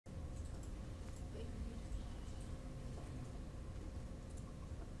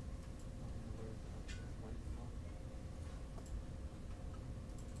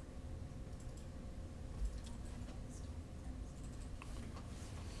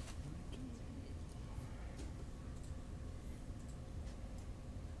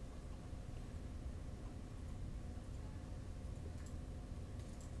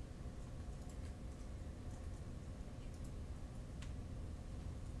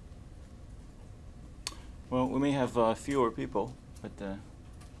Well, we may have fewer people, but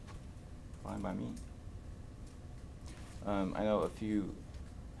fine by me. I know a few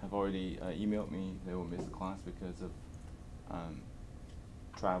have already emailed me they will miss class because of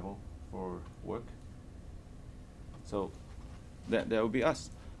travel for work. So that will be us.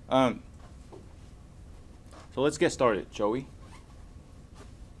 So let's get started, shall we?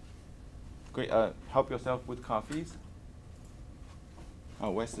 Great. Help yourself with coffees.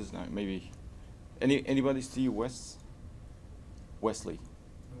 Oh, Wes is not. Maybe. Anybody see Wesley?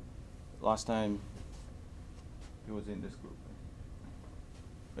 Last time he was in this group.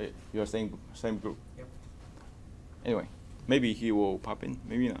 Wait, you're same group. Yep. Anyway, maybe he will pop in.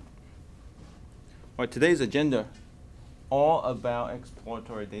 Maybe not. All right. Today's agenda, all about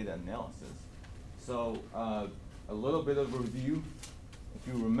exploratory data analysis. So a little bit of review. If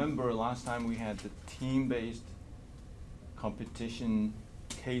you remember, last time we had the team-based competition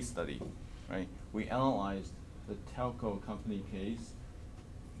case study, right? We analyzed the telco company case.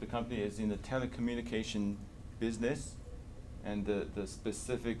 The company is in the telecommunication business, and the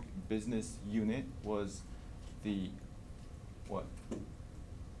specific business unit was the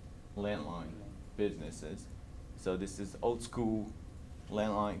landline businesses. So this is old school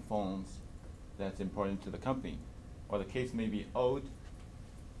landline phones that's important to the company. Or the case may be old,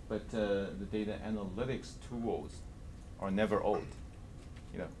 but the data analytics tools are never old.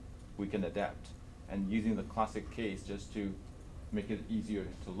 You know, we can adapt. And using the classic case just to make it easier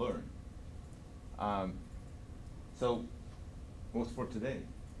to learn. So what's for today?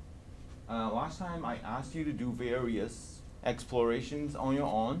 Last time I asked you to do various explorations on your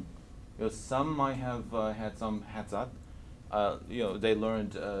own. You know, some might have had some heads up. You know, they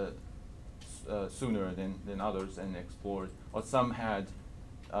learned sooner than others and explored, or some had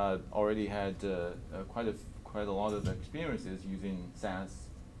already had quite a lot of experiences using SAS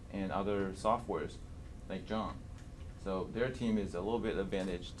and other softwares, like John. So their team is a little bit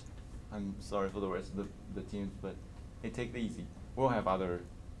advantaged. I'm sorry for the rest of the teams, but hey, take it easy. We'll have other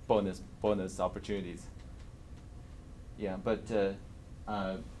bonus opportunities. Yeah, but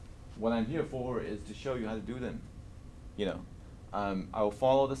what I'm here for is to show you how to do them. You know, I will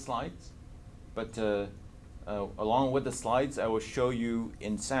follow the slides, but along with the slides, I will show you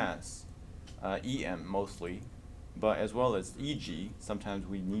in SAS, EM mostly, but as well as EG. Sometimes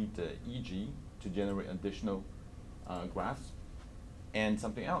we need the EG to generate additional graphs, and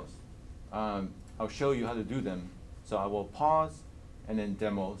something else. I'll show you how to do them. So I will pause and then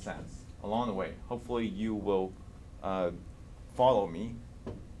demo SAS along the way. Hopefully you will follow me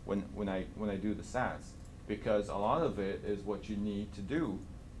when I do the SAS, because a lot of it is what you need to do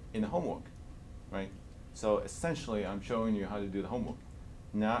in the homework, right? So essentially, I'm showing you how to do the homework,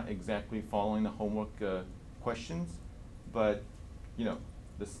 not exactly following the homework questions, but you know,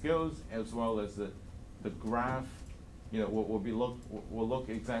 the skills as well as the graph, you know, will look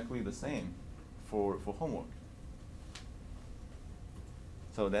exactly the same for homework.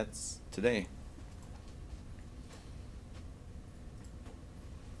 So that's today.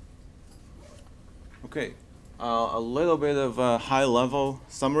 Okay, a little bit of a high-level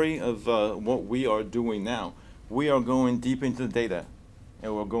summary of what we are doing now. We are going deep into the data,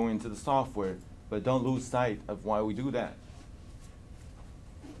 and we're going into the software, but don't lose sight of why we do that.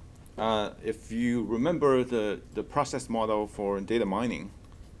 If you remember the process model for data mining,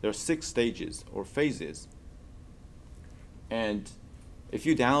 there are 6 stages or phases. And if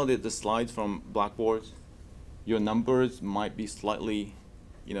you downloaded the slides from Blackboard, your numbers might be slightly,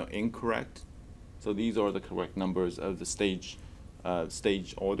 you know, incorrect. So these are the correct numbers of the stage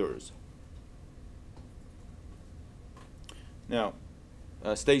orders. Now,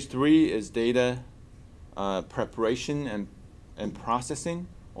 stage 3 is data preparation and processing,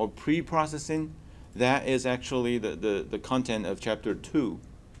 or pre-processing. That is actually the content of chapter 2,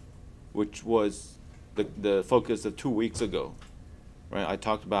 which was the focus of 2 weeks ago. Right? I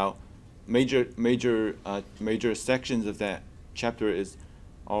talked about major sections of that chapter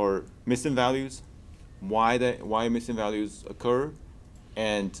are missing values, why missing values occur,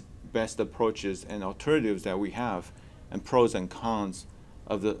 and best approaches and alternatives that we have, and pros and cons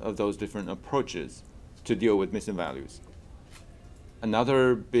of those different approaches to deal with missing values.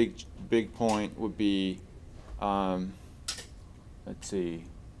 Another big point would be, let's see,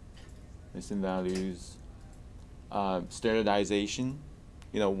 missing values, standardization.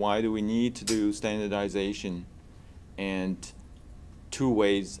 You know, why do we need to do standardization? And 2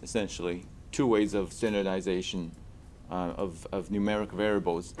 ways, essentially, 2 ways of standardization of numeric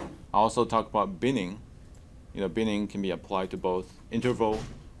variables. I also talk about binning. You know, binning can be applied to both interval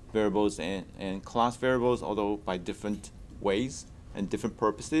variables and class variables, although by different ways and different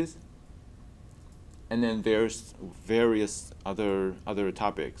purposes. And then there's various other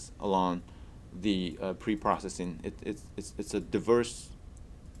topics along the pre-processing. It's a diverse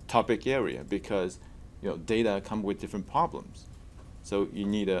topic area because data come with different problems. So you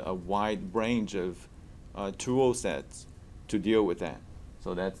need a wide range of tool sets to deal with that.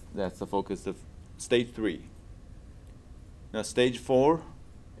 So that's the focus of stage 3. Now stage 4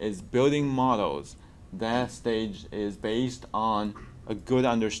 is building models. That stage is based on a good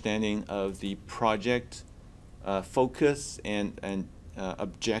understanding of the project focus and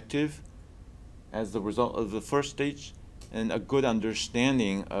objective as the result of the first stage, and a good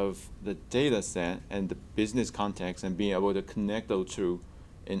understanding of the data set and the business context, and being able to connect those two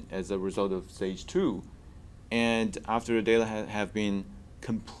as a result of stage 2. And after the data have been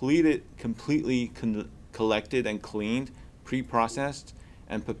completely collected and cleaned, pre-processed,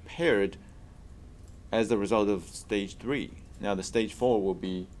 and prepared as the result of stage 3. Now the stage 4 will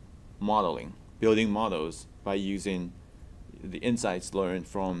be modeling, building models by using the insights learned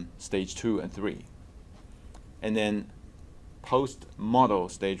from stage 2 and 3. And then post-model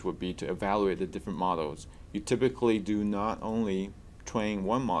stage would be to evaluate the different models. You typically do not only train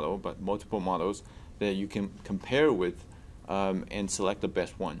one model, but multiple models that you can compare with and select the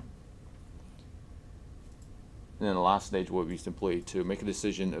best one. And then the last stage will be simply to make a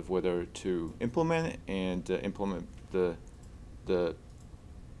decision of whether to implement it and implement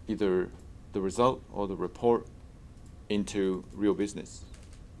either the result or the report into real business.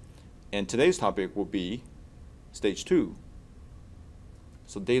 And today's topic will be stage 2.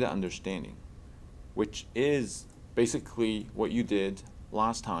 So data understanding, which is basically what you did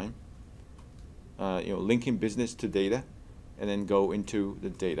last time, linking business to data, and then go into the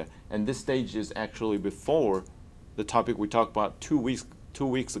data. And this stage is actually before the topic we talked about 2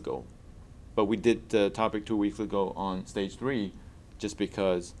 weeks ago. But we did the topic 2 weeks ago on stage 3, just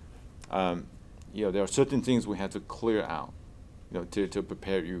because there are certain things we had to clear out, to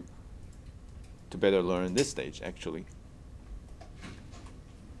prepare you to better learn this stage actually.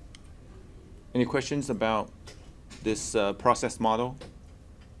 Any questions about this process model?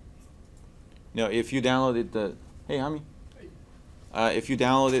 If you downloaded the, hey Hami, if you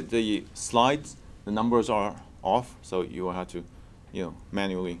downloaded the slides, the numbers are off, so you will have to,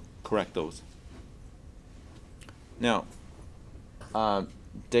 manually correct those. Now,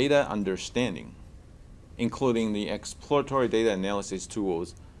 data understanding, including the exploratory data analysis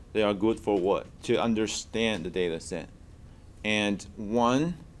tools, they are good for what? To understand the data set. And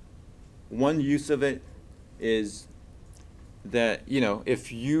one use of it is that,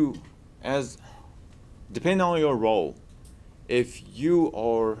 if you, depending on your role, if you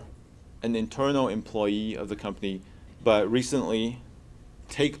are an internal employee of the company, but recently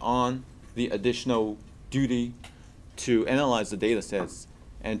take on the additional duty to analyze the data sets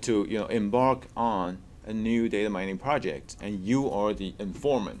and to embark on a new data mining project, and you are the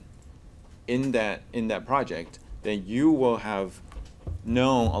informant in that project, then you will have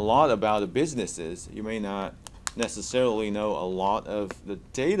known a lot about the businesses. You may not necessarily know a lot of the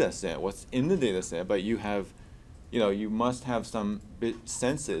data set, what's in the data set, but you have, you must have some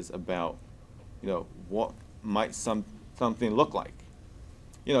senses about, what might something look like.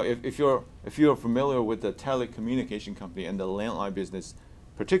 If you're familiar with the telecommunication company and the landline business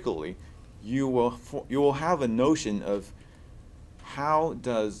particularly, you will have a notion of how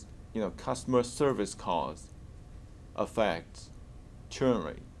does customer service calls affect churn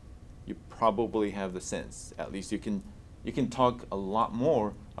rate. You probably have the sense. At least you can talk a lot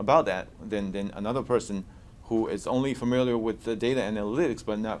more about that than another person who is only familiar with the data analytics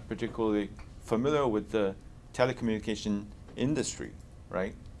but not particularly familiar with the telecommunication industry,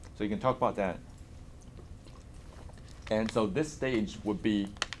 right? So you can talk about that. And so this stage would be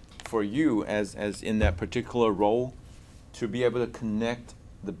for you as in that particular role to be able to connect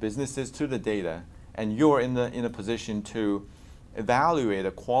the businesses to the data, and you're in a position to evaluate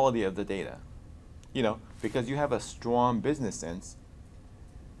the quality of the data. Because you have a strong business sense.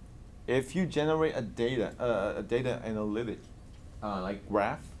 If you generate a data analytic like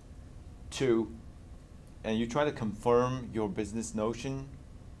graph and you try to confirm your business notion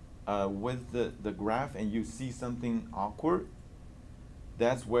with the graph, and you see something awkward,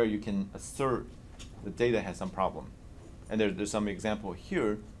 that's where you can assert the data has some problem. And there's some example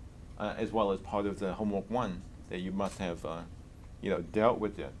here, as well as part of the homework 1 that you must have dealt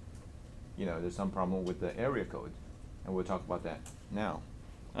with it. There's some problem with the area code, and we'll talk about that now,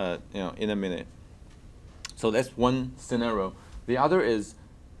 in a minute. So that's one scenario. The other is,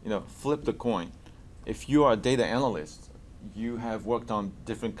 flip the coin. If you are a data analyst, you have worked on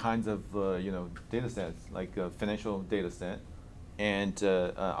different kinds of, data sets, like a financial data set, and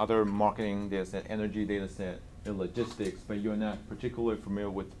other marketing data set, energy data set, and logistics, but you're not particularly familiar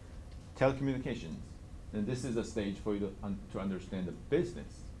with telecommunications, then this is a stage for you to understand the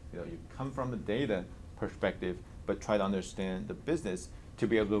business. You come from the data perspective, but try to understand the business to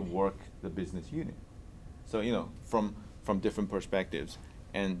be able to work the business unit. So from different perspectives,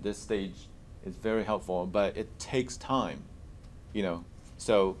 and this stage is very helpful, but it takes time.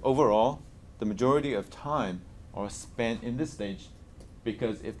 So overall, the majority of time are spent in this stage,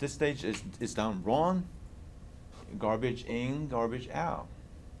 because if this stage is done wrong, garbage in, garbage out,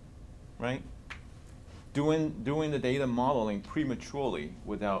 right? Doing the data modeling prematurely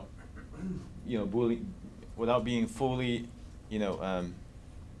without without being fully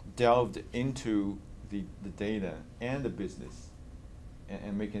delved into the data and the business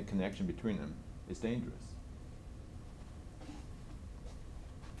and making a connection between them is dangerous.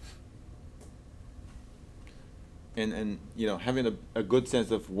 And having a good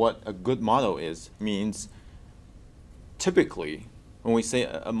sense of what a good model is means, typically when we say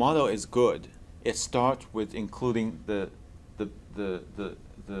a model is good, it starts with including the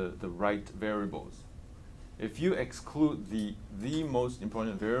right variables. If you exclude the most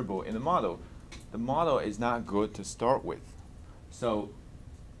important variable in the model is not good to start with. So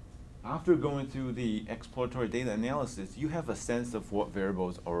after going through the exploratory data analysis, you have a sense of what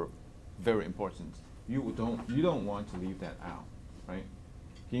variables are very important. You don't want to leave that out, right?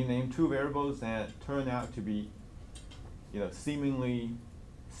 Can you name 2 variables that turn out to be seemingly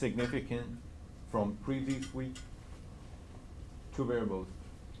significant from previous week? 2 variables.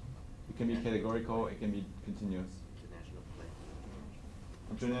 It can be categorical, it can be continuous. International plan.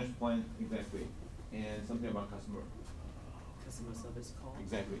 International plan, exactly. And something about customer. Customer service call.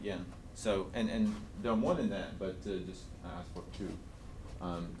 Exactly, yeah. So, and there are more than that, but just ask for 2.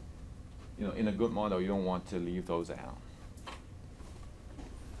 In a good model, you don't want to leave those out.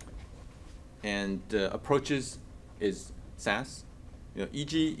 And approaches is SAS,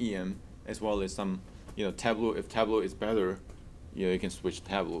 e.g. EM, as well as some, Tableau. If Tableau is better, you can switch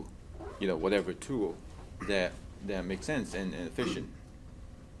Tableau, whatever tool that makes sense and efficient.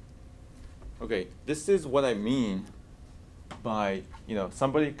 Okay, this is what I mean by,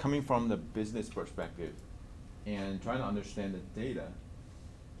 somebody coming from the business perspective and trying to understand the data.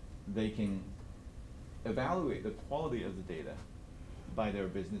 They can evaluate the quality of the data by their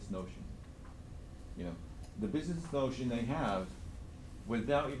business notion. The business notion they have,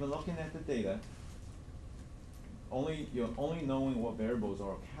 without even looking at the data, only knowing what variables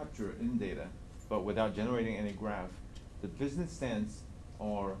are captured in data, but without generating any graph, the business sense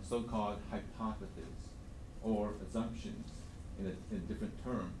are so-called hypotheses or assumptions in a different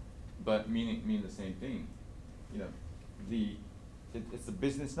term, but mean the same thing. It's a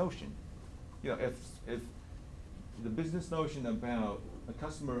business notion. If the business notion about a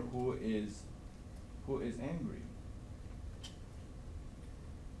customer who is angry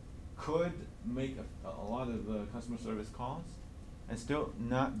could make a lot of customer service calls and still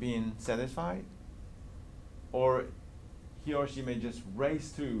not being satisfied, or he or she may just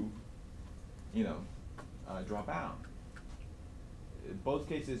race to drop out. Both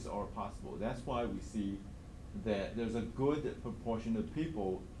cases are possible. That's why we see that there's a good proportion of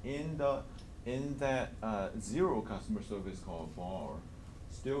people in that 0 customer service call bar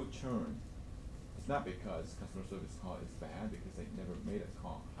still churn. It's not because customer service call is bad, because they never made a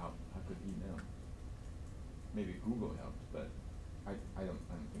call. How could he know? Maybe Google helped, but I don't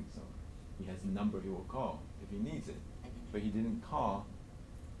think so. He has a number he will call if he needs it, but he didn't call.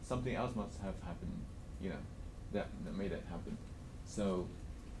 Something else must have happened, that made it happen. So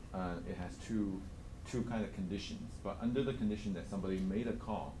it has two kind of conditions. But under the condition that somebody made a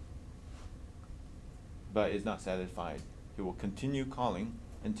call but is not satisfied, he will continue calling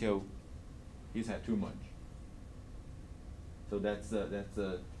until he's had too much. So that's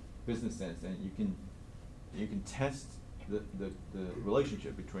a business sense, and you can test the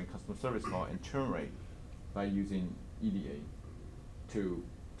relationship between customer service call and churn rate by using EDA to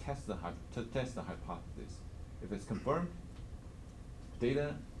test the hypothesis. If it's confirmed,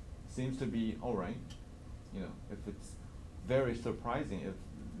 data seems to be all right. If it's very surprising, if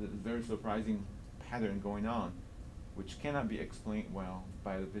there's a very surprising pattern going on, which cannot be explained well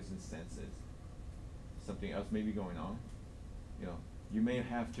by the business senses, something else may be going on. You may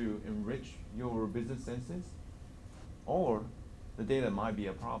have to enrich your business senses, or the data might be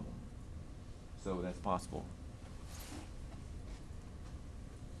a problem. So that's possible.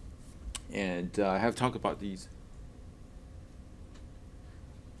 And I have talked about these.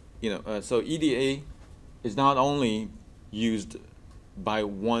 So EDA is not only used by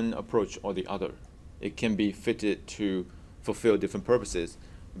one approach or the other. It can be fitted to fulfill different purposes.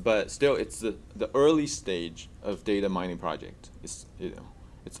 But still, it's the early stage of data mining project. It's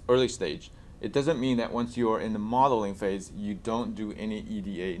early stage. It doesn't mean that once you're in the modeling phase, you don't do any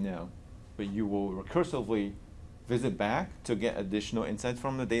EDA now, but you will recursively visit back to get additional insights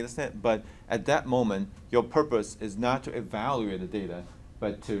from the data set. But at that moment, your purpose is not to evaluate the data,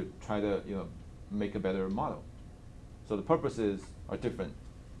 but to try to make a better model. So the purposes are different.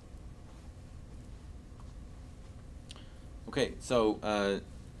 Okay, so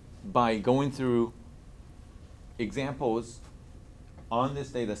by going through examples on this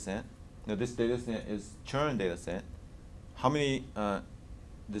data set, now this data set is churn data set. How many,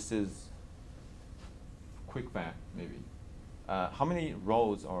 this is quick fact maybe. How many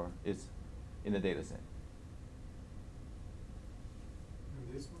rows is in the data set?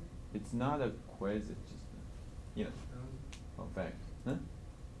 And this one? It's not a quiz, it's just a fact. Huh? And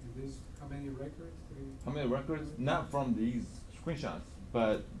this, how many records? How many records? Not from these screenshots,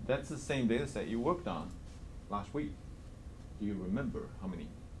 but that's the same data set you worked on last week. Do you remember how many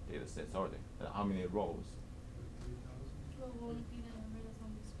data sets are there? How many rows? 3,000? What would be the number that's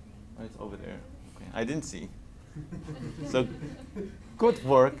on the screen? Oh, it's over there. Okay, I didn't see. So good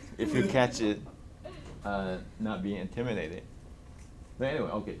work if you catch it, not being intimidated. But anyway,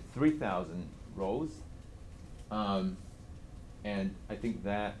 okay, 3,000 rows. And I think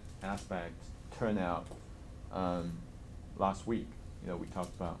that aspect turned out last week. We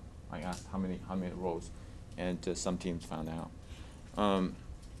talked about, I asked how many rows, and some teams found out.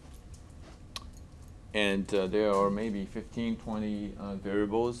 And there are maybe 15, 20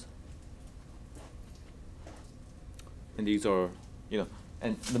 variables. And these are,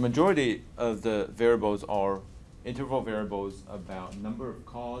 and the majority of the variables are interval variables about number of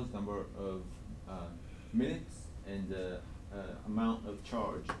calls, number of minutes, and the amount of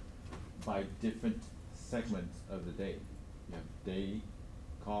charge by different segments of the day. You have day,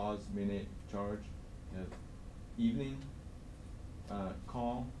 calls, minute, charge. You have evening,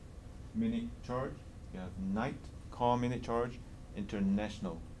 call, minute, charge. You have night, call, minute, charge.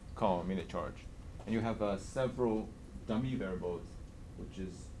 International, call, minute, charge. And you have several dummy variables, which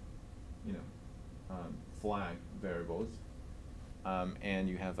is, flag variables. And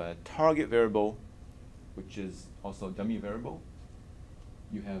you have a target variable, which is also a dummy variable.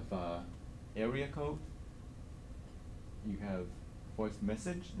 You have area code. You have voice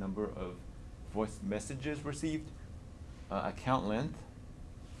message, number of voice messages received, account length,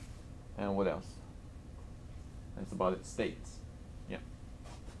 and what else? That's about it. States. Yeah.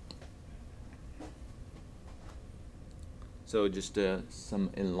 So just some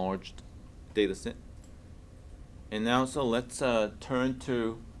enlarged data set. And now, so let's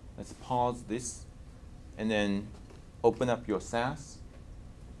let's pause this and then open up your SAS.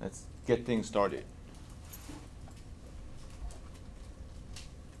 Let's get things started.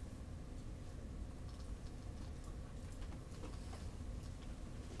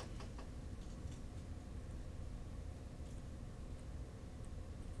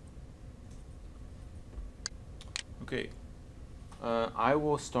 Okay, I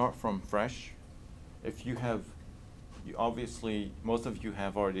will start from fresh. If you have, obviously, most of you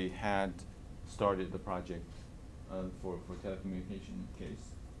have already had started the project for telecommunication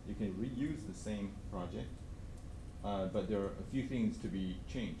case. You can reuse the same project, but there are a few things to be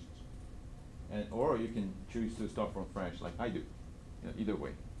changed. Or you can choose to start from fresh like I do, either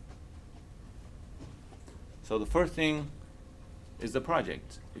way. So the first thing is the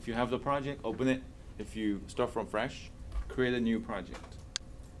project. If you have the project, open it. If you start from fresh, create a new project.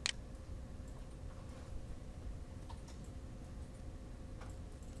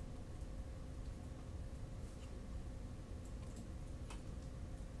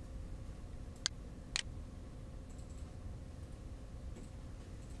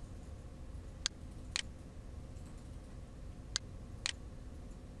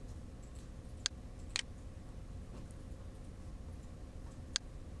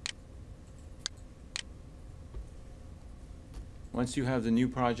 Once you have the new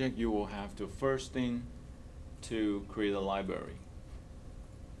project, you will have to first thing to create a library.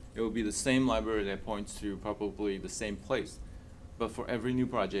 It will be the same library that points to probably the same place, but for every new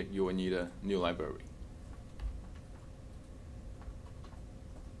project, you will need a new library.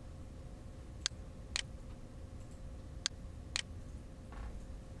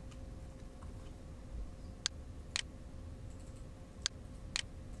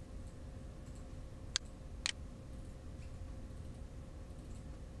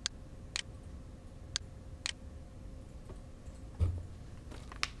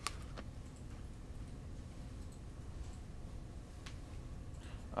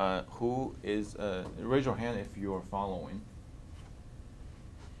 Who is, raise your hand if you are following.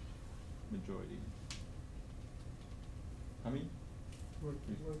 majority. How many?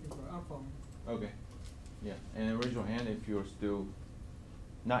 Working for iPhone. Okay. Yeah, and raise your hand if you're still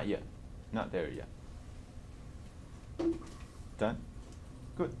not yet, not there yet. Done?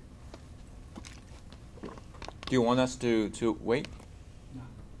 Good. Do you want us to wait? No.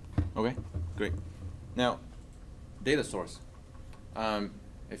 Okay, great. Now, data source.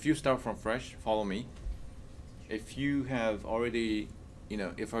 If you start from fresh, follow me. If you have already,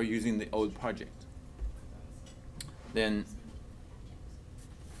 if you're using the old project, then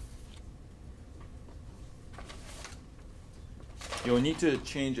you'll need to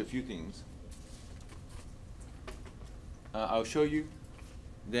change a few things. I'll show you.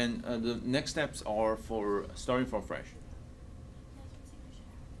 Then the next steps are for starting from fresh.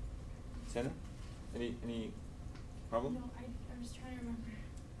 Santa, any problem? No, I'm just trying to remember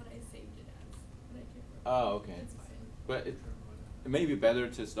what I saved it as, but I can't remember. Oh, okay. That's fine. But it may be better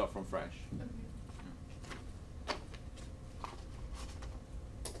to start from fresh. Okay.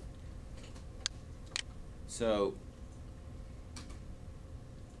 So,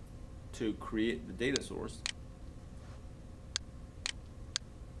 to create the data source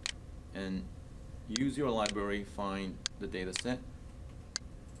and use your library, find the data set,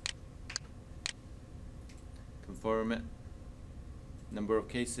 confirm it, number of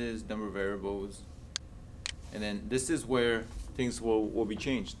cases, number of variables, and then this is where things will be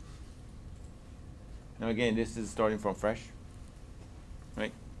changed. Now again, this is starting from fresh,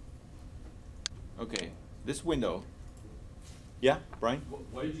 right? Okay, this window. Yeah, Brian?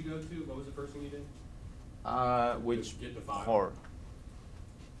 What did you go to? What was the first thing you did? Which Get the file. part?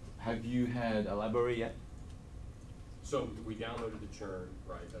 Have you had a library yet? So we downloaded the churn,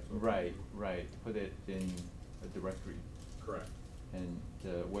 right? That's what Right. Put it in a directory. Correct. And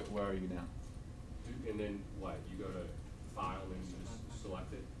where are you now? And then what? You go to file and you just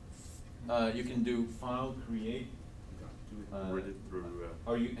select it? You can do file create. Read it through.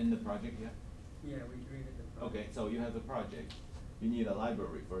 Are you in the project yet? Yeah, we created the project. Okay, so you have the project. You need a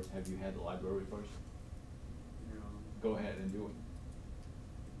library first. Have you had the library first? No. Go ahead and do it.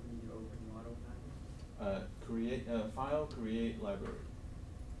 We need to open model package. Create file, create library.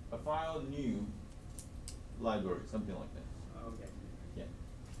 A file, new library, something like that. Okay. Yeah.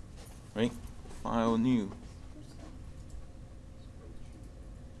 Right? File, new.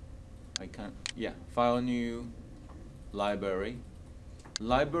 I can't. Yeah. File, new library.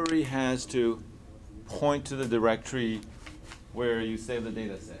 Library has to point to the directory where you save the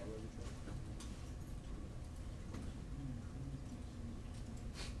data set.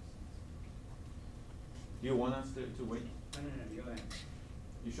 Do you want us to wait? No, go ahead.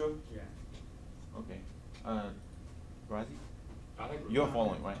 You sure? Yeah. Okay. Razi? I think we're You're fine.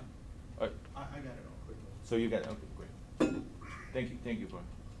 following, right? I got it all quickly. So you got it. Okay, great. Thank you for.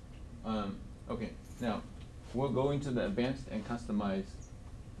 Okay, now we're going to the advanced and customize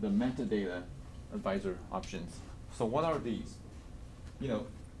the metadata advisor options. So what are these?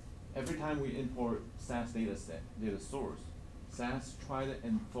 Every time we import SAS data set, data source, SAS try to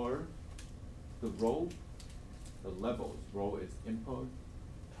infer the role, the levels. Role is input,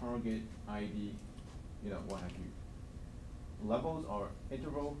 target, ID, what have you. Levels are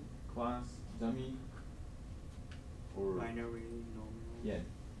interval, class, dummy, or Binary, nominal. yeah,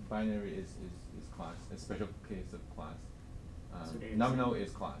 binary is class, a special case of class. So they're Nominal same.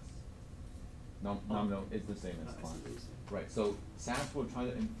 is class. Nominal is the same as I see class. what you're saying. Right, so SAS will try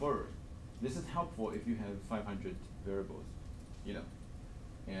to infer. This is helpful if you have 500 variables,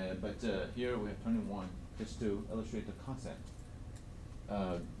 but here we have 21, just to illustrate the concept.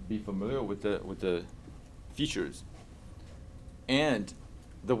 Be familiar with the features. And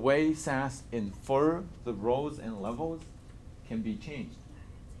the way SAS infer the rows and levels can be changed.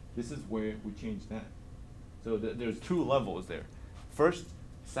 This is where we change that. So there's two levels there. First,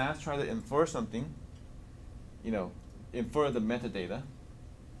 SAS try to infer something, infer the metadata,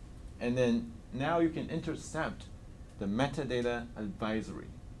 and then now you can intercept the metadata advisory.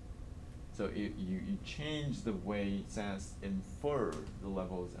 So you change the way SAS infer the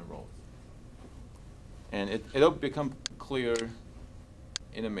levels and rows. And it'll become clear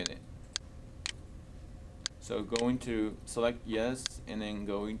in a minute. So going to select yes, and then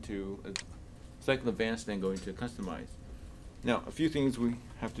going to select advanced, then going to customize. Now, a few things we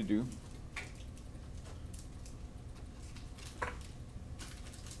have to do.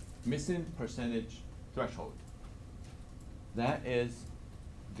 Missing percentage threshold. That is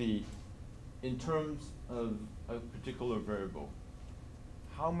in terms of a particular variable.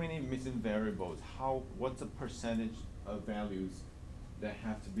 How many missing variables? What's the percentage of values that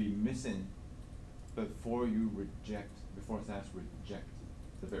have to be missing before SAS reject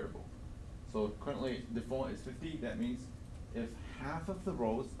the variable? So currently default is 50. That means if half of the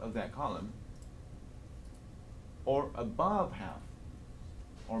rows of that column or above half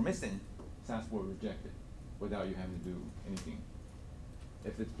are missing, SAS will reject it without you having to do anything.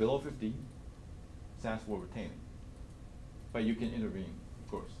 If it's below 50, SAS will retain it. But you can intervene,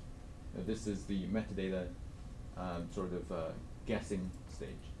 of course. This is the metadata sort of guessing stage.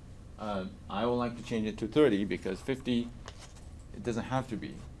 I would like to change it to 30 because 50, it doesn't have to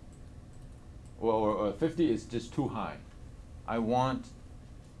be. Or 50 is just too high. I want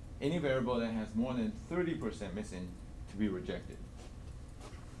any variable that has more than 30% missing to be rejected.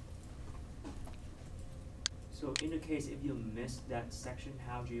 So in the case if you miss that section,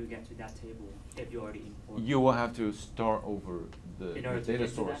 how do you get to that table if you already imported? You will have to start over the In order to data get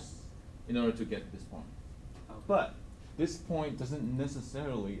to source in order to get this point. Okay. But this point doesn't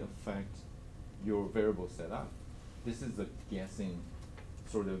necessarily affect your variable setup. This is the guessing,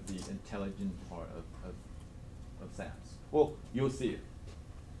 sort of the intelligent part of SAS. Well, you'll see it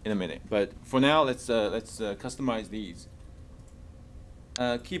in a minute. But for now, let's customize these.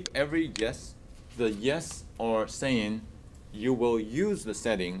 Keep every yes. The yes are saying you will use the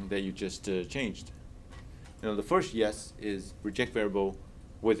setting that you just changed. The first yes is reject variable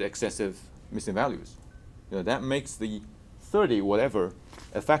with excessive missing values. That makes the 30 whatever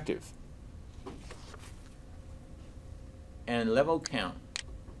effective. And level count,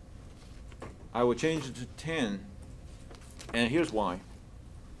 I will change it to 10, and here's why.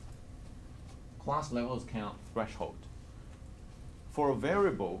 Class levels count threshold. For a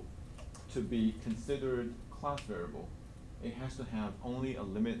variable to be considered class variable, it has to have only a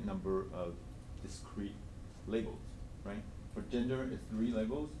limited number of discrete labels, right? For gender, it's 3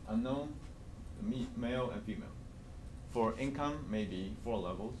 labels: unknown, male, and female. For income, maybe 4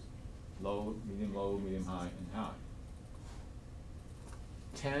 levels: low, medium high, and high.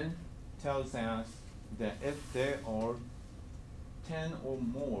 10 tells us that if there are 10 or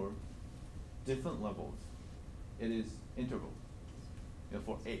more different levels, it is interval.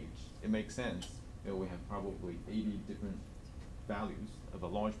 For age, it makes sense. We have probably 80 different values of a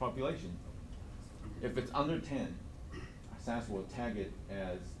large population. If it's under 10, SAS will tag it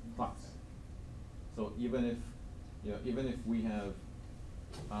as class. So even if we have,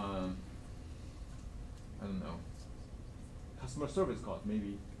 I don't know, customer service calls,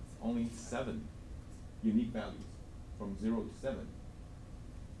 maybe only 7 unique values from 0 to 7.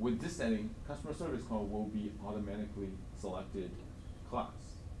 With this setting, customer service call will be automatically selected class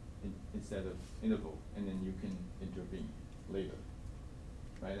instead of interval, and then you can intervene later.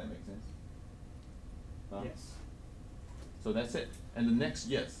 Right? That makes sense? Yes. So that's it. And the next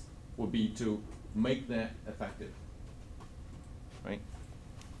yes would be to make that effective. Right?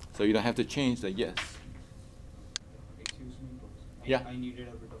 So you don't have to change the yes. Excuse me, boss. Yeah. I needed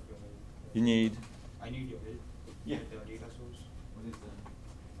a bit of your help. You need. I need your help. Yeah. With the data source. What is that?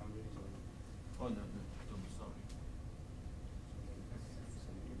 I'm really sorry. Oh no, don't be sorry.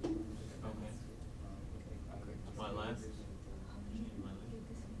 Okay. My last? You need my last?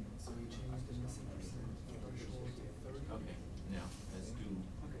 So we changed the missing percent threshold to 30. Okay, now let's do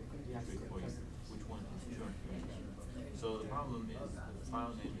straight for you. Which one? Sure. So the problem is the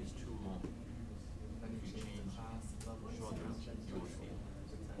file name is too long. If you change shorter, you will see it.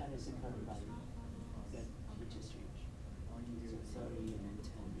 That is the current value that we just changed. So 30 and then 10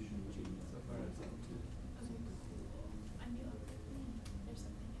 should be changed. I knew there's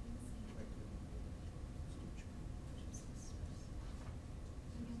something I didn't see. I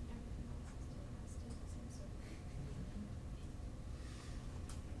mean, everything else is still the same, so.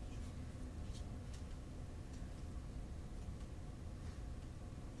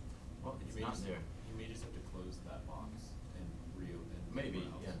 Well, it's You may not just- there. You may just have to close that box and reopen. Maybe,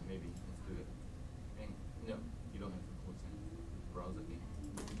 somewhere yeah, else. maybe. Let's do it. And no, you don't have to close it. Browse again.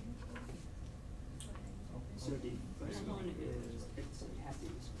 So the first one is, it has the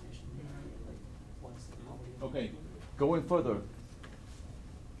explanation, like what's the quality of Okay, going further,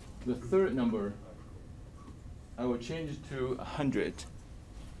 the third number, I will change it to 100.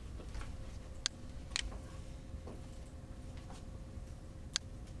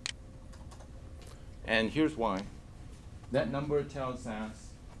 And here's why. That number tells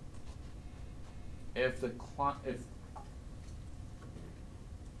us if the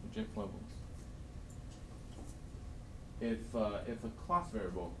reject levels. If a class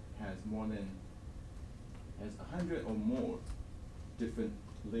variable has 100 or more different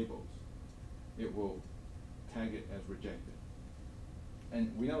labels, it will tag it as rejected.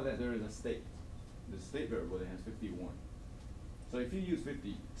 And we know that there is a state, the state variable that has 51. So if you use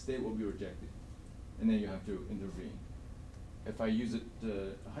 50, state will be rejected, and then you have to intervene. If I use it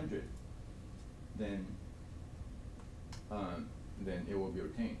 100, then it will be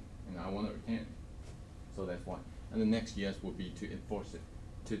retained, and I want to retain it. So that's why. And the next yes will be to enforce it,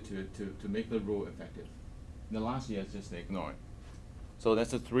 to make the rule effective. The last yes just ignore it. So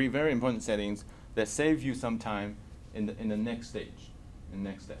that's the three very important settings that save you some time in the next stage, in the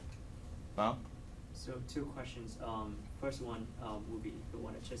next step. Bob? So 2 questions. First one will be the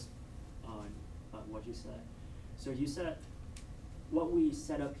one that just on what you said. So you said what we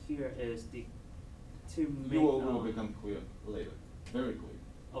set up here is to make. You will become clear later, very clear.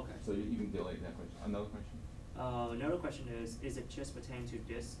 Okay. So you can delay that question. Another question? Another question is it just pertain to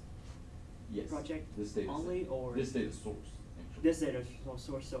this Yes. project This data only, or this data source, actually. this data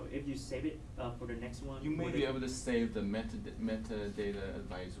source? So if you save it for the next one, You may would be it- able to save the metadata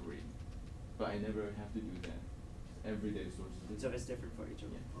advisory, but I never have to do that. Every data source is So different. it's different for each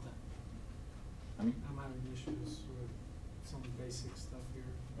of them. Yeah. Okay. I mean, I'm having issues with some basic stuff here.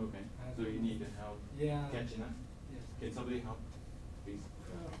 okay, I have so to- you need to help Yeah. catching up? Yes. Can somebody help, please?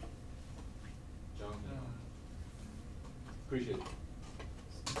 John? Appreciate it.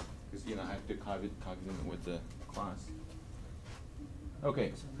 Because, I have to cognizant with the class.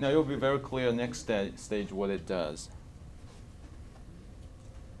 Okay, now you'll be very clear next stage what it does.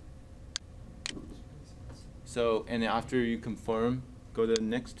 So, and after you confirm, go to the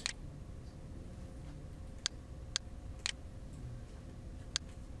next.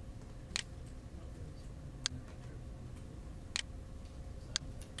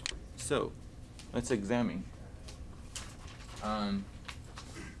 So, let's examine.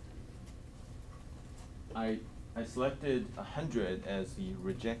 I selected 100 as the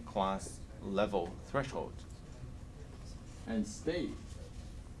reject class level threshold. And state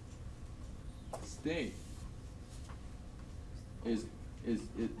is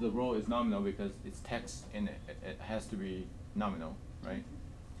the role is nominal because it's text and it has to be nominal, right?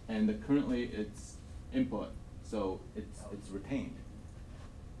 And currently it's input, so it's retained.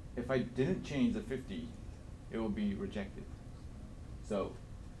 If I didn't change the 50, it will be rejected. So,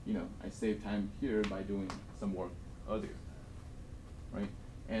 I save time here by doing some work earlier, right?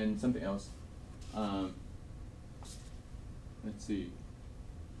 And something else. Let's see.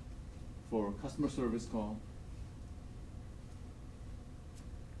 For customer service call,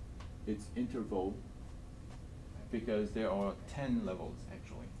 it's interval because there are 10 levels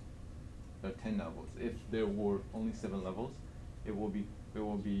actually. There are 10 levels. If there were only 7 levels, it will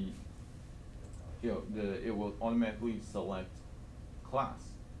automatically select class,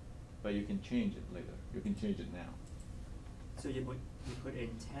 but you can change it later. You can change it now. So you put in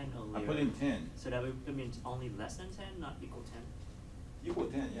 10 earlier. I put in 10. So that would mean only less than 10, not equal 10. Equal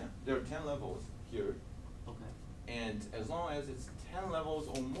 10, yeah. There are 10 levels here, Okay. and as long as it's 10 levels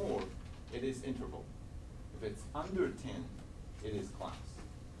or more, it is interval. If it's under 10, it is class.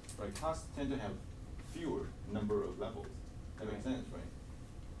 Right? Class tend to have fewer number of levels. That makes sense, right?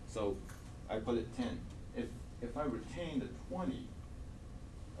 So I put it 10. If I retain the 20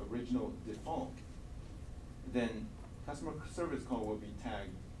 original default, then customer service call will be tagged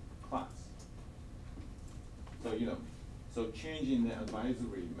class. So so changing the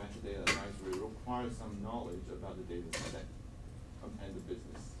advisory, metadata advisory requires some knowledge about the data set and the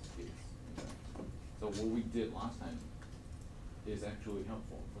business case. Okay. So what we did last time is actually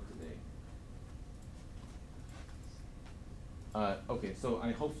helpful for today. Okay, so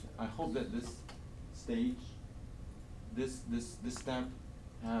I hope that this stage, this step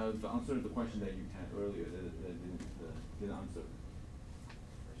have answered the question that you had earlier that didn't answer.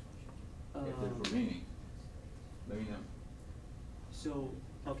 If there's remaining, let me know. So,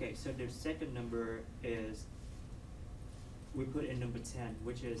 okay, so the second number is, we put in number 10,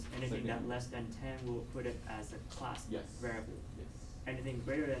 which is anything Second that number. less than 10, we'll put it as a class Yes. variable. Yes. Anything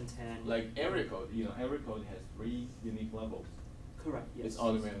greater than 10. Like area code, area code has 3 unique levels. Correct, yes. It's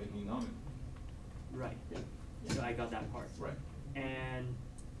automatically nominal. Right. Yeah. So I got that part. Right. And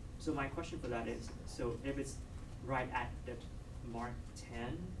so my question for that is, so if it's right at the mark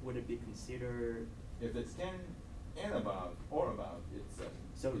 10, would it be considered? If it's 10 and above or above, it's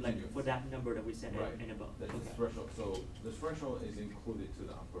So like continuous. for that number that we said Right. and above. That's Okay. the threshold. So the threshold is included to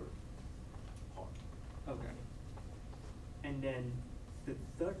the upper part. Okay. And then the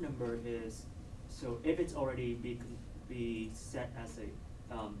third number is, so if it's already be set as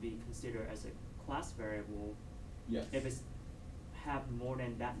a, be considered as a class variable. Yes. If it's have more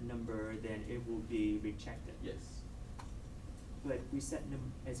than that number, then it will be rejected. Yes. But we set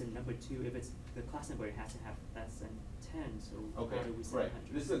as a number 2, if it's the class number, it has to have less than 10, so Okay, how do we set right.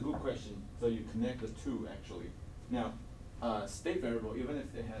 100? This is a good question. So you connect the two actually. Now, state variable, even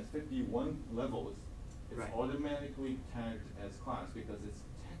if it has 51 levels, it's Right. automatically tagged as class because it's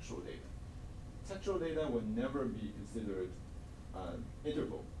textual data. textual data would never be considered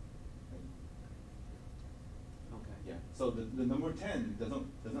interval. Right? Okay. Yeah. So the number 10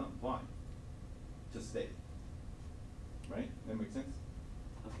 doesn't apply to state. Right? That makes sense?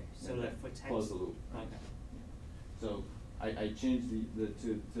 Okay. So Yeah, like for text. close the loop. Right? Okay. Yeah. So I changed the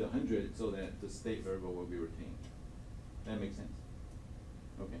to 100 so that the state variable will be retained. That makes sense.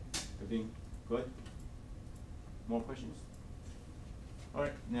 Okay. Everything good? More questions? All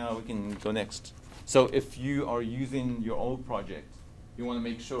right. Now we can go next. So if you are using your old project, you want to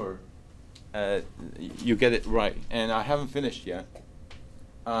make sure you get it right. And I haven't finished yet.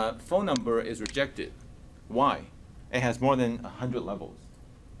 Phone number is rejected. Why? It has more than 100 levels.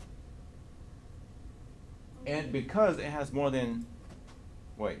 And because it has more than,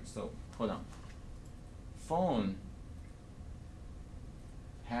 wait, so hold on. Phone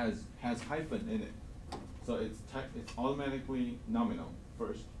has hyphen in it. So it's automatically nominal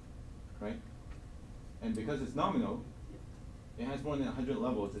first, right? And because it's nominal, it has more than 100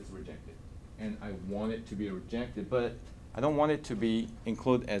 levels, it's rejected. And I want it to be rejected, but I don't want it to be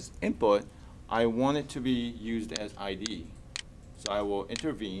included as input. I want it to be used as ID. So I will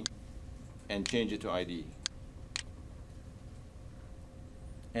intervene and change it to ID.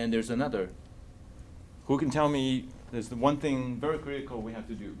 And there's another. Who can tell me, there's the one thing very critical we have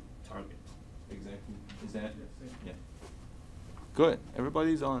to do. Target. Exactly. Is that? Yes, Yeah. Good.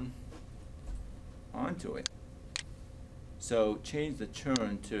 Everybody's onto it. So change the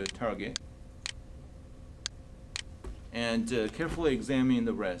churn to target. And carefully examine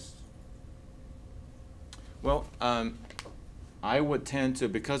the rest. Well, I would tend to,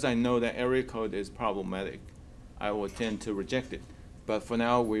 because I know that area code is problematic, I would tend to reject it. But for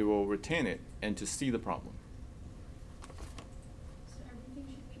now, we will retain it and to see the problem. So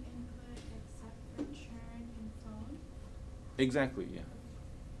everything should be input except for churn and phone? Exactly, yeah.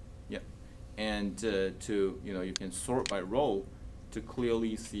 Yeah. And you can sort by row to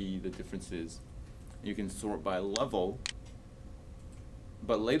clearly see the differences. You can sort by level.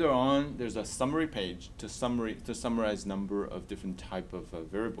 But later on, there's a summary page to summarize number of different type of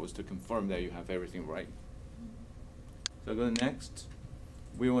variables to confirm that you have everything right. So go to next.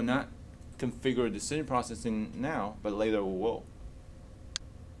 We will not configure decision processing now, but later we will.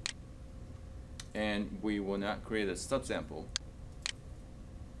 And we will not create a subsample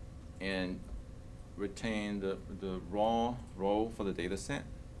and retain the raw row for the data set.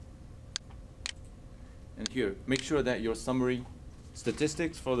 And here, make sure that your summary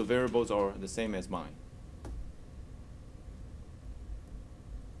statistics for the variables are the same as mine.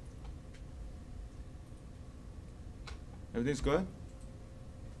 Everything's good?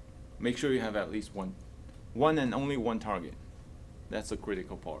 Make sure you have at least one and only one target. That's the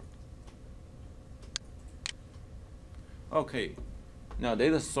critical part. Okay, now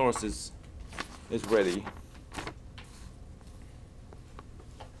data source is ready.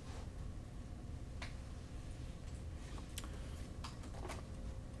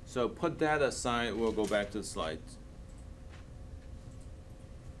 So put that aside, we'll go back to the slides.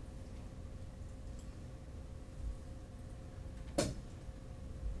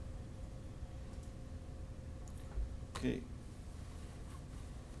 Okay.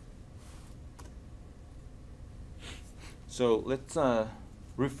 So let's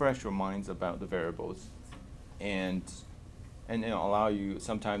refresh your minds about the variables and it'll allow you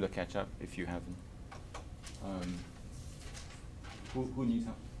some time to catch up if you haven't. Who needs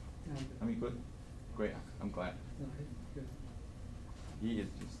help? I mean, good? Great, I'm glad. No, good. He is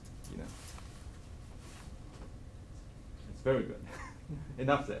just, it's very good.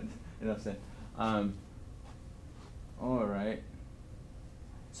 Enough said, enough said. All right.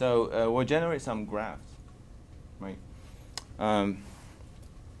 So we'll generate some graphs, right?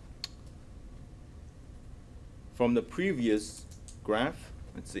 From the previous graph,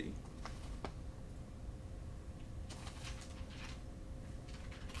 let's see.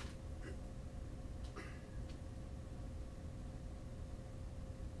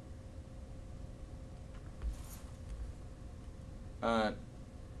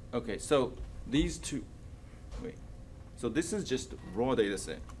 Okay, so these two, wait. So this is just raw data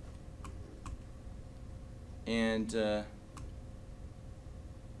set. And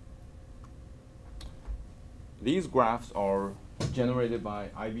these graphs are generated by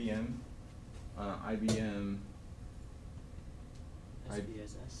IBM,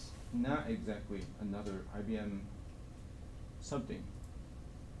 SPSS. not exactly another IBM something.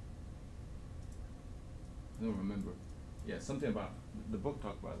 I don't remember. Yeah, something about the book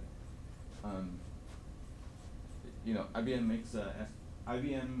talked about it. IBM makes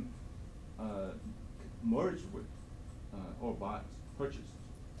IBM merged with or bought purchased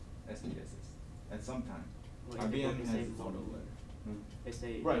SPSS. at some time. Well, in the book IBM it has say its own. modeler. Hmm? They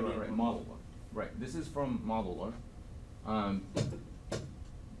say Right, IBM modeler. Right, this is from modeler.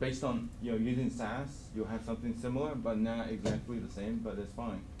 Based on using SAS, you'll have something similar, but not exactly the same. But it's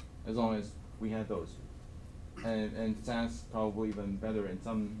fine, as long as we have those. And SAS probably even better in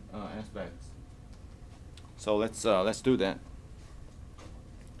some aspects. So let's do that.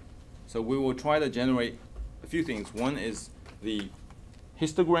 So we will try to generate a few things. One is the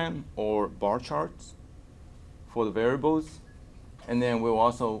histogram or bar charts for the variables, and then we'll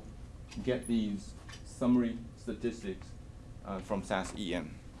also get these summary statistics from SAS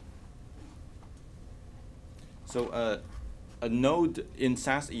EM. So a node in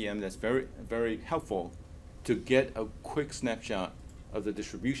SAS EM that's very, very helpful to get a quick snapshot of the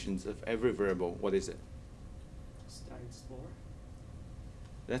distributions of every variable. What is it? Start Explorer.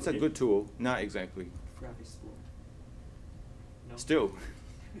 That's a good tool. Not exactly. Graph Explorer. No. Still,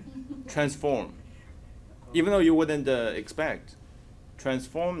 transform. Even though you wouldn't expect,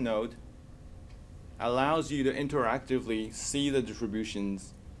 transform node allows you to interactively see the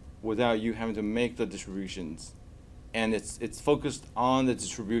distributions without you having to make the distributions. And it's focused on the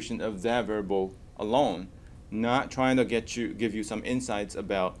distribution of that variable alone, not trying to give you some insights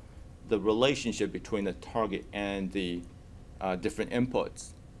about the relationship between the target and the different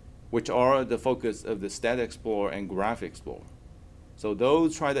inputs, which are the focus of the Stat Explorer and Graph Explorer. So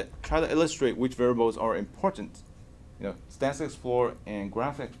those try to illustrate which variables are important. Stat Explorer and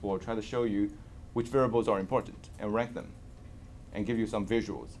Graph Explorer try to show you which variables are important and rank them, and give you some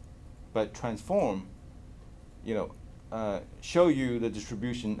visuals. But transform, show you the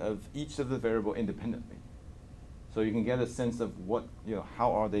distribution of each of the variable independently. So you can get a sense of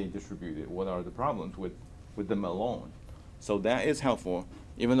how are they distributed, what are the problems with them alone. So that is helpful,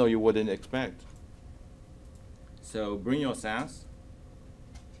 even though you wouldn't expect. So bring your SAS.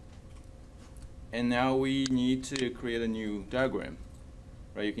 And now we need to create a new diagram,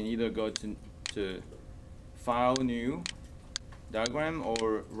 right? You can either go to File, New, Diagram,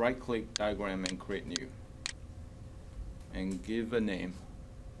 or right-click Diagram and create New. And give a name.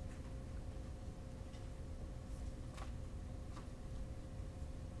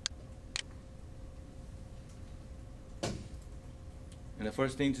 And the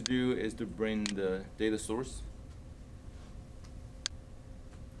first thing to do is to bring the data source.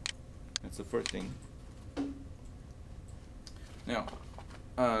 That's the first thing. Now,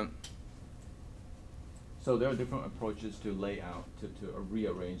 so there are different approaches to layout, to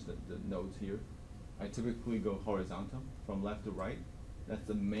rearrange the nodes here. I typically go horizontal from left to right. That's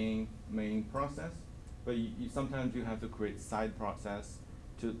the main process. But sometimes you have to create side process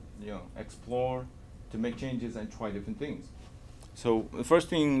to explore, to make changes and try different things. So the first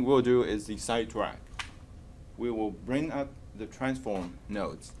thing we'll do is the sidetrack. We will bring up the transform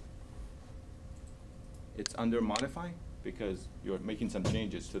nodes. It's under modify because you're making some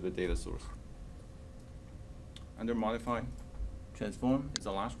changes to the data source. Under modify, transform is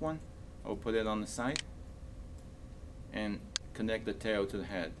the last one. I'll put it on the side and connect the tail to the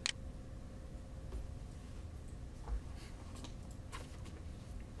head.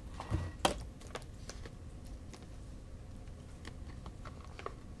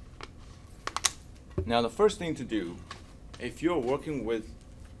 Now the first thing to do, if you're working with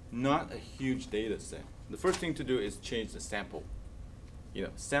not a huge data set, the first thing to do is change the sample.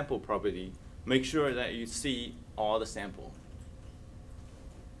 Sample property, make sure that you see all the sample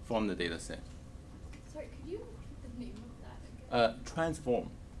from the data set. Sorry, could you repeat the name of that again? Transform.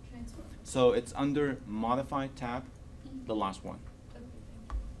 Transform. So it's under modify tab, the last one. Okay,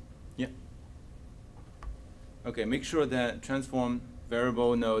 thank you. Yeah. Okay, make sure that transform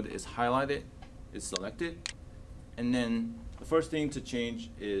variable node is highlighted, is selected, and then the first thing to change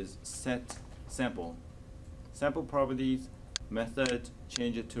is set sample. Sample properties, method,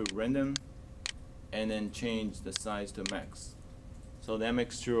 change it to random, and then change the size to max. So that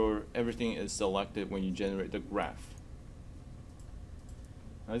makes sure everything is selected when you generate the graph.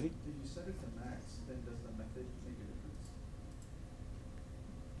 Ozzy? Did you set it to max, then does the method make a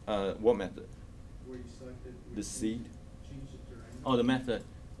difference? What method? Where you selected The seed? Change it to random? Oh, the method.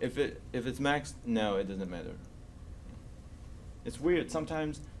 If it's maxed, no, it doesn't matter. It's weird.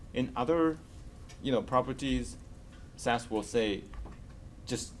 Sometimes in other, properties, SAS will say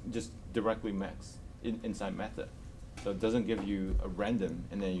just directly max inside method. So it doesn't give you a random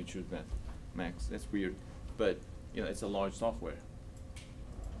and then you choose max. That's weird, but it's a large software.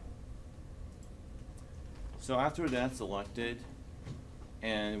 So after that's selected,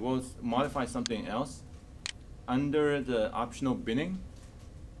 and we'll modify something else. Under the optional binning,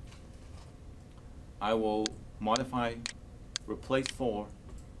 I will modify replace 4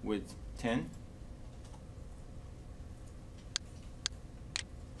 with 10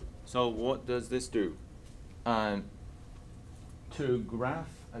 So what does this do? To graph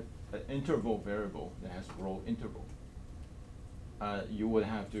an interval variable that has row interval, you would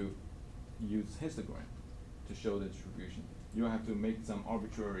have to use histogram to show the distribution. You have to make some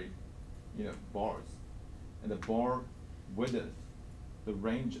arbitrary, bars, and the bar width, the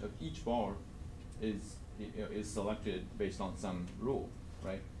range of each bar is selected based on some rule,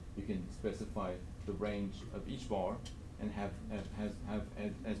 right? You can specify the range of each bar and have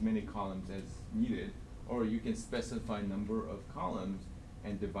as many columns as needed, or you can specify number of columns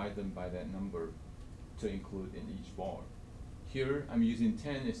and divide them by that number to include in each bar. Here I'm using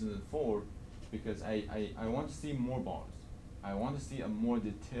 10 instead of 4 because I want to see more bars. I want to see a more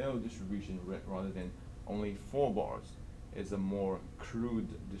detailed distribution rather than only 4 bars. It's a more crude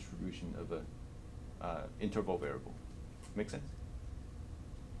distribution of a interval variable. Make sense?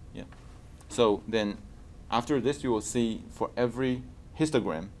 Yeah. So then after this you will see for every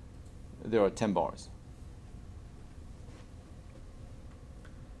histogram there are 10 bars.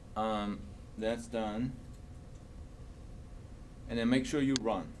 That's done. And then make sure you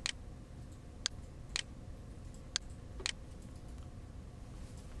run.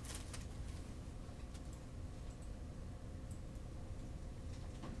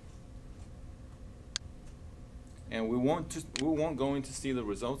 And we won't go in to see the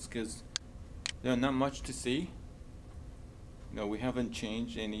results because there's not much to see. We haven't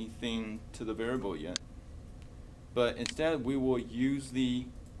changed anything to the variable yet. But instead we will use the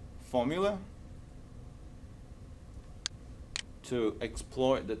formula to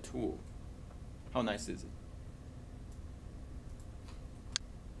exploit the tool. How nice is it?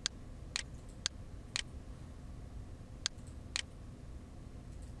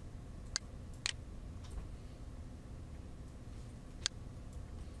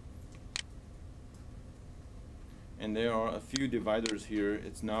 And there are a few dividers here.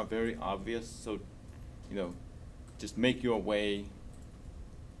 It's not very obvious, so just make your way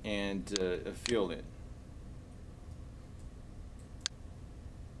and fill it.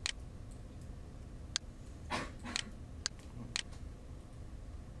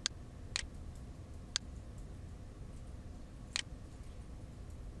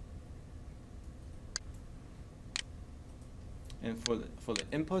 And for the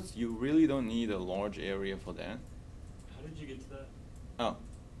inputs, you really don't need a large area for that. How did you get to that? Oh,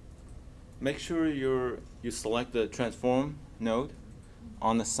 make sure you select the transform node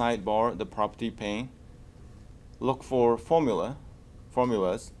on the sidebar, the property pane. Look for formulas.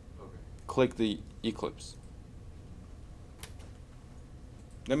 Okay. Click the eclipse.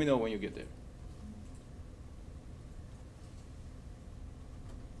 Let me know when you get there.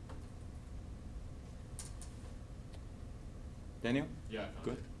 Daniel? Yeah, I found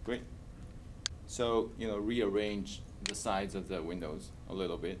Good, it. great. So, rearrange the sides of the windows a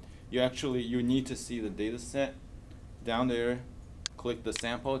little bit. You need to see the data set down there. Click the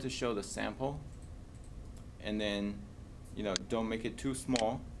sample to show the sample. And then, don't make it too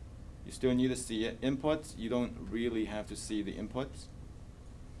small. You still need to see it. Inputs, you don't really have to see the inputs.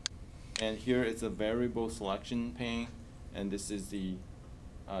 And here it's a variable selection pane, and this is the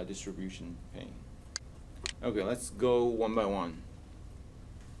distribution pane. Okay, let's go one by one.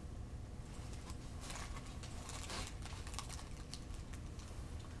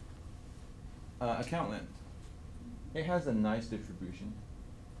 Account length. It has a nice distribution.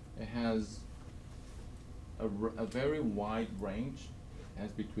 It has a very wide range. It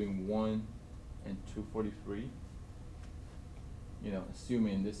has between 1 and 243.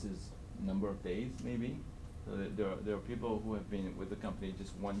 Assuming this is number of days, maybe. So there are people who have been with the company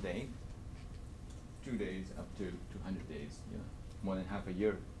just 1 day, 2 days, up to 200 days. More than half a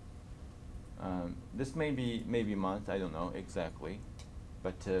year. This may be months. I don't know exactly.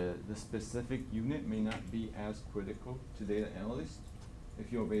 But the specific unit may not be as critical to data analysts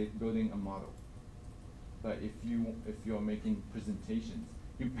if you're building a model. But if you're making presentations,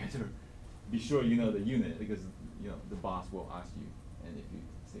 you better be sure you know the unit because the boss will ask you, and if you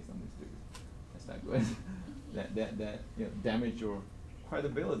say something stupid, that's not good. that damage your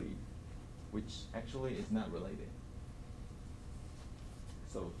credibility, which actually is not related.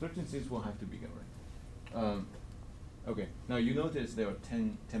 So 13 seats will have to be right. Okay, now you notice there are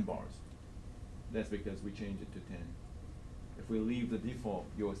 10 bars. That's because we changed it to 10. If we leave the default,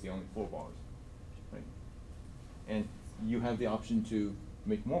 you will see only 4 bars, right? And you have the option to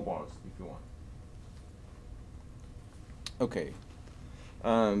make more bars if you want. Okay,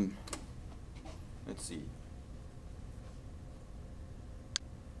 let's see.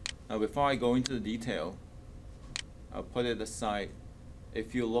 Now before I go into the detail, I'll put it aside.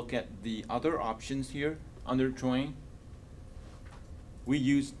 If you look at the other options here under join, we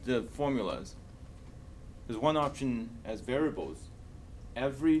use the formulas. There's one option as variables.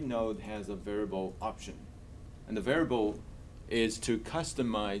 Every node has a variable option. And the variable is to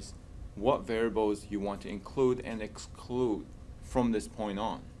customize what variables you want to include and exclude from this point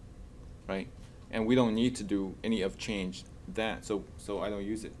on, right? And we don't need to do any of change that, so I don't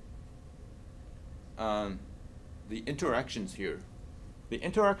use it. The interactions here. The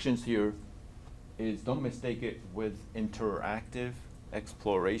interactions here is, don't mistake it with interactive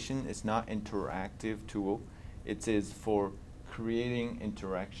exploration. It's not interactive tool. It is for creating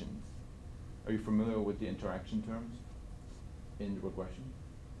interactions. Are you familiar with the interaction terms in regression?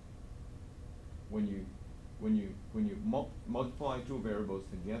 When you multiply two variables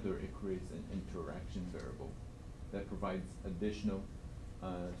together, it creates an interaction variable that provides additional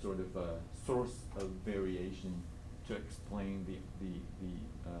sort of source of variation to explain the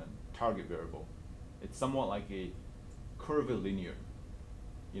target variable. It's somewhat like a curvilinear,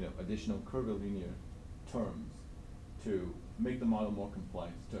 additional curvilinear terms to make the model more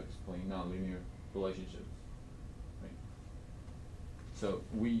complex, to explain nonlinear relationships, right? So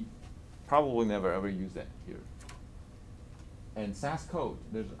we probably never ever use that here. And SAS code,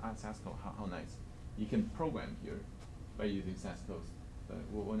 there's SAS code, how nice. You can program here by using SAS code, but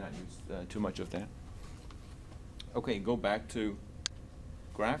we'll not use too much of that. Okay, go back to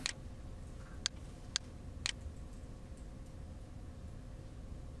graph.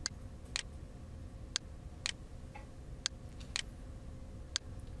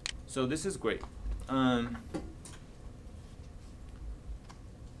 So this is great. Now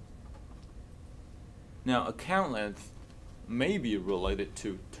account length may be related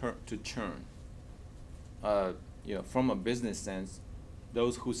to churn. From a business sense,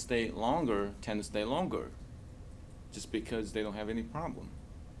 those who stay longer tend to stay longer, just because they don't have any problem.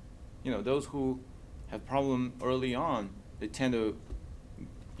 Those who have problem early on, they tend to,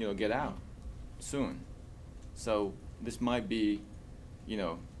 get out soon. So this might be,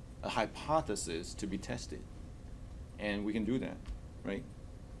 a hypothesis to be tested, and we can do that, right?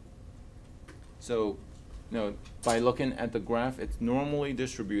 So, by looking at the graph, it's normally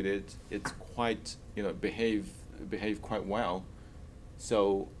distributed. It's quite, behave quite well.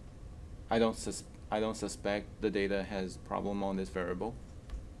 So, I don't suspect the data has problem on this variable.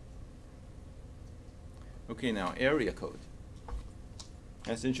 Okay, now area code.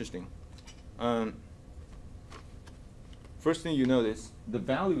 That's interesting. First thing you notice, the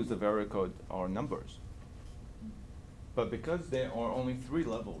values of area code are numbers. But because there are only 3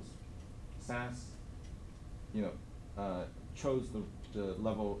 levels, SAS, chose the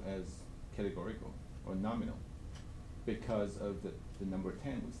level as categorical or nominal because of the number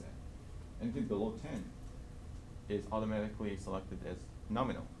 10 we set. Anything below 10 is automatically selected as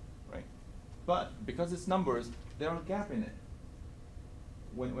nominal, right? But because it's numbers, there are a gap in it.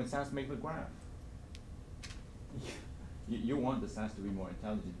 When SAS make the graph, you want the SAS to be more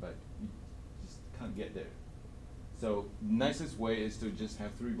intelligent, but you just can't get there. So nicest way is to just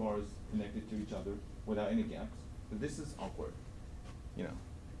have 3 bars connected to each other without any gaps. But this is awkward.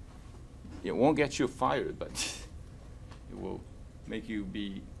 It won't get you fired, but it will make you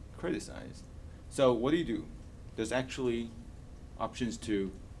be criticized. So what do? There's actually options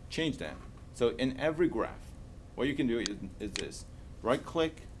to change that. So in every graph, what you can do is this.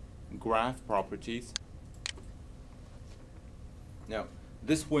 Right-click, Graph Properties. Now,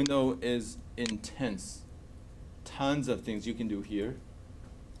 this window is intense. Tons of things you can do here.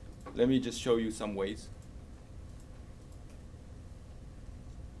 Let me just show you some ways.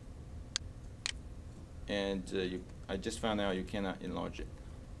 And I just found out you cannot enlarge it.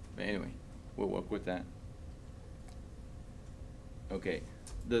 But anyway, we'll work with that. Okay,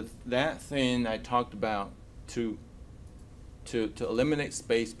 that thing I talked about to eliminate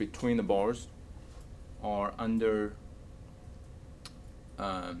space between the bars are under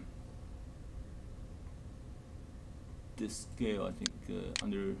this scale, I think,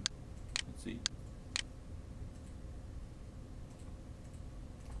 under, let's see.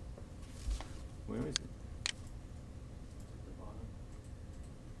 Where is it?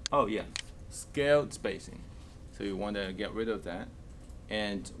 Oh yeah, scaled spacing. So you want to get rid of that.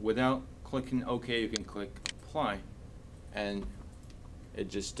 And without clicking OK, you can click Apply. And it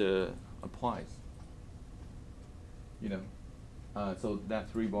just applies. So that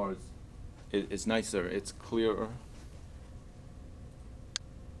 3 bars is nicer, it's clearer.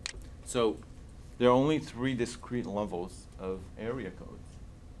 So there are only 3 discrete levels of area codes.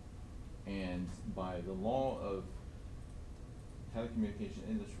 And by the law of telecommunication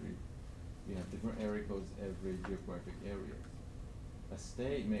industry, we have different area codes every geographic area. A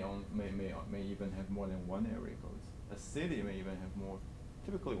state may even have more than 1 area code A city may even have more,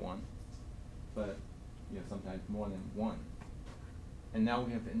 typically one, but sometimes more than one. And now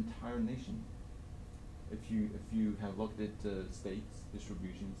we have the entire nation. If you have looked at states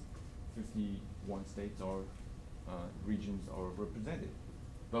distributions, 51 states or regions are represented,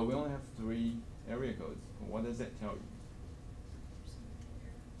 but we only have 3 area codes. What does that tell you?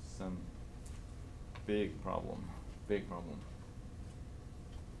 Some big problem, big problem.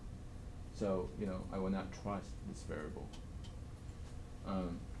 So I will not trust this variable.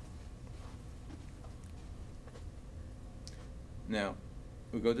 Now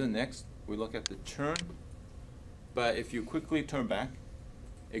we go to the next. We look at the churn, but if you quickly turn back,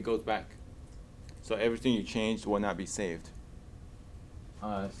 it goes back. So everything you changed will not be saved.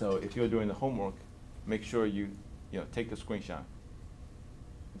 So if you're doing the homework, make sure you take a screenshot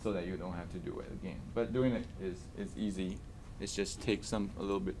so that you don't have to do it again. But doing it is easy. It just takes a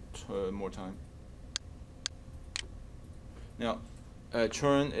little bit more time. Now,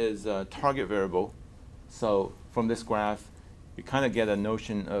 churn is a target variable. So from this graph, you kind of get a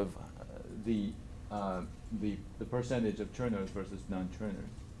notion of the percentage of churners versus non-churners.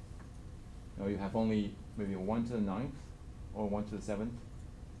 You have only maybe 1 to the 9th, or 1 to the 7th,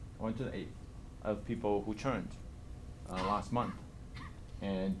 1 to the 8th of people who churned last month,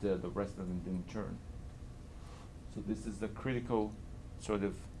 and the rest of them didn't churn. So this is the critical sort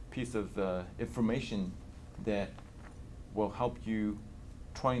of piece of information that will help you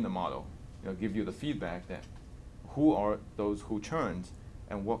train the model, give you the feedback that who are those who churned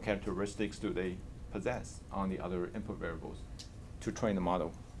and what characteristics do they possess on the other input variables to train the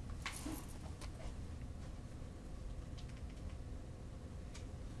model.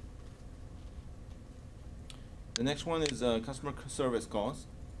 The next one is customer service calls.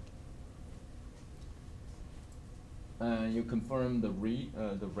 You confirm the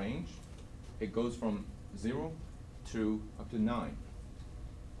range. It goes from 0 to up to 9.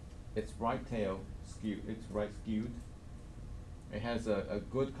 It's right tail skewed. It's right skewed. It has a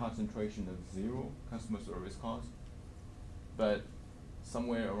good concentration of 0 customer service calls, but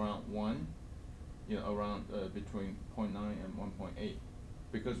somewhere around 1, around between 0.9 and 1.8,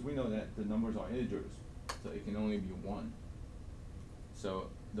 because we know that the numbers are integers, so it can only be 1. So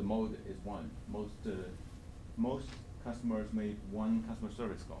the mode is 1. Most customers made 1 customer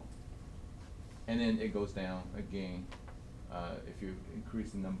service call, and then it goes down again if you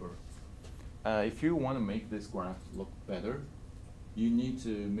increase the number. If you want to make this graph look better, you need to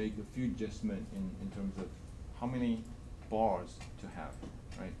make a few adjustments in terms of how many bars to have,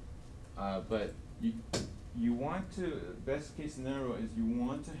 right? But you want to, best case scenario is you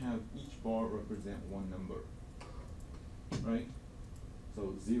want to have each bar represent 1 number, right?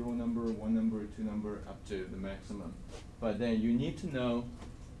 So 0 number, 1 number, 2 number, up to the maximum. But then you need to know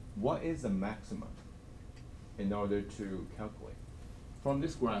what is the maximum in order to calculate. From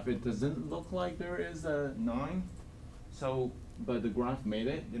this graph, it doesn't look like there is a 9. So, but the graph made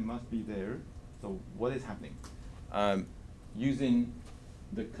it. It must be there. So what is happening? Using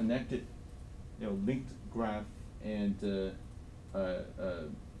the connected, linked graph and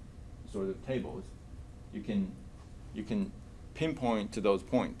sort of tables, you can pinpoint to those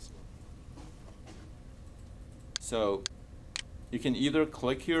points. So you can either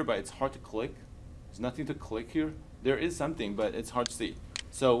click here, but it's hard to click. There's nothing to click here. There is something, but it's hard to see.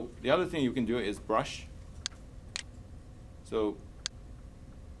 So the other thing you can do is brush. So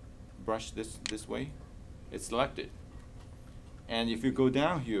brush this way. It's selected. And if you go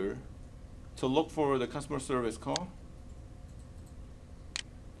down here to look for the customer service call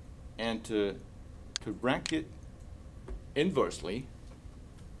and to rank it inversely,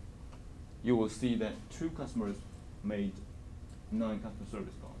 you will see that 2 customers made 9 customer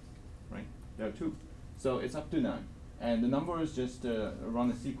service calls, right? There are 2. So it's up to 9. And the number is just around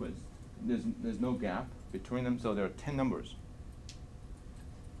the sequence. There's no gap between them, so there are 10 numbers.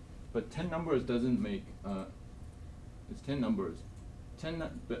 But 10 numbers doesn't make, it's 10 numbers.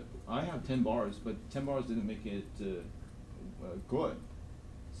 But I have 10 bars, but 10 bars didn't make it good.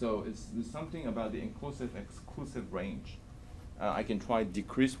 So there's something about the inclusive exclusive range. I can try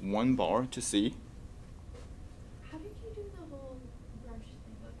decrease 1 bar to see. How did you do the whole brush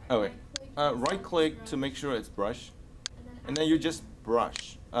thing? Oh wait, right click to make sure it's brush, and then you just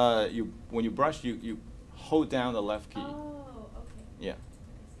brush. When you brush, you hold down the left key. Oh, okay. Yeah,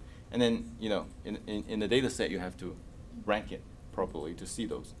 and then in the data set you have to rank it properly to see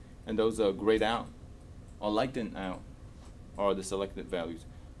those, and those are grayed out or lightened out, or the selected values.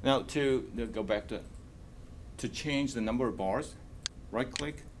 Now to go back to change the number of bars, right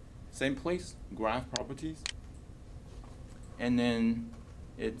click, same place, graph properties, and then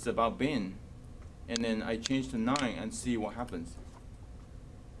it's about bin, and then I change to 9 and see what happens.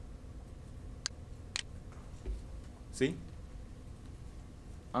 See?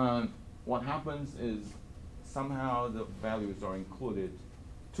 What happens is somehow the values are included,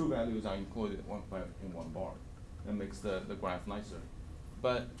 2 values are included in one bar. That makes the graph nicer.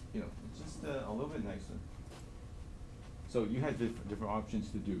 But you know, it's just a little bit nicer. So you had different options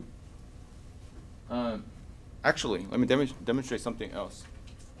to do. Actually, let me demonstrate something else.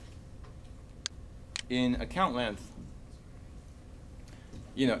 In account length,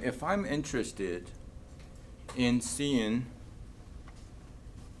 you know, if I'm interested in seeing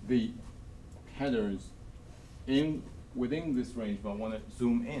the patterns within this range, but I want to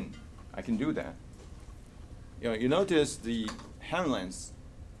zoom in, I can do that. You know, you notice the hand length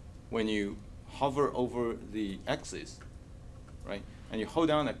when you hover over the axis, right? And you hold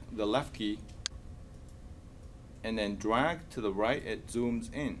down the left key and then drag to the right, it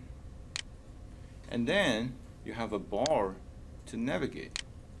zooms in. And then you have a bar to navigate.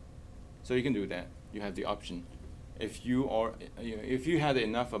 So you can do that. You have the option. If you are, if you had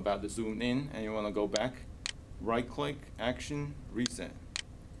enough about the zoom in and you want to go back, right click, action, reset.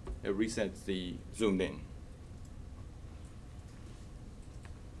 It resets the zoomed in.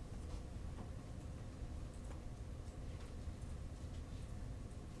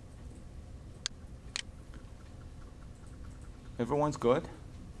 Everyone's good?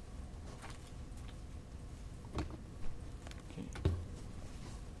 Okay.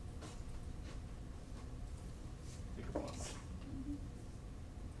 Take a pause.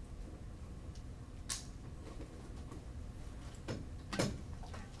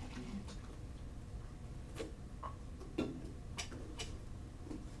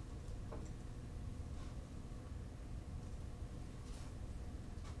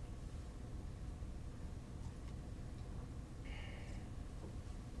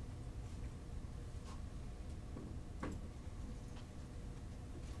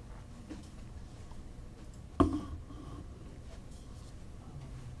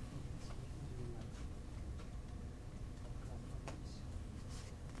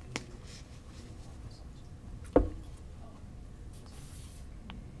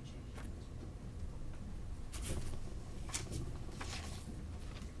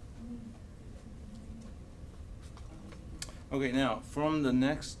 Okay, now from the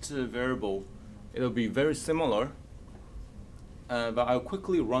next variable, it'll be very similar, but I'll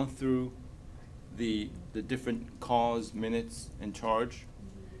quickly run through the different calls, minutes, and charge,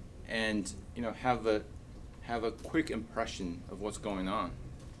 and you know have a quick impression of what's going on.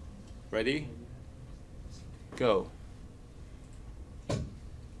 Ready? Go.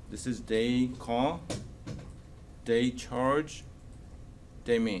 This is day call, day charge,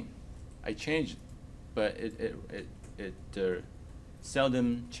 day min. I changed, but it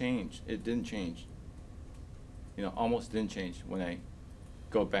seldom changed. It didn't change. You know, almost didn't change when I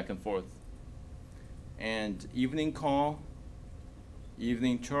go back and forth. And evening call,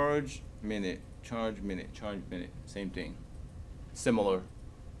 evening charge, minute, charge, minute, charge, minute, same thing. Similar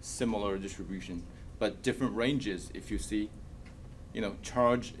distribution, but different ranges. If you see, you know,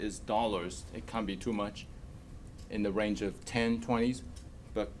 charge is dollars. It can't be too much in the range of 10, 20s,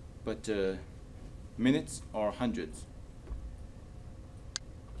 but minutes are hundreds.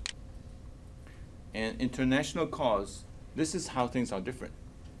 And international calls, this is how things are different.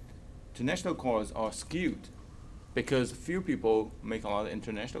 International calls are skewed because few people make a lot of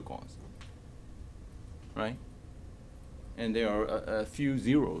international calls, right? And there are a few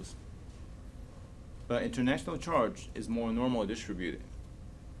zeros. But international charge is more normally distributed.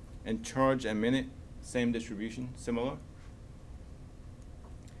 And charge and minute, same distribution, similar.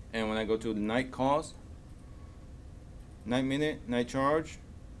 And when I go to the night calls, night minute, night charge,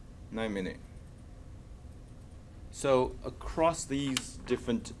 night minute. So across these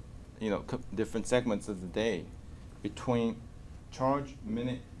different, you know, different segments of the day, between charge,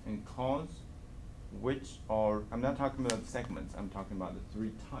 minute, and calls, which are, I'm not talking about the segments, I'm talking about the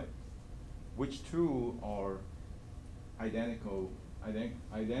 3 types. Which 2 are identically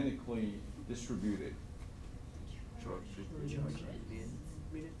distributed? Charge and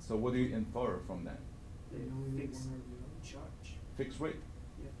minutes. So what do you infer from that? Fixed charge. Fixed rate,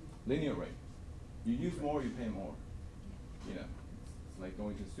 Yeah. linear rate. You use more, you pay more. You know, it's like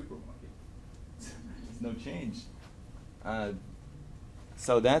going to the supermarket. There's no change.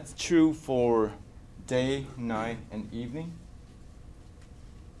 So that's true for day, night, and evening.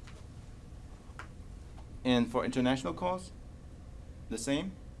 And for international calls, the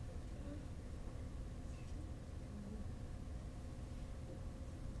same.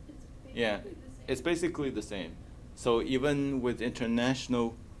 Yeah, it's basically the same. So even with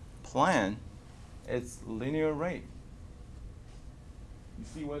international plan, It's linear rate. You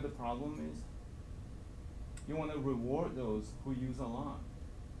see where the problem is? You want to reward those who use a lot,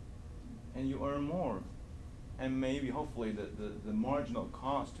 and you earn more, and maybe hopefully the marginal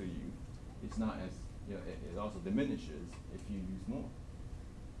cost to you is not as, you know, it also diminishes if you use more.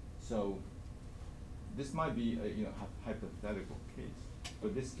 So this might be a, you know, hypothetical case,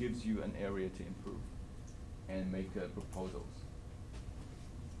 but this gives you an area to improve and make proposals.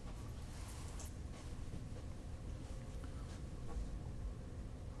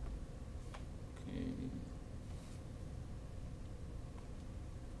 Okay.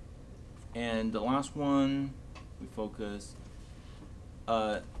 And the last one, we focus,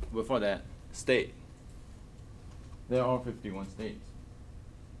 before that, state. There are 51 states.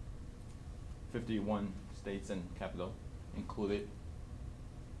 51 states and capital included.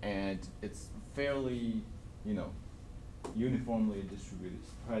 And it's fairly, you know, uniformly distributed,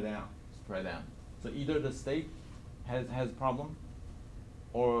 spread out. So either the state has problem,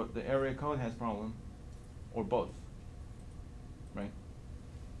 or the area code has problem, or both, right?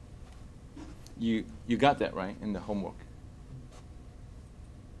 You got that right in the homework.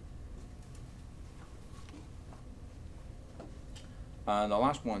 The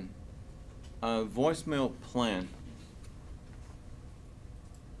last one, voicemail plan.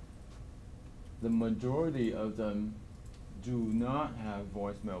 The majority of them do not have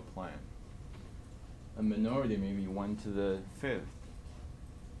voicemail plan. A minority, maybe 1 to the 5th,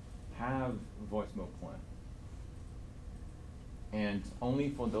 have voicemail plan. And only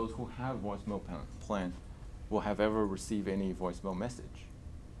for those who have voicemail plan will have ever received any voicemail message.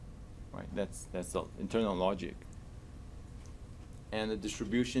 Right? That's the internal logic. And the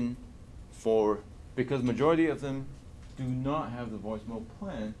distribution because majority of them do not have the voicemail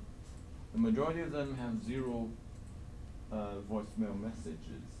plan, the majority of them have 0 voicemail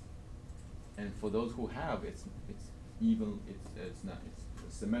messages. And for those who have, it's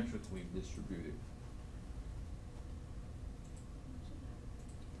symmetrically distributed.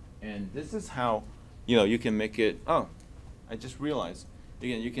 And this is how, you know, you can make it, oh, I just realized,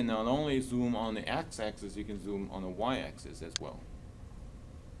 again, you can not only zoom on the x-axis, you can zoom on the y-axis as well.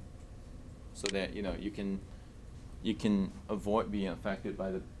 So that, you know, you can avoid being affected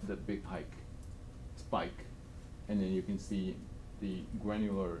by the big spike, and then you can see the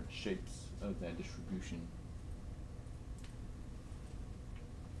granular shapes of that distribution.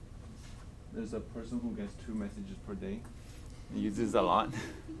 There's a person who gets 2 messages per day. He uses a lot.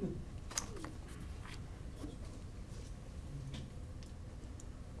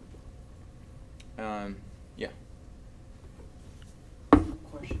 Yeah.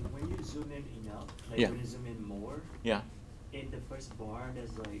 Question, when you zoom in enough, like Yeah. when you zoom in more, Yeah. in the first bar,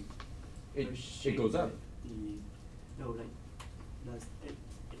 there's like, It the shape goes up. It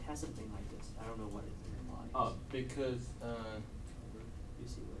has something like this. I don't know what it implies. Because You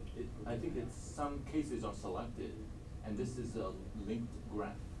see what it I think it's some cases are selected, and this is a linked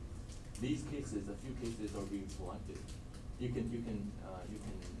graph. These cases, a few cases are being selected. You can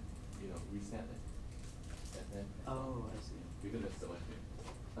you know, reset it. Oh, I see. Because it's selected.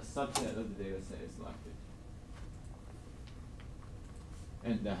 A subset of the data set is selected.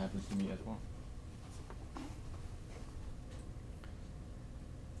 And that happens to me as well.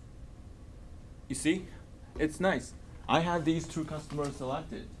 You see, it's nice. I have these 2 customers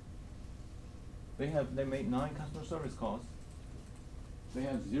selected. They made 9 customer service calls. They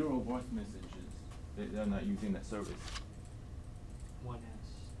have 0 voice messages. They're not using that service. One has.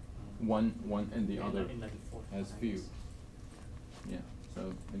 One and the Yeah, other in like the fourth has one, I few. guess. Yeah,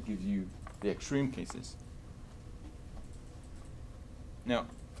 so it gives you the extreme cases. Now,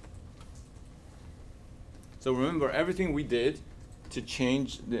 so remember everything we did to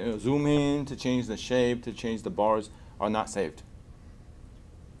change the zoom in, to change the shape, to change the bars are not saved.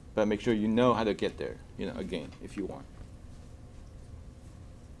 But make sure you know how to get there, you know, again, if you want.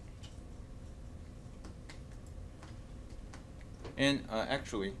 And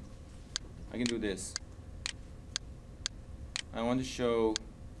actually, I can do this. I want to show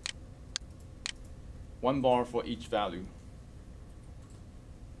 1 bar for each value.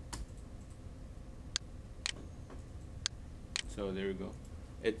 So there you go.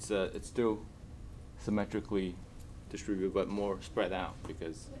 It's still symmetrically distributed, but more spread out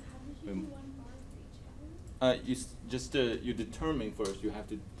because. But how did you do 1 bar for each value? You determine first. You have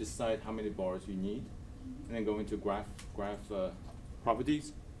to decide how many bars you need, and then go into graph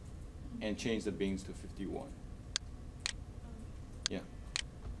properties, and change the bins to 51. Yeah.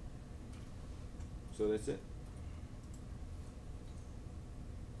 So that's it.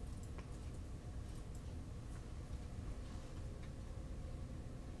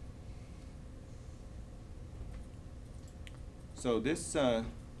 So this,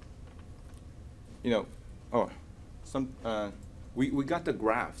 you know, we got the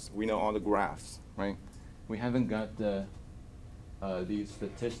graphs. We know all the graphs, right? We haven't got the these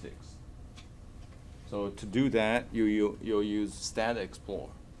statistics. So to do that, you'll use Stat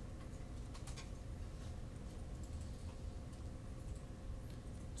Explore.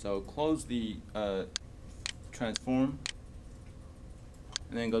 So close the transform,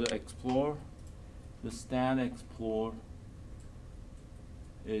 and then go to Explore. The Stat Explore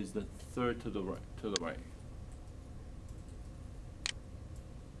is the third to the right.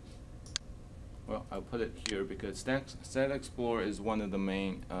 Well, I'll put it here because Stat Explorer is one of the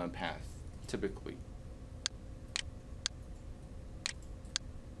main paths, typically.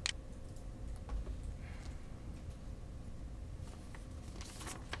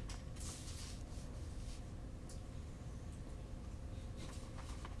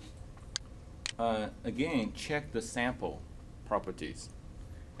 Again, check the sample properties.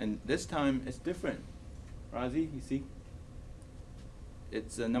 And this time it's different. Razi, you see?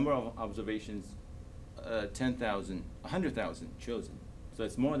 It's a number of observations, 10,000, 100,000 chosen. So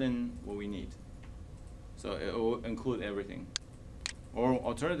it's more than what we need. So it will include everything. Or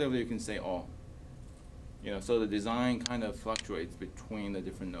alternatively, you can say all. You know, so the design kind of fluctuates between the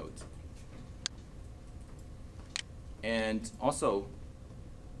different nodes. And also,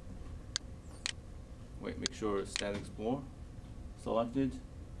 make sure Stat Explore selected.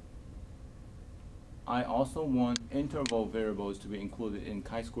 I also want interval variables to be included in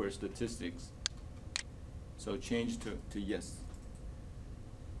chi-square statistics. So change to yes.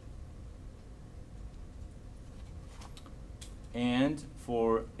 And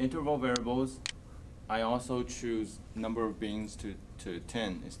for interval variables, I also choose number of beans to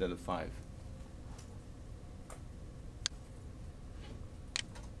 10 instead of 5.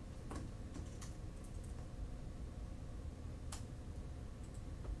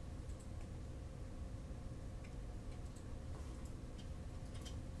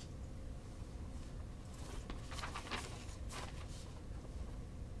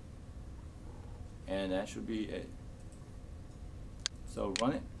 And that should be it. So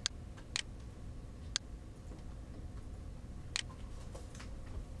run it.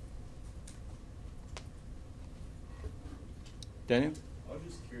 Daniel? I was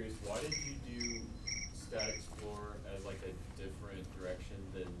just curious, why did you do Stat Explorer as like a different direction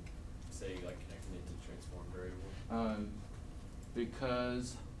than, say, like connecting it to transform variable?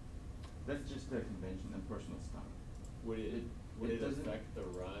 Because that's just a convention and personal style. Would it doesn't affect the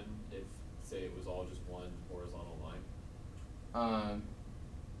run if, say, it was all just one horizontal line?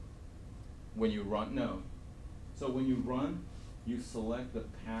 When you run, no. So when you run, you select the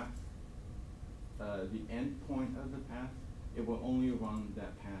path, the end point of the path. It will only run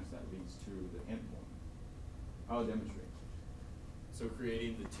that path that leads to the end point. I'll demonstrate. So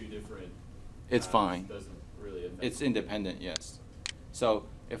creating the two different It's paths fine. doesn't really affect It's independent, yes. So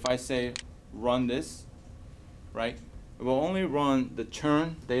if I say run this, right, it will only run the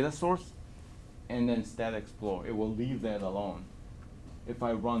churn data source and then Stat Explore. It will leave that alone. If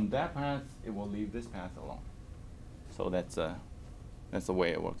I run that path, it will leave this path alone. So that's the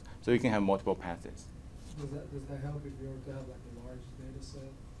way it works. So you can have multiple paths. Does that help if you were to have like a large data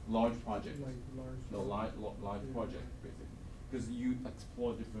set? Large project. Like large. No, large Yeah. project, basically. Because you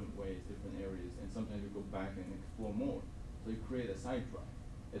explore different ways, different areas, and sometimes you go back and explore more. So you create a side track.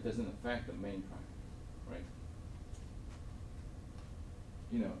 It doesn't affect the main track, right?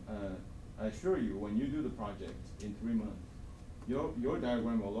 You know, I assure you, when you do the project in 3 months, your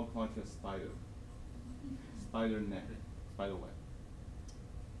diagram will look like a spider net, spider web.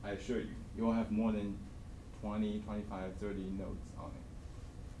 I assure you, you will have more than 20, 25, 30 nodes on it.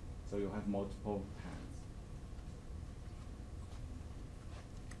 So you'll have multiple paths.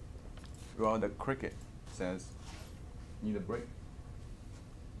 Well, the cricket says, need a break.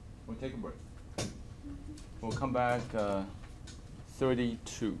 We'll take a break. We'll come back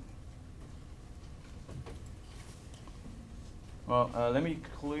 32. Well, let me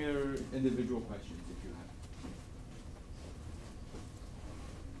clear individual questions if you have.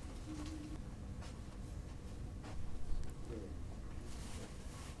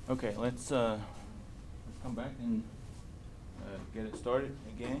 Okay, let's come back and get it started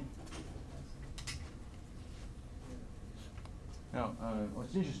again. Now,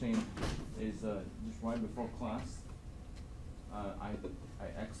 what's interesting is just right before class, I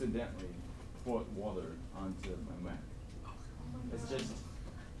accidentally poured water onto my Mac.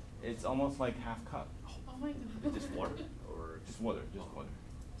 It's almost like half cup. Oh my god. Just water or Just water.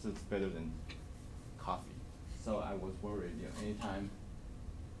 So it's better than coffee. So I was worried, you know, anytime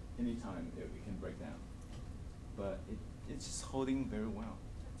it can break down. But it's just holding very well.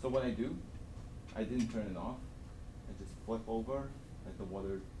 So what I do, I didn't turn it off. I just flip over, let the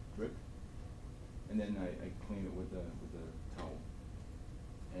water drip, and then I clean it with a towel.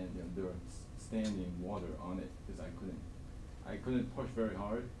 And there are standing water on it because I couldn't push very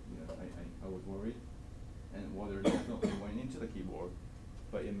hard. I was worried, and water definitely went into the keyboard,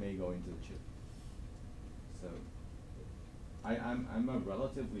 but it may go into the chip. So I'm a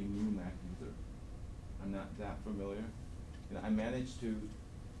relatively new Mac user. I'm not that familiar. I managed to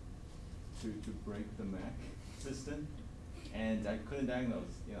break the Mac system, and I couldn't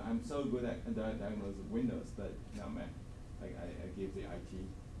diagnose. I'm so good at diagnosing Windows, but not Mac. I gave the IT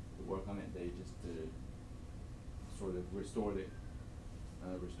to work on it. They just sort of restored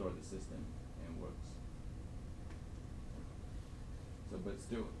the system, and works. So, but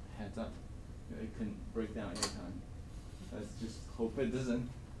still, heads up, it can break down anytime. Let's just hope it doesn't.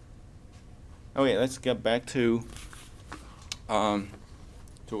 Okay, let's get back to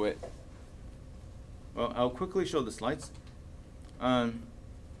it. Well, I'll quickly show the slides.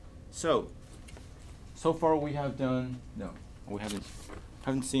 So far we have done, no, we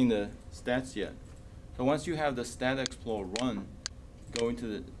haven't seen the stats yet. So once you have the Stat Explorer run, go into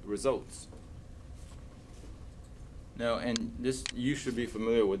the results. Now, and this, you should be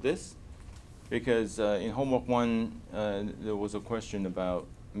familiar with this, because in homework 1, there was a question about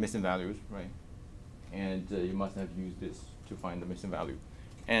missing values, right? And you must have used this to find the missing value.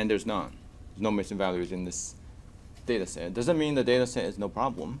 And there's none. There's no missing values in this data set. Doesn't mean the data set is no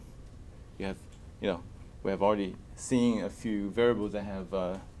problem. We have already seen a few variables that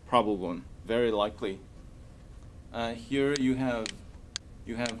have probable and very likely. Here you have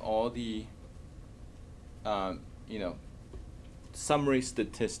all the summary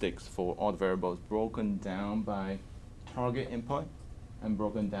statistics for all the variables broken down by target input and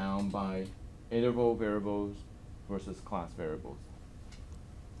broken down by interval variables versus class variables.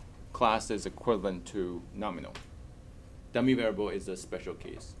 Class is equivalent to nominal. Dummy variable is a special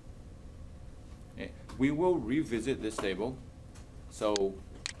case. Okay. We will revisit this table, so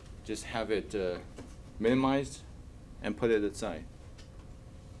just have it minimized and put it aside.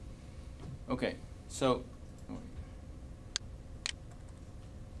 Okay, so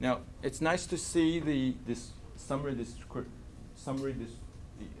now it's nice to see this summary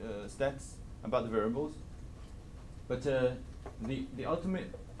stats about the variables, but the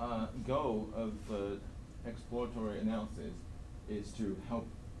ultimate goal of exploratory analysis is to help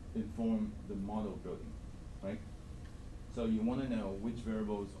inform the model building, right? So you want to know which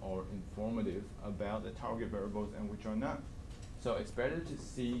variables are informative about the target variables and which are not. So it's better to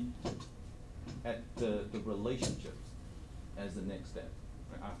see at the relationships as the next step.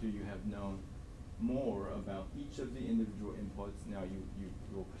 Right? After you have known more about each of the individual inputs, now you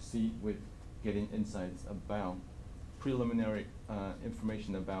will proceed with getting insights about preliminary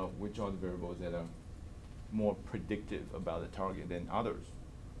information about which are the variables that are more predictive about the target than others.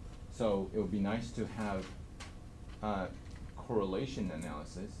 So it would be nice to have correlation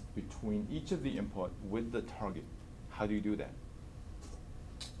analysis between each of the input with the target. How do you do that?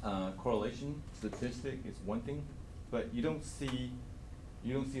 Correlation statistic is one thing, but you don't see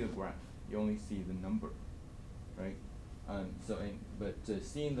the graph. You only see the number, right?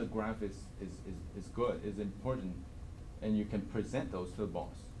 Seeing the graph is good, is important, and you can present those to the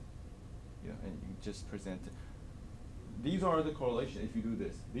boss. And you just present it. These are the correlations. If you do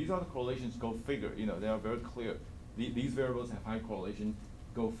this, these are the correlations. Go figure. They are very clear. These variables have high correlation.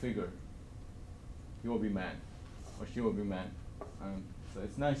 Go figure. You will be mad, or she will be mad. So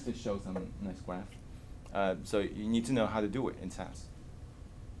it's nice to show some nice graph. So you need to know how to do it in SAS.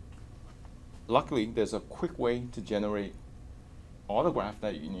 Luckily, there's a quick way to generate all the graph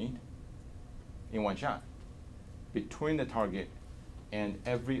that you need in one shot between the target and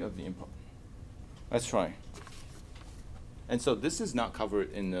every of the input. Let's try. And so this is not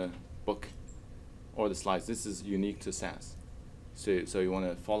covered in the book or the slides. This is unique to SAS. So you want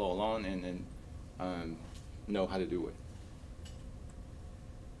to follow along and know how to do it.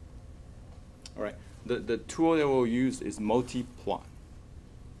 All right. The tool that we'll use is multiplot.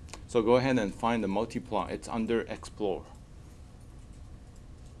 So go ahead and find the multiplot. It's under Explore.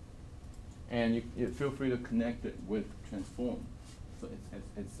 And you feel free to connect it with Transform. So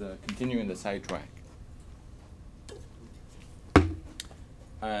it's continuing the sidetrack.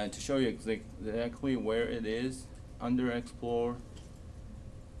 To show you exactly where it is, under Explore,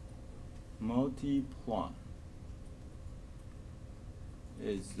 multiplot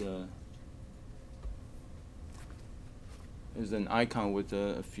is an icon with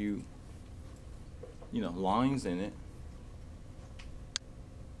a few lines in it.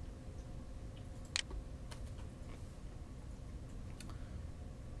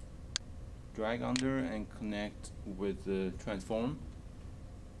 drag under and connect with the transform.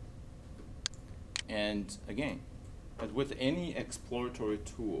 And again, as with any exploratory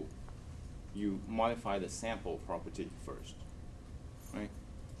tool, you modify the sample property first, right?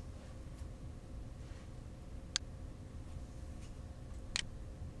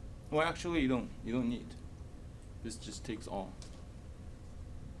 Well, actually, you don't need. This just takes all.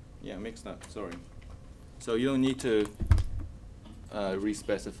 Yeah, mixed up. Sorry. So you don't need to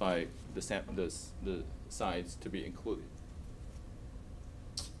re-specify the sides to be included.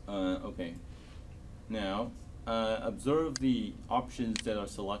 Okay. Now, observe the options that are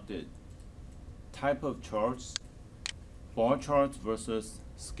selected. Type of charts, bar charts versus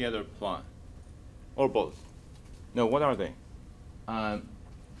scatter plot, or both. No, what are they?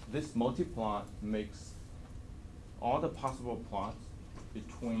 This multi-plot makes all the possible plots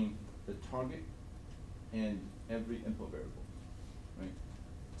between the target and every input variable, right?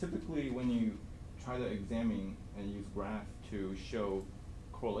 Typically, when you try to examine and use graph to show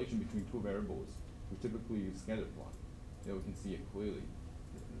correlation between two variables, we typically use scatter plot. We can see it clearly,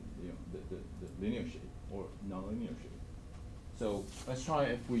 the linear shape or nonlinear shape. So let's try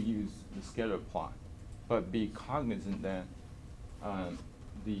if we use the scatter plot, but be cognizant that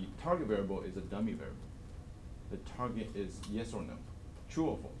the target variable is a dummy variable. The target is yes or no, true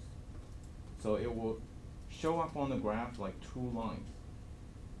or false. So it will show up on the graph like two lines,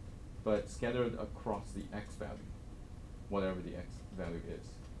 but scattered across the x value, whatever the x value is,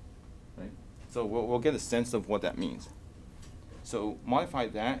 right? So we'll get a sense of what that means. So modify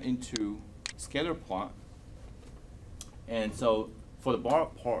that into scatter plot. And so for the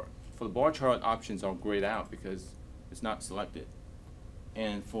bar chart, options are grayed out because it's not selected.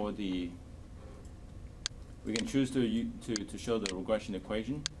 And for the, we can choose to show the regression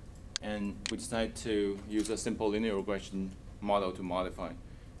equation, and we decide to use a simple linear regression model to modify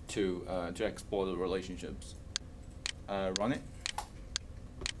to explore the relationships. Run it.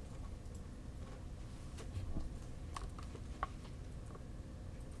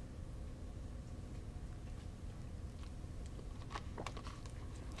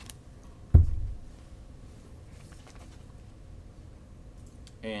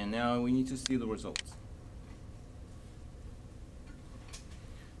 And now we need to see the results.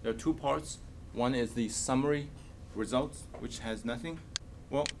 There are two parts. One is the summary results, which has nothing.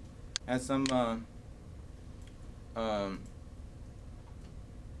 Well, has some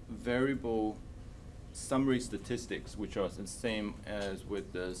variable summary statistics, which are the same as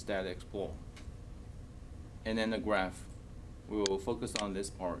with the stat explore. And then the graph. We will focus on this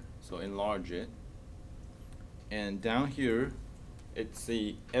part, so enlarge it. And down here, it's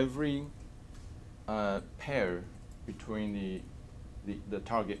every pair between the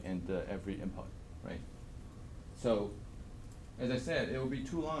target and every input, right? So, as I said, it will be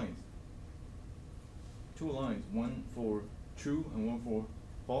two lines. Two lines, one for true and one for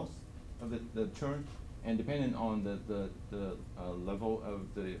false of the term, and depending on the level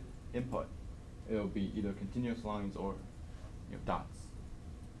of the input, it will be either continuous lines or dots.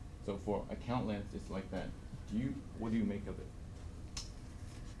 So for account length, it's like that. What do you make of it?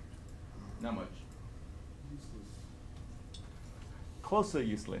 Not much. Useless. Close to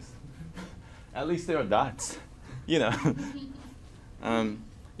useless. At least there are dots, yeah,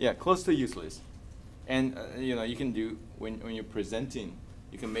 close to useless. And you can do when you're presenting,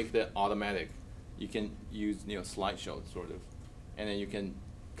 you can make that automatic. You can use slideshow sort of, and then you can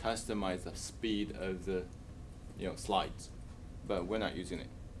customize the speed of the slides. But we're not using it.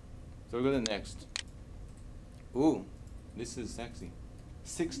 So we go to the next. Ooh, this is sexy.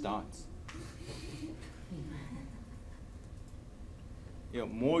 6 dots.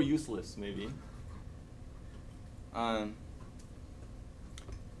 More useless maybe.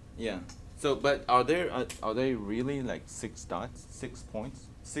 Yeah. So, but are they really like 6 dots, 6 points,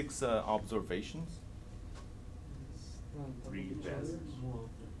 6 observations? Three Others?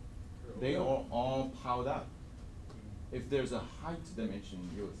 They are all piled up. If there's a height dimension,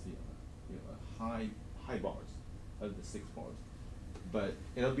 you'll see a high bars of the 6 bars. But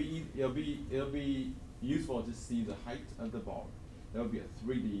it'll be useful to see the height of the bar. That'll be a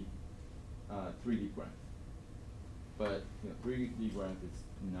 3D graph. But 3D graph is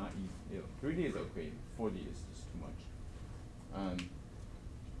not easy. 3D is okay. 4D is just too much.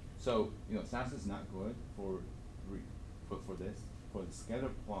 So SAS is not good for this, for the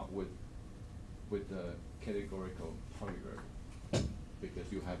scatter plot with the categorical target variable,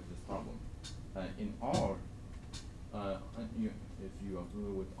 because you have this problem. In R, if you are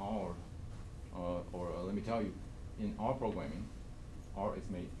familiar with R, or let me tell you, in R programming, R is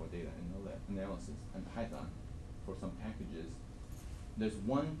made for data analysis, and Python for some packages. There's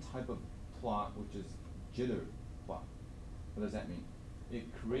one type of plot which is jitter plot. What does that mean? It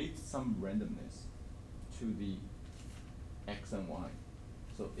creates some randomness to the x and y.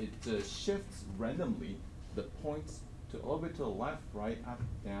 So it shifts randomly the points to a little bit to the left, right, up,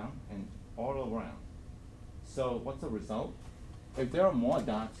 down, and all around. So what's the result? If there are more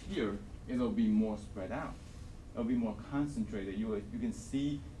dots here, it'll be more spread out. It'll be more concentrated. You can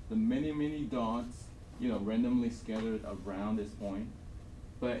see the many dots, randomly scattered around this point.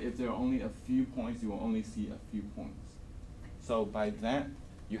 But if there are only a few points, you will only see a few points. So by that,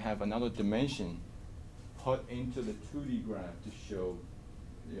 you have another dimension put into the 2D graph to show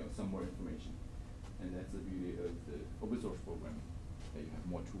some more information. And that's the beauty of the open source programming, that you have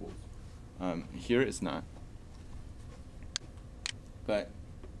more tools. Here it's not. But,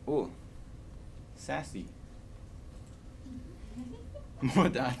 oh, sassy. More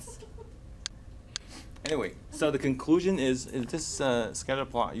dots. Anyway, so the conclusion is this scatter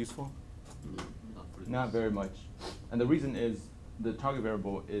plot useful? Not very much. And the reason is the target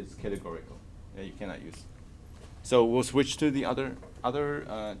variable is categorical. Yeah, you cannot use. So we'll switch to the other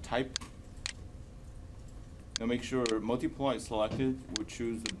type. Now make sure multiply is selected. We'll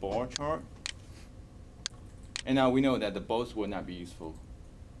choose the bar chart. And now we know that the both will not be useful.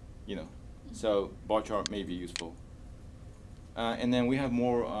 So bar chart may be useful. And then we have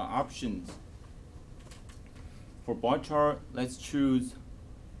more options. For bar chart, let's choose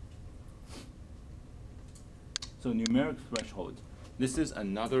numeric threshold. This is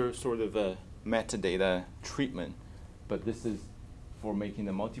another sort of a metadata treatment, but this is for making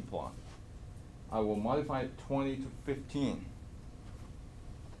the multiplot. I will modify it 20 to 15.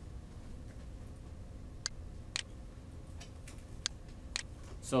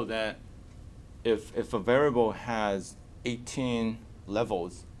 So that if a variable has 18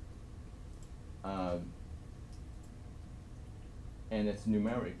 levels, and it's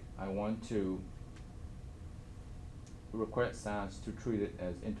numeric, I want to require SAS to treat it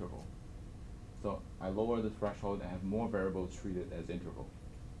as interval. So I lower the threshold and have more variables treated as interval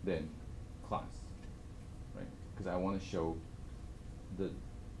than class, right? Because I want to show the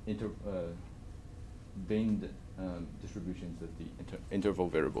binned distributions of the interval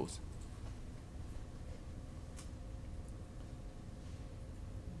variables.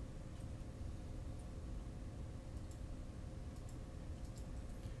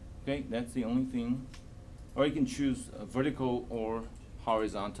 Okay, that's the only thing. Or you can choose vertical or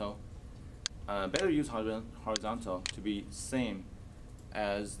horizontal. Better use horizontal to be same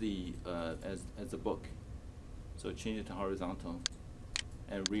as the as the book. So change it to horizontal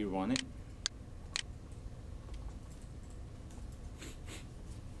and rerun it.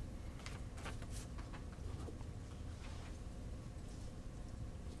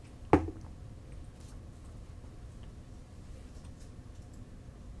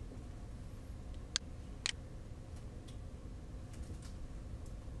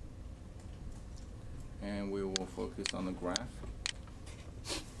 And we will focus on the graph.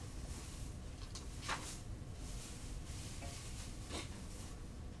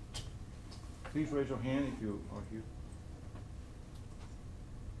 Please raise your hand if you are here.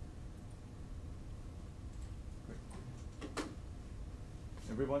 Great.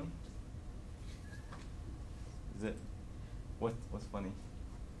 Everybody? Is it? What's funny?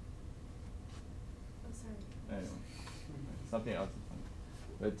 I'm sorry. Anyway, something else is funny.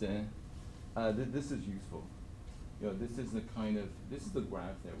 But this is useful. This is the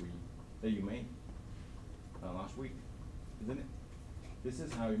graph that you made last week, isn't it? This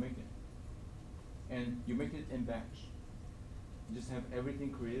is how you make it. And you make it in batch. You just have everything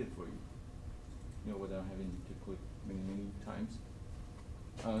created for you, without having to click many times.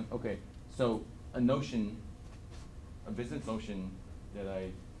 Okay, so a business notion that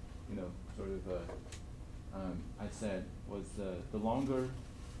I, I said was the longer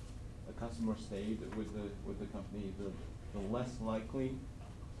a customer stayed with the company, the less likely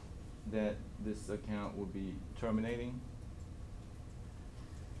that this account will be terminating.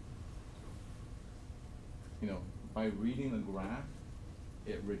 By reading the graph,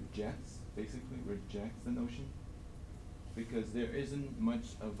 it basically rejects the notion, because there isn't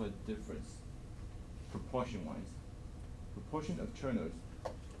much of a difference proportion-wise. Proportion of churners,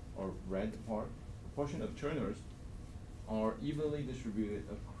 or red part, proportion of churners are evenly distributed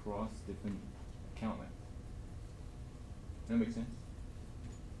across different account lengths. That make sense?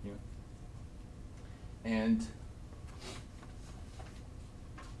 Yeah. And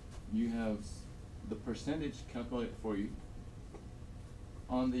you have the percentage calculated for you.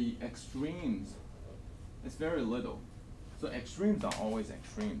 On the extremes, it's very little. So extremes are always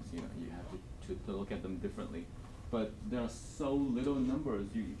extremes. You have to look at them differently. but there are so little numbers,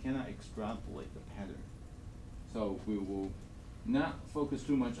 you cannot extrapolate the pattern. So we will not focus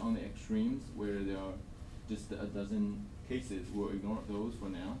too much on the extremes where there are just a dozen cases. We'll ignore those for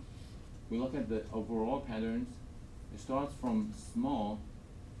now. We look at the overall patterns. It starts from small.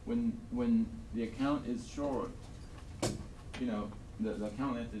 When the account is short, you know, the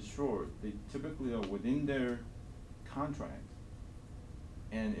account length is short, they typically are within their contract,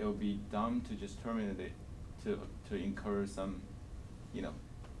 and it'll be dumb to just terminate it to incur some, you know,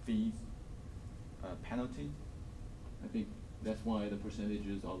 fees, penalty. I think that's why the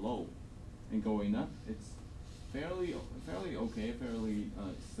percentages are low. And going up, it's fairly okay, fairly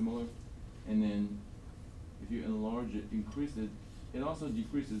similar. And then if you enlarge it, increase it, it also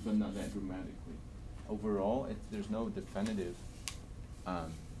decreases, but not that dramatically. Overall, there's no definitive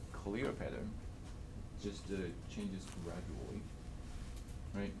clear pattern. It just changes gradually,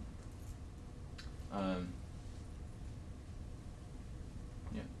 right?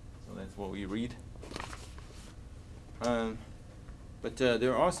 Yeah, so that's what we read. But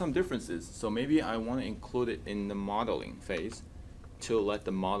there are some differences, so maybe I want to include it in the modeling phase to let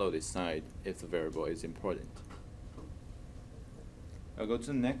the model decide if the variable is important. I'll go to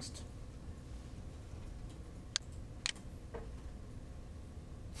the next.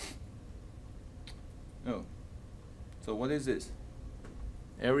 Oh, so what is this?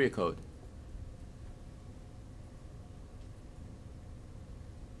 Area code.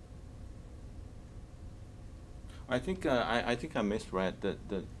 I think I misread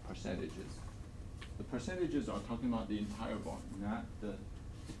the percentages. The percentages are talking about the entire bar, not the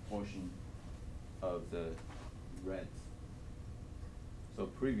portion of the reds. So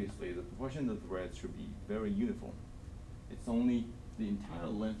previously, the proportion of the reds should be very uniform. It's only the entire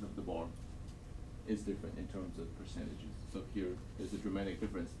length of the bar is different in terms of percentages. So here is a dramatic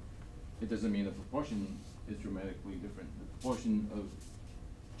difference. It doesn't mean the proportion is dramatically different. The proportion of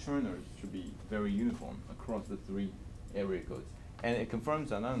churners should be very uniform across the three area codes. And it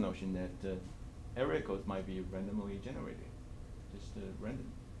confirms another notion that area codes might be randomly generated, just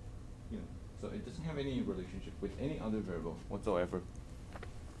random, you know. So it doesn't have any relationship with any other variable whatsoever.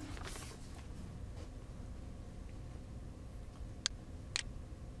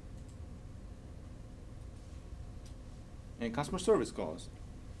 And customer service calls,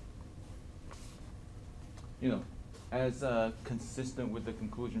 you know, as consistent with the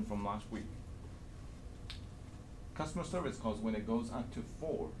conclusion from last week. Customer service calls, when it goes up to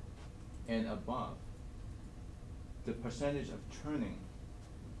 4 and above, the percentage of churning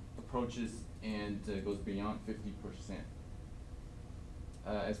approaches and goes beyond 50%.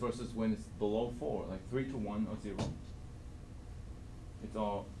 As versus when it's below 4, like 3 to 1 or 0, it's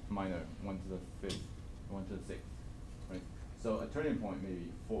all minor, 1 to the 5th, 1 to the 6th, right? So a turning point may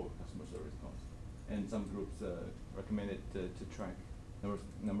be 4 customer service calls. And some groups recommend it to track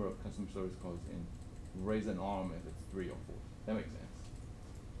number of customer service calls and raise an arm if it's 3 or 4. That makes sense.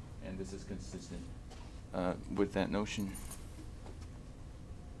 And this is consistent with that notion.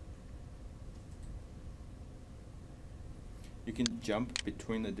 You can jump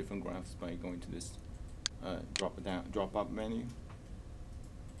between the different graphs by going to this drop up menu.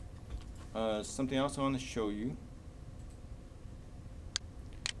 Something else I want to show you.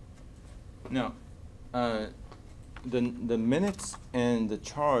 Now, the minutes and the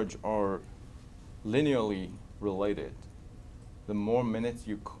charge are linearly related. The more minutes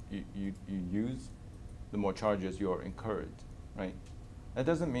you use, the more charges you are incurred, right? That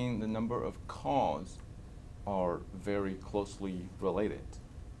doesn't mean the number of calls are very closely related.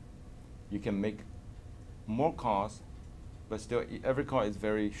 You can make more calls, but still every call is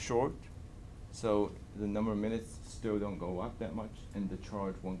very short, so the number of minutes still don't go up that much, and the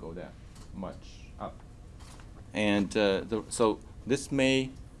charge won't go that much up. And so this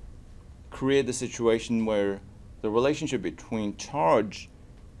may create the situation where the relationship between charge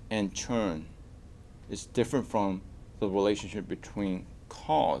and churn is different from the relationship between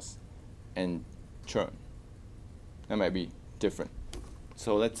calls and churn. That might be different.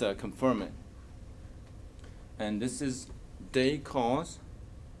 So let's confirm it. And this is day calls.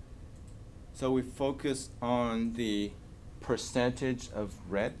 So we focus on the percentage of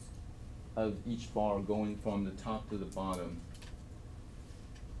reds of each bar going from the top to the bottom.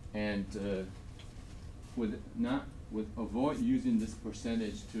 And avoid using this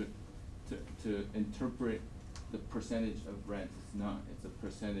percentage to interpret the percentage of reds. It's not. It's a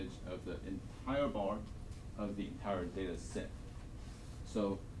percentage of the entire bar of the entire data set.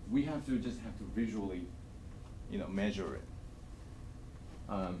 So we have to visually, you know, measure it.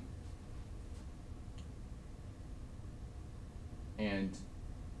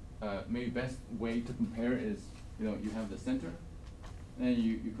 Maybe best way to compare is you have the center, and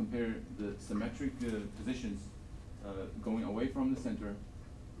you compare the symmetric positions going away from the center.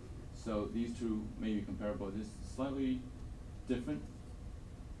 So these two may be comparable. This is slightly different,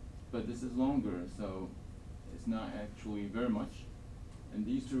 but this is longer, so it's not actually very much. And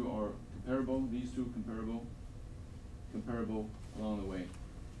these two are comparable, these two comparable along the way.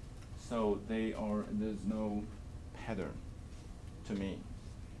 So there's no pattern to me.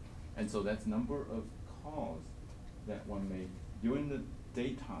 And so that's number of calls that one make during the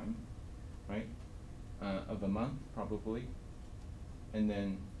daytime, right, of a month probably, and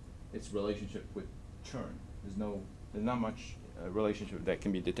then its relationship with churn. There's not much relationship that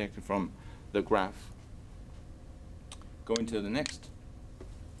can be detected from the graph. Going to the next,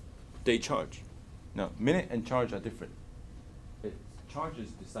 day charge. Now, minute and charge are different. Charge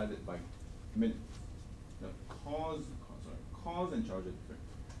is decided by minutes. No, cause and charge are different.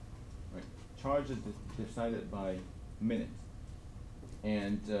 Right? Charge is decided by minutes.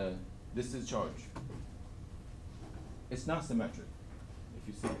 And this is charge. It's not symmetric, if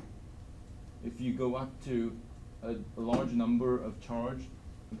you see it. If you go up to a large number of charge,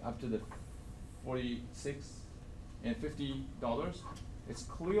 up to the $46 and $50, it's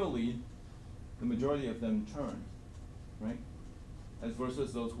clearly the majority of them churn, right? As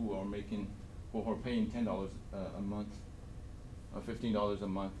versus those who are paying $10 a month or $15 a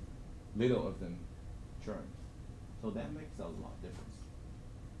month, little of them churn. So that makes a lot of difference.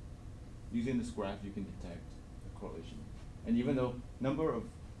 Using this graph, you can detect the correlation. And even though number of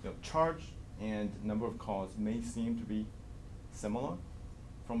charge and number of calls may seem to be similar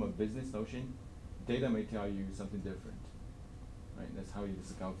from a business notion, data may tell you something different, right? That's how you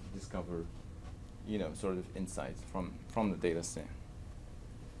discover sort of insights from the data set.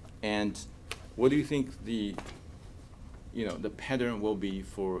 And what do you think the pattern will be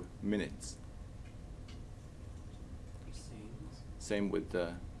for minutes? Same with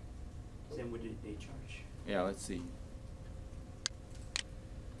the day charge. Yeah, let's see.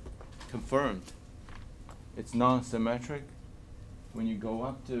 Confirmed. It's non-symmetric. When you go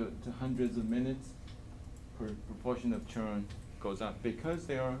up to hundreds of minutes, proportion of churn goes up because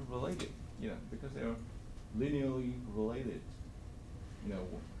they are related. Because they are linearly related.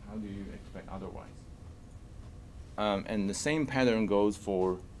 How do you expect otherwise? And the same pattern goes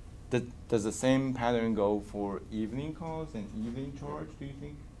for. Does the same pattern go for evening calls and evening charge? Do you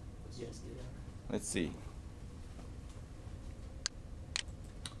think? Yes, they are. Let's see.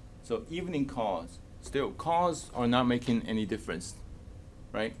 So evening calls, still calls are not making any difference,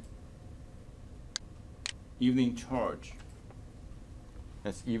 right? Evening charge.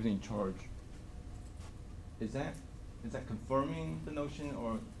 That's evening charge. Is that confirming the notion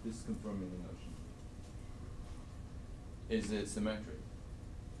or disconfirming the notion? Is it symmetric?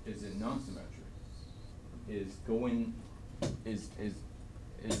 Is it non-symmetric? Is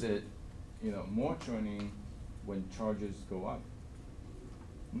it more churning when charges go up?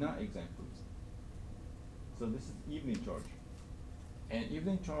 Not exactly. So this is evening charge. And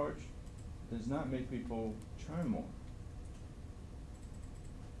evening charge does not make people churn more.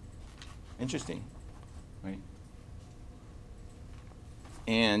 Interesting, right?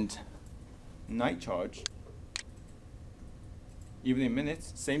 And night charge, evening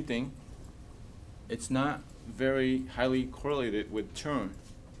minutes, same thing. It's not very highly correlated with churn.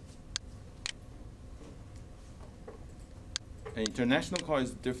 An international call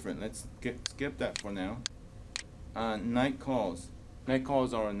is different. Let's skip that for now. Night calls. Night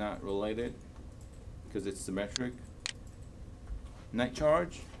calls are not related because it's symmetric. Night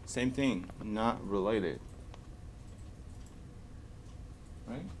charge, same thing, not related.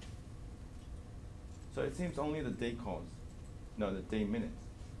 Right? So it seems only the day calls, no, the day minutes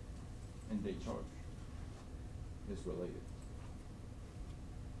and day charge is related.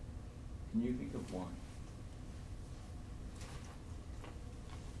 Can you think of one?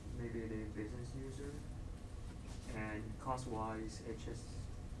 Maybe the business user, and cost-wise, it's just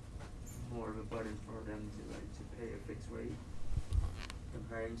more of a burden for them to pay a fixed rate,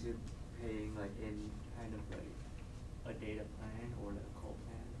 comparing to paying in kind of a data plan or a call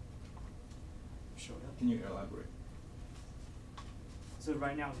plan. Sure. Can you elaborate? So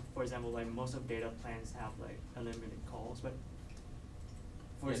right now, for example, most of data plans have unlimited calls, but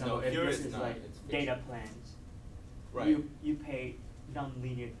for example, if this is data plans, right, you pay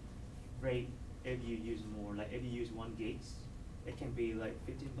non-linear rate if you use more. If you use 1 gigs, it can be $15,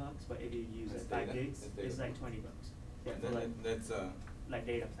 but if you use 5 gigs, it's $20. Yeah, that's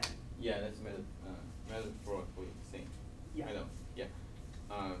data plan. Yeah, that's metaphorically same. Yeah. I know. Yeah.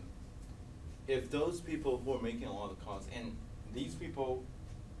 If those people who are making a lot of calls, and these people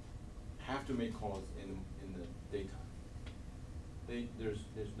have to make calls in the daytime.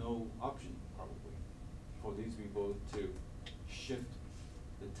 There's no option probably for these people to shift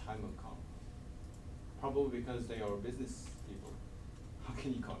the time of call. Probably because they are business people. How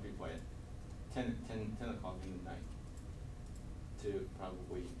can you call people at 10 o'clock in the night to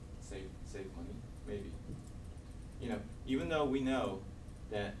probably save money? Maybe. You know, even though we know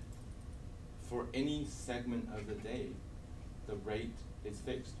that for any segment of the day, the rate is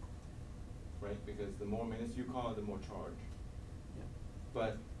fixed, right? Because the more minutes you call, the more charge. Yeah.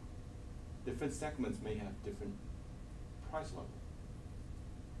 But different segments may have different price level.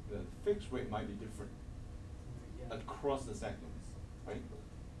 The fixed rate might be different Yeah. across the segments, right?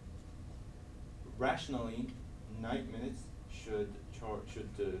 Rationally, night minutes should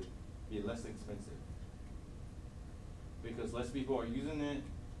be less expensive because less people are using it.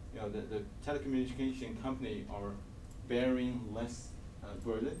 You know, the telecommunication company are bearing less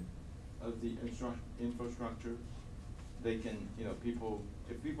burden of the infrastructure. They can, you know,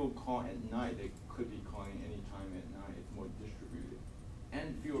 if people call at night, they could be calling any time at night. It's more distributed,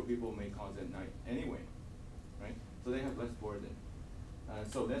 and fewer people make calls at night anyway, right? So they have less burden.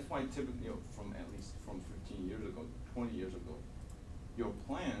 So that's why typically, you know, from at least from 15 years ago, 20 years ago, your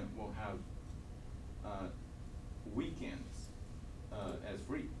plan will have weekends as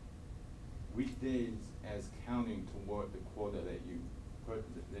free, weekdays as counting toward the quota that you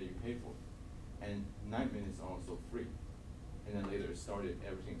pay for, and night minutes are also free. And then later it started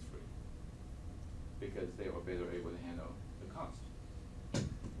everything's free because they were better able to handle the cost,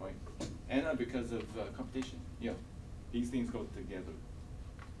 right? And because of competition, you know, these things go together.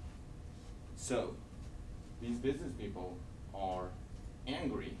 So these business people are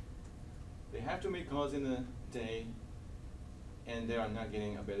angry. They have to make calls in the day, and they are not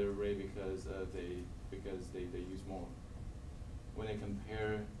getting a better rate because they use more. When they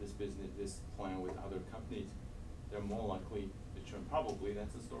compare this plan with other companies, they're more likely to churn. Probably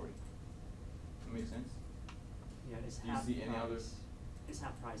that's the story. That makes sense? Yeah, it's Do you half see price. any other? It's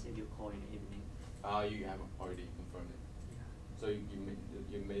half price if you call in the evening. You have already confirmed it. Yeah. So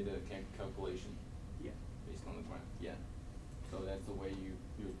you made the calculation Yeah. based on the graph. Yeah. So that's the way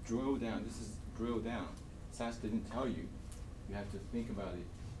you drill down. This is drill down. SAS didn't tell you. You have to think about it,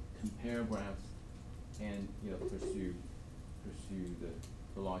 compare graphs, and pursue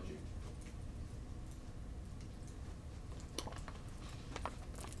the logic.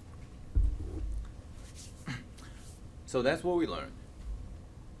 So that's what we learned.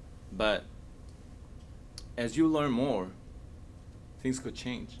 But as you learn more, things could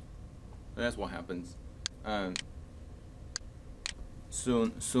change. That's what happens.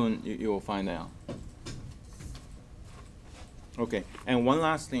 Soon you will find out. Okay, and one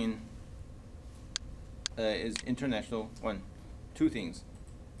last thing is international. Two things.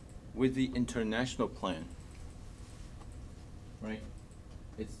 With the international plan, right?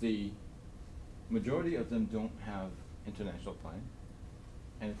 It's the majority of them don't have international plan.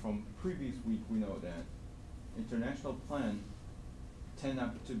 And from previous week, we know that international plan tend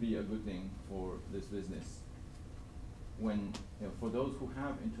not to be a good thing for this business. When, for those who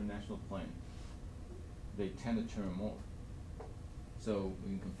have international plan, they tend to churn more. So we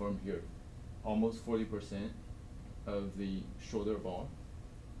can confirm here, almost 40% of the shorter bar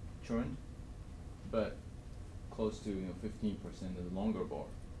churned, but close to 15% of the longer bar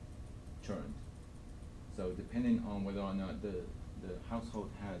churned. So depending on whether or not the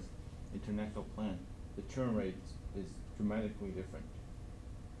household has international plan, the churn rate is dramatically different,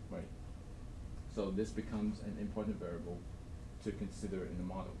 right? So this becomes an important variable to consider in the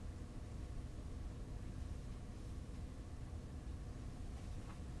model.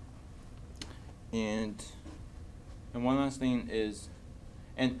 And one last thing is,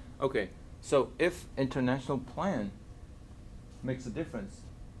 okay, so if international plan makes a difference,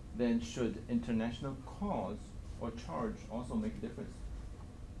 then should international cause or charge also make a difference?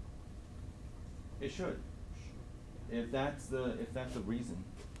 It should. If that's the reason.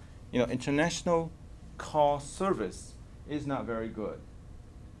 International call service is not very good.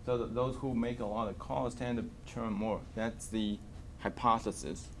 So those who make a lot of calls tend to churn more. That's the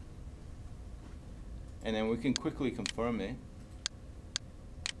hypothesis. And then we can quickly confirm it.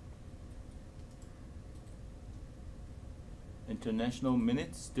 International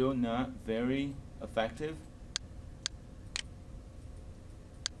minutes still not very effective.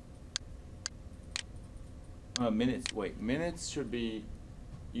 Minutes should be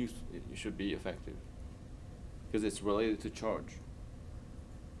used. It should be effective because it's related to charge.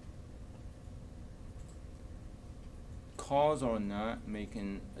 Calls are not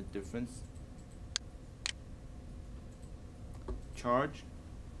making a difference. Charge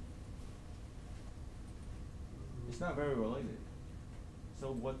It's not very related. So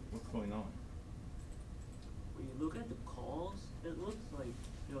what's going on? When you look at the calls, it looks like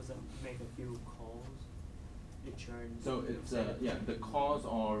it was make a few calls. It churns. So it's yeah, the calls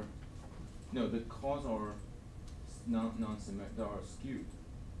are non-symmetric. They are skewed.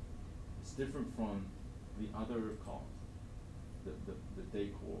 It's different from the other calls, the day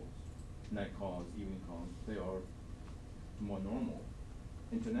calls, night calls, evening calls. They are more normal.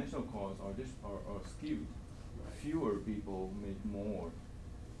 International calls are skewed. Right. Fewer people make more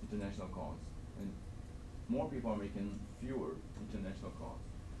international calls, and more people are making fewer international calls.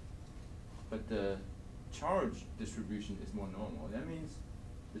 But the charge distribution is more normal. That means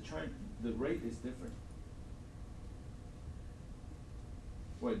the rate is different.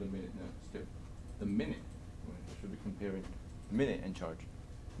 Wait a minute, no, still. The minute, we should be comparing minute and charge.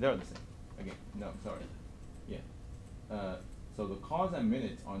 They're the same. Again, no, sorry. Yeah. So the calls and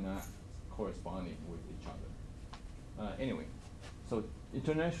minutes are not corresponding with each other. Anyway, so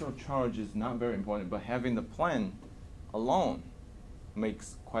international charge is not very important, but having the plan alone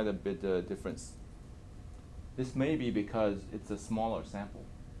makes quite a bit of difference. This may be because it's a smaller sample,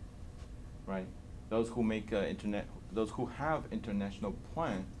 right? Those who have international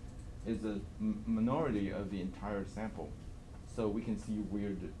plan is a minority of the entire sample. So we can see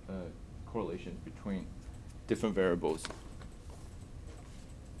weird correlations between different variables.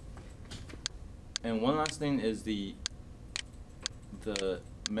 And one last thing is the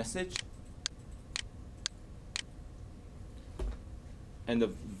message. And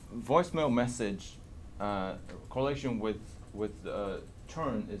the voicemail message correlation with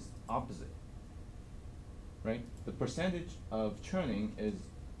churn is opposite, right? The percentage of churning is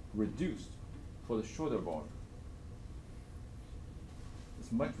reduced for the shorter bar.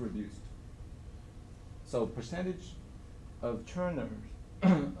 It's much reduced. So percentage of churners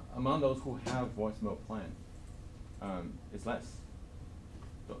among those who have voicemail plan is less.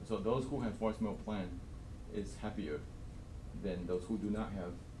 So those who have voicemail plan is happier than those who do not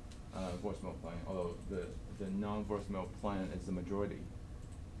have voicemail plan, although the non-voicemail plan is the majority,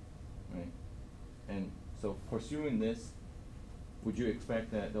 right? And so pursuing this, would you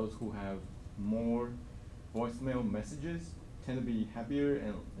expect that those who have more voicemail messages tend to be happier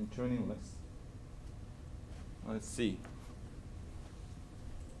and churning less? Let's see.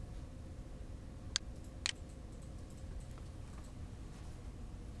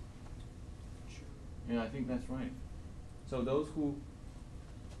 Yeah, I think that's right. So those who,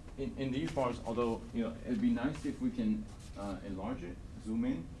 in these bars, although it'd be nice if we can enlarge it, zoom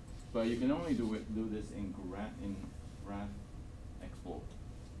in, but you can only do this in graph export,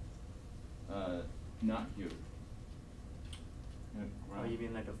 not here. Oh, you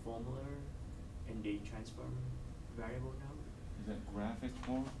mean like the formula in the transform variable now? Is that graph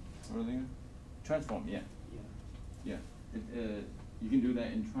export earlier? Transform, yeah. Yeah. Yeah. You can do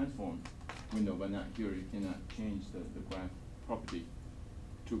that in transform window, but not here. You cannot change the graph property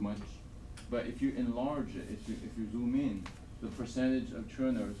too much. But if you enlarge it, if you zoom in, the percentage of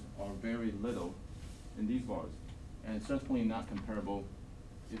churners are very little in these bars, and it's certainly not comparable.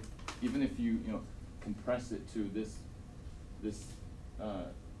 Even if you compress it to this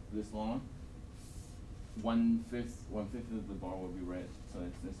long, one fifth of the bar will be red. So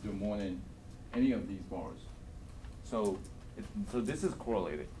it's still more than any of these bars. So this is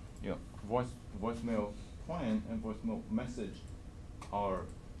correlated. Voicemail plan and voicemail message are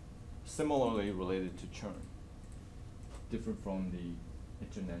similarly related to churn, different from the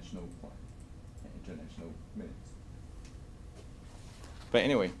international plan and international minutes. But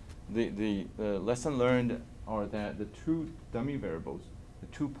anyway, the lesson learned are that the two dummy variables, the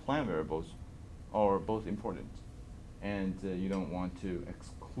two plan variables, are both important, and you don't want to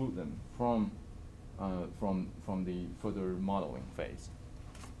exclude them from the further modeling phase.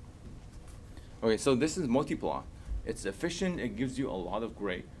 Okay, so this is multiplot. It's efficient. It gives you a lot of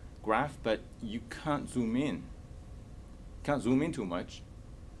great graph, but you can't zoom in. Can't zoom in too much.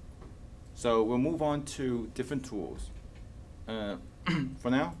 So we'll move on to different tools.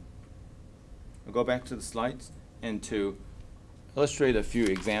 For now, I'll go back to the slides and to illustrate a few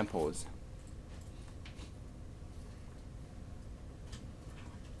examples.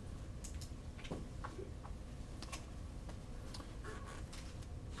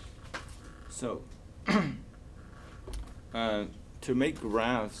 So, to make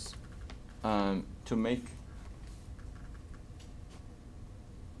graphs, to make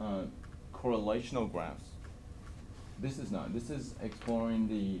correlational graphs, this is exploring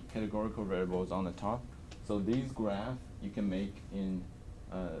the categorical variables on the top. So these graphs you can make in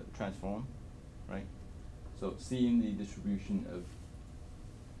transform, right? So seeing the distribution of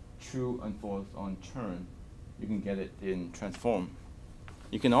true and false on churn, you can get it in transform.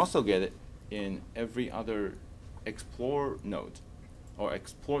 You can also get it in every other explore node or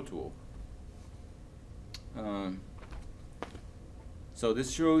explore tool. So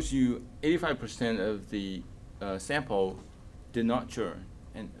this shows you 85% of the sample did not churn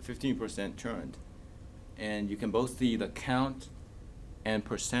and 15% churned. And you can both see the count and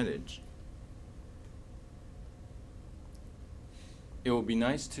percentage. It would be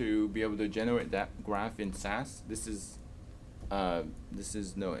nice to be able to generate that graph in SAS. This is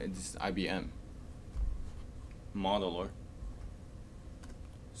IBM modeler.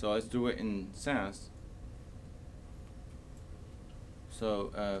 So let's do it in SAS.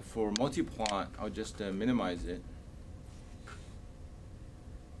 So for multiplot, I'll just minimize it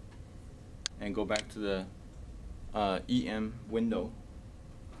and go back to the EM window.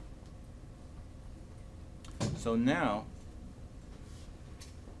 So now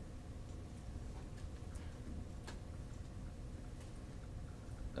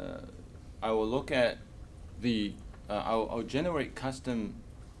I will look at the I'll generate custom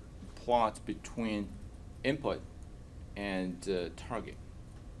plots between input and target,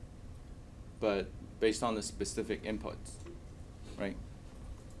 but based on the specific inputs, right?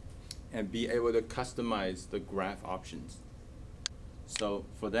 And be able to customize the graph options. So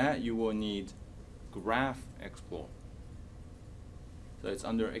for that, you will need Graph Explore. So it's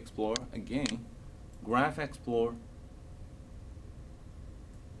under Explore again. Graph Explore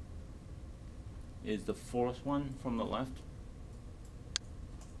is the fourth one from the left.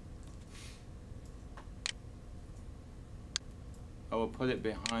 I will put it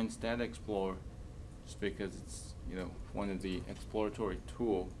behind Stat Explorer just because it's, you know, one of the exploratory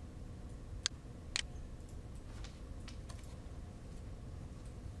tool.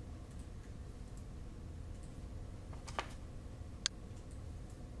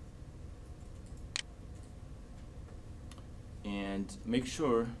 And make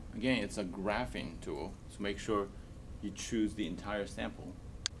sure, again, it's a graphing tool, so make sure you choose the entire sample.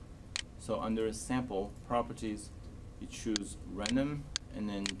 So under sample properties, you choose random and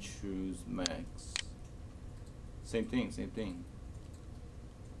then choose max. Same thing, same thing.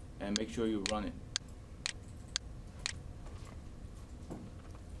 And make sure you run it.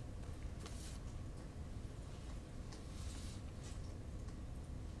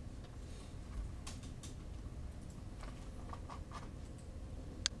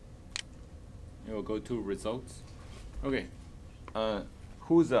 It will go to results. Okay.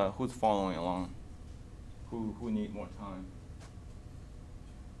 Who's following along? Who need more time?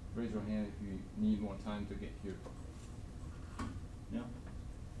 Raise your hand if you need more time to get here. Yeah?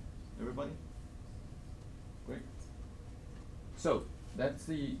 Everybody? Great. So that's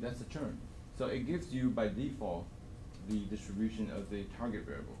the churn. So it gives you by default the distribution of the target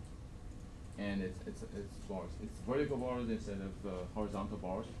variable. And it's bars. It's vertical bars instead of horizontal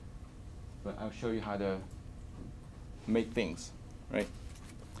bars. But I'll show you how to make things, right?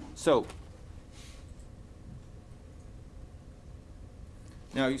 So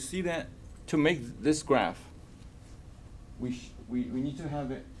now you see that to make this graph, we need to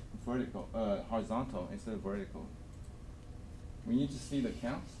have it vertical, horizontal instead of vertical. We need to see the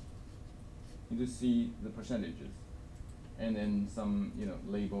counts. We need to see the percentages, and then some, you know,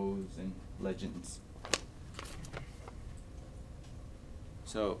 labels and legends.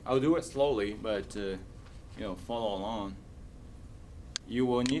 So I'll do it slowly, but you know, follow along. You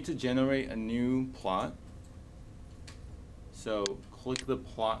will need to generate a new plot. So click the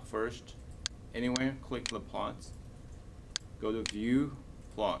plot first. Anywhere, click the plots. Go to View,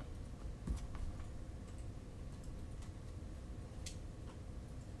 Plot.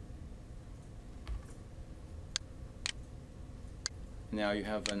 Now you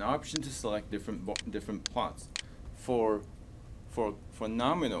have an option to select different plots. For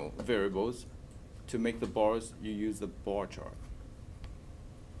nominal variables, to make the bars, you use the bar chart.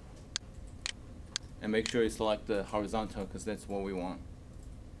 And make sure you select the horizontal because that's what we want.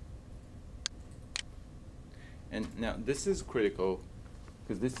 And now this is critical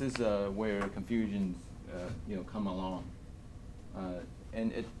because this is where confusions you know, come along.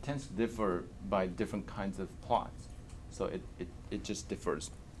 And it tends to differ by different kinds of plots. So it just differs.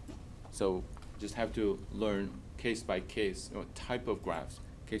 So just have to learn case by case, or type of graphs,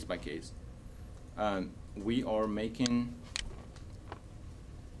 case by case. We are making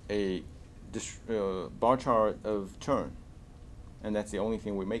a bar chart of churn, and that's the only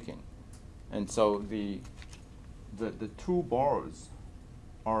thing we're making. And so the two bars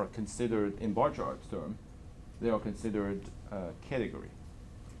are considered, in bar chart term, they are considered category.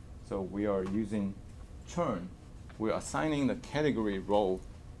 So we are using churn. We're assigning the category role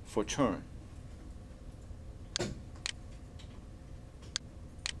for churn.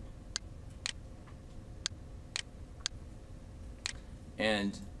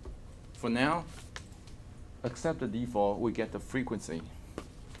 And for now, accept the default, we get the frequency.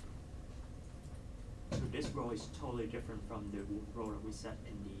 So this row is totally different from the row that we set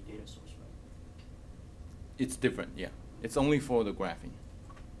in the data source, right? It's different, yeah. It's only for the graphing.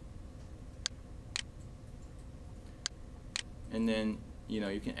 And then,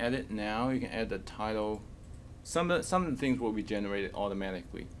 you can edit now, you can add the title. Some of the things will be generated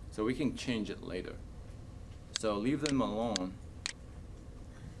automatically, so we can change it later. So leave them alone.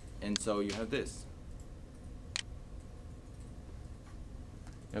 And so you have this.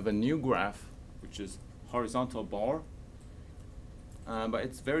 You have a new graph, which is horizontal bar, but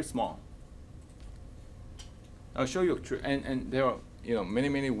it's very small. I'll show you, and there are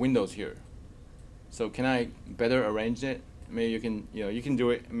many windows here. So can I better arrange it? Maybe you can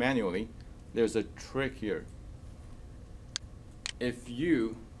do it manually. There's a trick here. If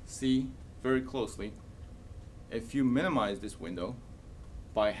you see very closely, if you minimize this window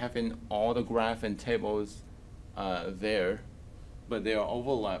by having all the graph and tables there, but they are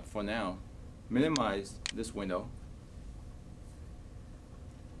overlapped for now, minimize this window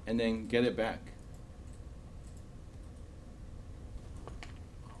and then get it back.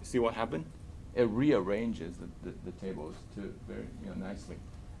 See what happened? It rearranges the tables to very nicely.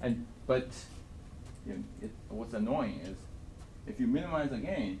 But what's annoying is if you minimize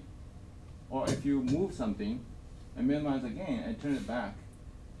again, or if you move something and minimize again and turn it back,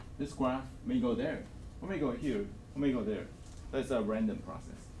 this graph may go there, or may go here, or may go there. That's a random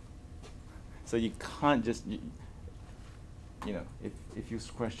process. So you can't just, if you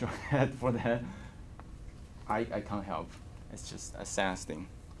scratch your head for that, I can't help. It's just a sad thing.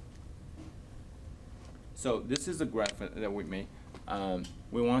 So this is a graph that we made.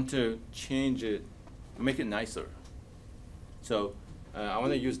 We want to change it, make it nicer. So I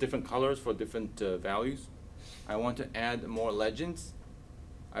want to use different colors for different values. I want to add more legends.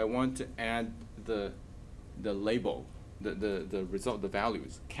 I want to add the label, the result, the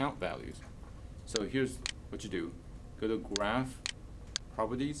values, count values. So here's what you do. Go to graph,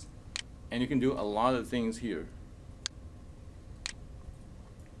 properties, and you can do a lot of things here.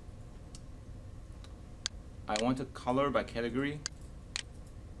 I want to color by category.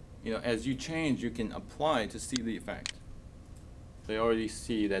 As you change, you can apply to see the effect. So you already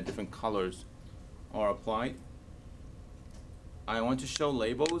see that different colors are applied. I want to show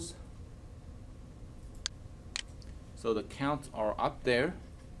labels. So the counts are up there.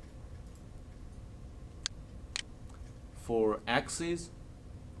 For axes,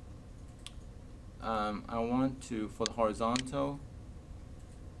 I want to, for the horizontal,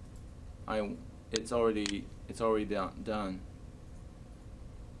 it's already done.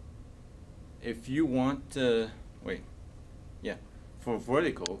 If you want to, for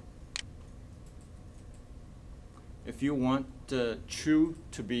vertical, if you want true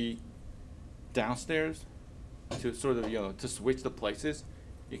to be downstairs, to sort of to switch the places,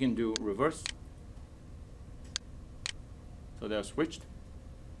 you can do reverse. So they're switched.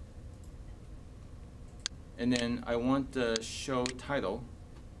 And then I want to show title.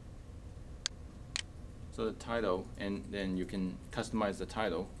 So the title, and then you can customize the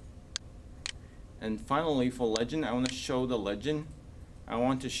title. And finally, for legend, I want to show the legend. I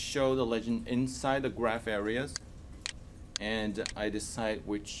want to show the legend inside the graph areas. And I decide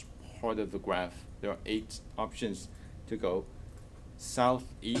which part of the graph. There are 8 options to go.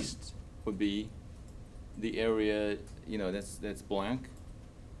 Southeast would be the area, that's blank.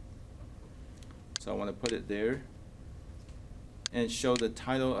 So I want to put it there. And show the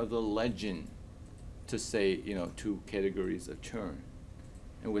title of the legend to say, 2 categories of churn.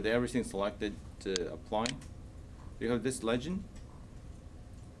 And with everything selected to apply, you have this legend,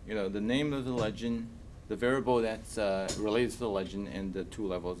 the name of the legend, the variable that's related to the legend, and the 2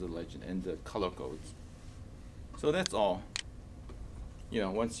 levels of the legend, and the color codes. So that's all.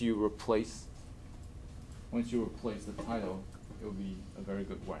 Once you replace the title, it will be a very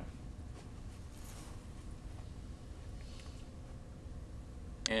good graph.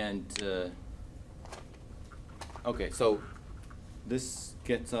 And okay, so this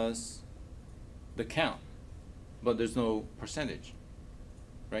gets us the count, but there's no percentage,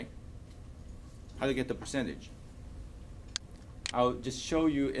 right? How to get the percentage? I'll just show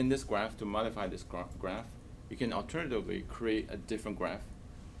you in this graph to modify this graph. You can alternatively create a different graph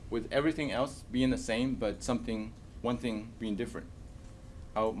with everything else being the same, but one thing being different.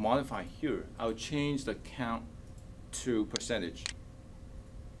 I'll modify here. I'll change the count to percentage.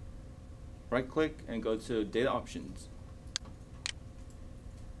 Right click and go to data options.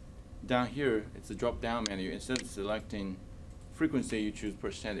 Down here, it's a drop down menu. Instead of selecting frequency, you choose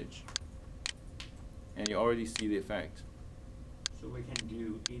percentage. And you already see the effect. So we can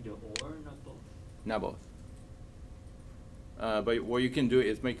do either or, not both. Not both. But what you can do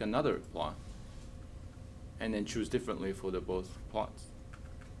is make another plot and then choose differently for the both plots.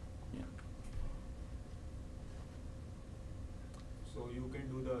 Yeah. So you can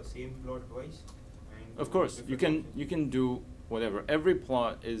do the same plot twice? And Of do course, different you can do whatever. Every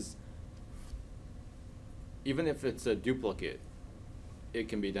plot is, even if it's a duplicate, it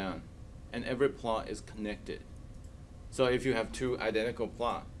can be done, and every plot is connected. So if you have two identical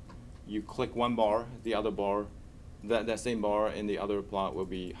plot, you click one bar, the other bar, that same bar in the other plot will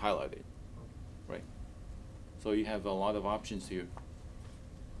be highlighted, right? So you have a lot of options here.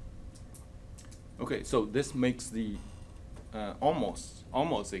 Okay, so this makes the almost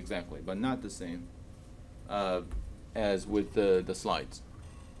exactly, but not the same as with the slides.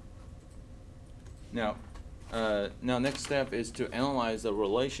 Now next step is to analyze the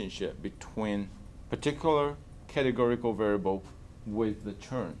relationship between particular categorical variable with the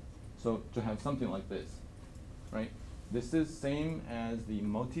churn. So to have something like this, right? This is same as the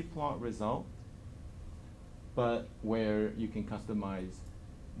multi-plot result, but where you can customize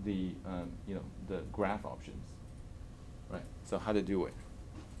the the graph options, right? So how to do it?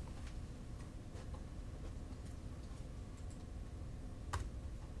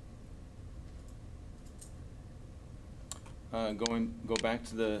 Go back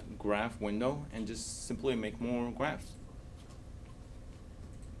to the graph window and just simply make more graphs.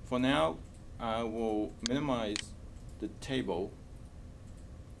 For now, I will minimize the table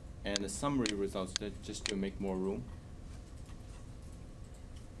and the summary results just to make more room.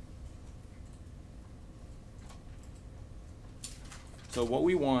 So what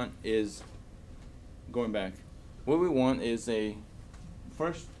we want is, going back, what we want is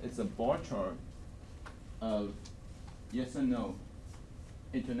first it's a bar chart of yes and no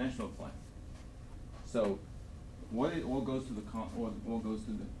international plan. So what goes to the what goes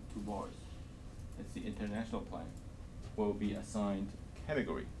to the two bars? It's the international plan will be assigned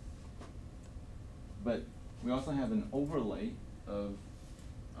category. But we also have an overlay of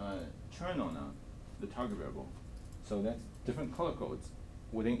churn on the target variable. So that's different color codes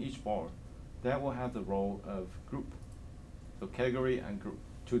within each bar. That will have the role of group. So category and group,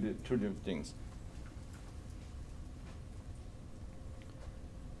 two different things.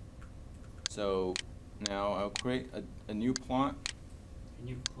 So now I'll create a new plot. Can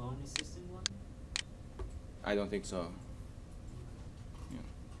you clone the system one? I don't think so.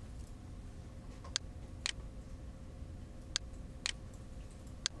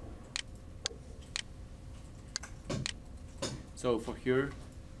 Yeah. So for here,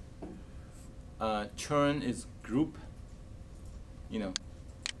 churn is group.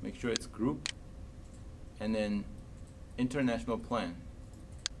 Make sure it's group, and then international plan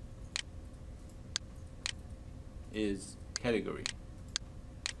is category,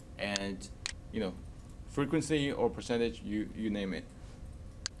 and frequency or percentage, you name it.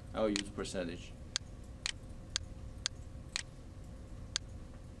 I'll use percentage.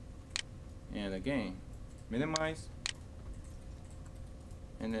 And again, minimize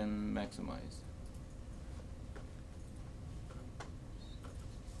and then maximize.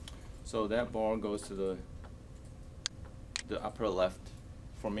 So that bar goes to the upper left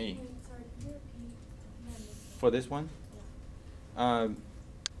for me. Wait, sorry, can you repeat? I missed it. For this one,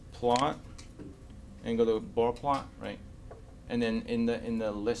 plot and go to bar plot, right? And then in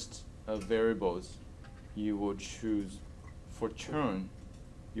the list of variables, you will choose, for churn,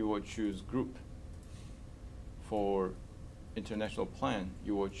 you will choose group. For international plan,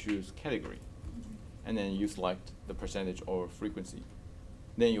 you will choose category. And then you select the percentage or frequency.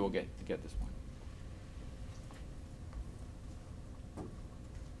 Then you will get this one.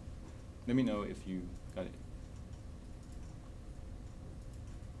 Let me know if you got it.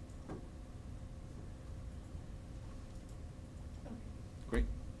 Great.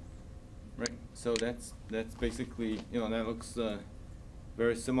 Right. So that's basically, that looks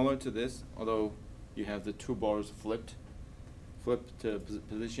very similar to this, although you have the two bars flipped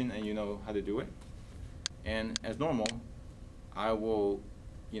position, and you know how to do it. And as normal, I will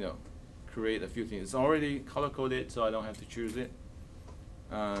create a few things. It's already color coded, so I don't have to choose it.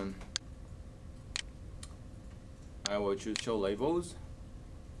 I will choose show labels,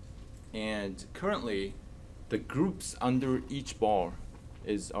 and currently the groups under each bar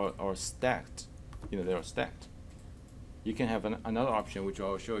are stacked. They are stacked. You can have another option, which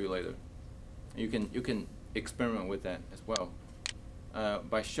I'll show you later. You can experiment with that as well.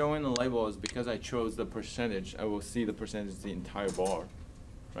 By showing the labels, because I chose the percentage, I will see the percentage of the entire bar,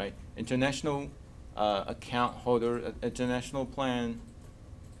 right? International account holder, international plan,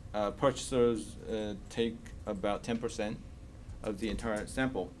 purchasers take about 10%, of the entire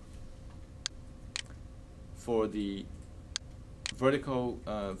sample. For the vertical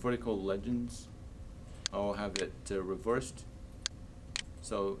legends, I'll have it reversed.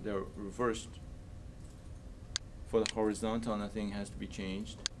 So they're reversed. For the horizontal, nothing has to be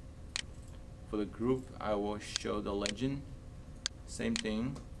changed. For the group, I will show the legend, same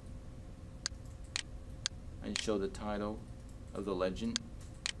thing, and show the title of the legend,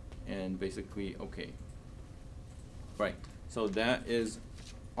 and basically okay. Right, so that is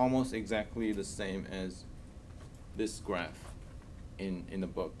almost exactly the same as this graph in the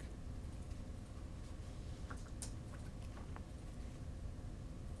book.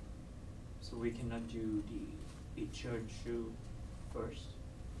 So we cannot do the churn true first,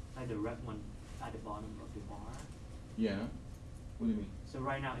 like the red one at the bottom of the bar. Yeah, what do you mean? So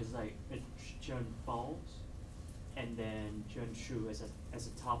right now it's like it churn false, and then churn true as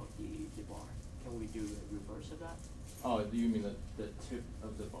the top of the bar. Can we do a reverse of that? Oh, do you mean the tip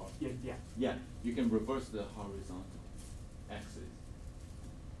of the bar? Yeah, yeah. Yeah, you can reverse the horizontal axis.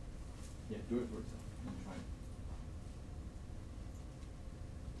 Yeah, do it for yourself and try it.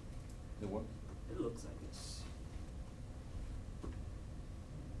 Does it work? It looks like this.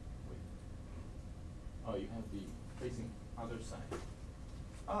 Wait. Oh, you have the facing other side.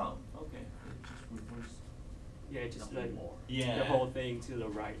 Oh, okay. Just reverse. Yeah, just Nothing like more. Yeah. the whole thing to the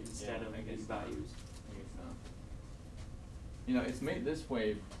right instead Yeah, of I the guess values. I guess not. You know, it's made this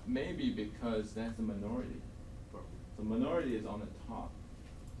way maybe because that's the minority. The minority is on the top,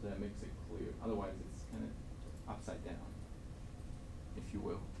 so that makes it clear. Otherwise, it's kind of upside down, if you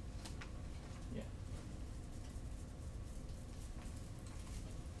will. Yeah.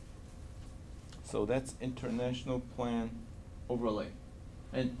 So that's international plan overlay.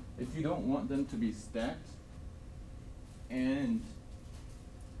 And if you don't want them to be stacked,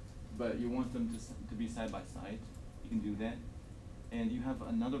 but you want them to be side by side, you can do that. And you have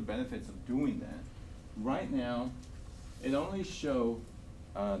another benefits of doing that. Right now, it only shows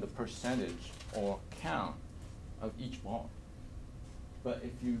the percentage or count of each bar. But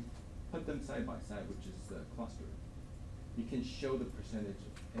if you put them side by side, which is the cluster, you can show the percentage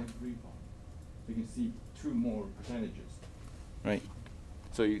of every bar. So you can see two more percentages. Right.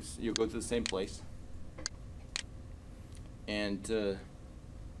 So you go to the same place. And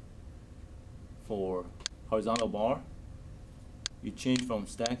for horizontal bar, you change from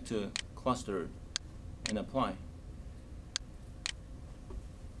stack to cluster and apply.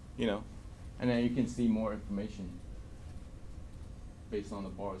 You know, and then you can see more information based on the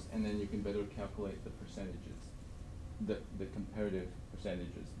bars, and then you can better calculate the percentages, the comparative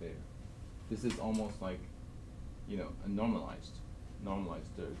percentages there. This is almost like, you know, a normalized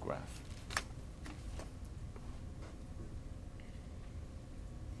graph.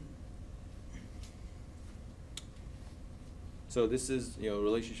 So this is, you know,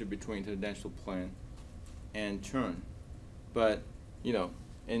 relationship between international plan and churn, but you know,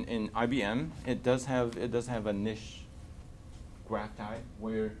 in IBM it does have a niche graph type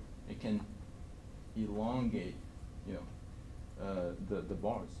where it can elongate, you know, the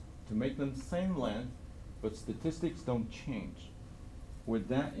bars to make them same length, but statistics don't change. With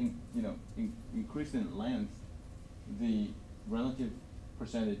that, increase in length, the relative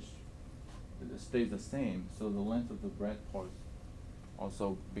percentage stays the same, so the length of the red parts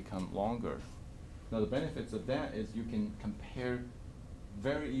also become longer. Now the benefits of that is you can compare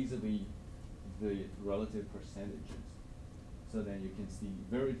very easily the relative percentages. So then you can see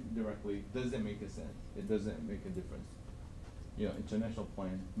very directly, does it make a sense? It doesn't make a difference. You know, international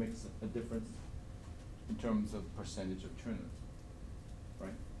plan makes a difference in terms of percentage of churners,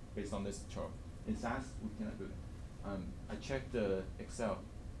 right? Based on this chart. In SAS, we cannot do that. I checked Excel,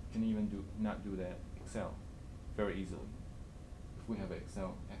 can even not do that Excel very easily. If we have an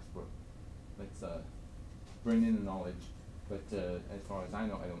Excel expert, let's bring in the knowledge. But as far as I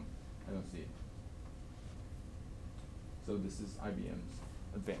know, I don't see it. So this is IBM's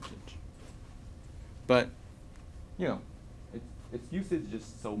advantage. But you know, its usage is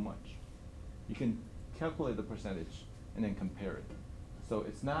just so much. You can calculate the percentage and then compare it. So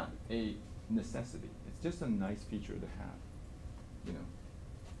it's not a necessity. It's just a nice feature to have, you know.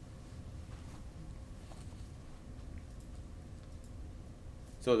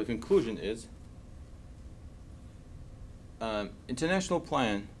 So the conclusion is, international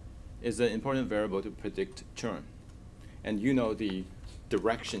plan is an important variable to predict churn. And you know the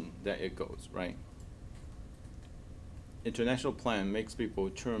direction that it goes, right? International plan makes people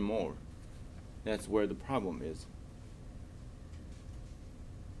churn more. That's where the problem is.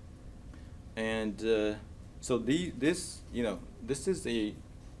 And so this is a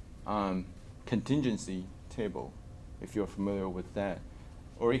contingency table if you're familiar with that.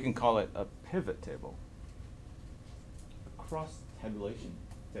 Or you can call it a pivot table, a cross-tabulation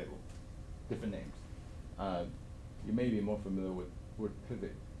table, different names. You may be more familiar with word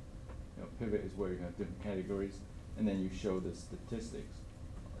pivot. You know, pivot is where you have different categories, and then you show the statistics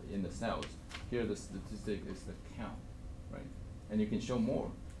in the cells. Here the statistic is the count, right? And you can show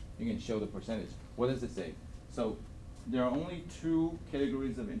more. You can show the percentage. What does it say? So there are only 2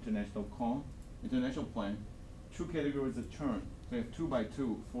 categories of international plan, 2 categories of churn. So you have 2 by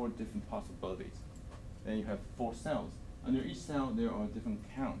 2, 4 different possibilities. Then you have 4 cells. Under each cell there are different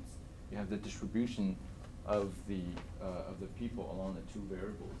counts. You have the distribution of the people along the 2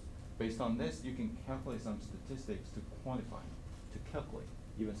 variables. Based on this, you can calculate some statistics to quantify, to calculate,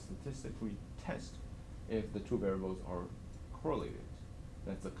 even statistically test if the 2 variables are correlated.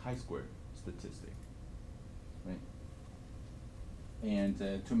 That's a chi-square statistic, right? And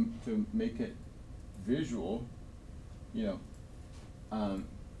to make it visual, you know,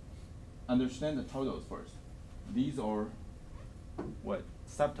 understand the totals first. These are what?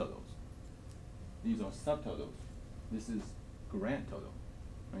 Subtotals. These are subtotals. This is grand total,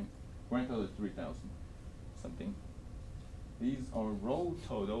 right? Grand total is 3,000 something. These are row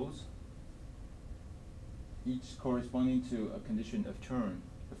totals, each corresponding to a condition of churn.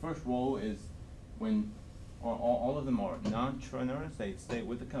 The first row is when all of them are non-churners, they stay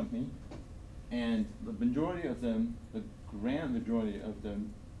with the company, and the majority of them, the grand majority of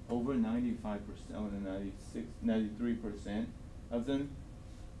them, over 95% or 93% of them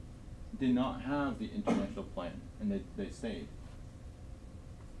did not have the international plan, and they stayed.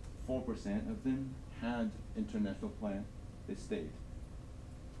 4% of them had international plan, they stayed.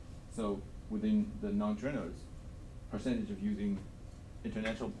 So within the non-churners, percentage of using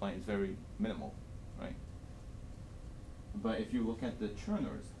international plan is very minimal, right? But if you look at the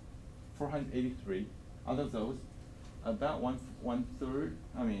churners, 483, out of those, about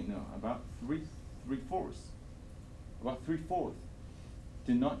about three-fourths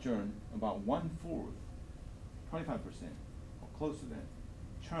did not churn, about 1/4, 25%, or close to that,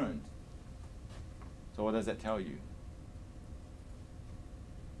 churned. So what does that tell you?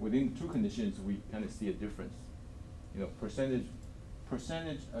 Within the 2 conditions, we kind of see a difference. You know, percentage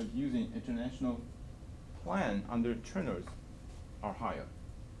of using international plan under churners are higher.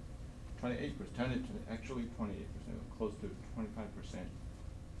 28%, actually 28%, close to 25%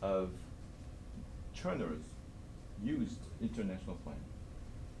 of churners used international plan,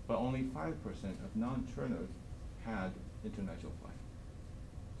 but only 5% of non-churners had international plan.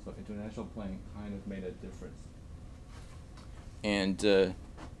 So international plan kind of made a difference. And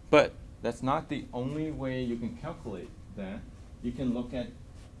but that's not the only way you can calculate that. You can look at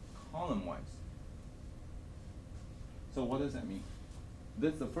column-wise. So what does that mean?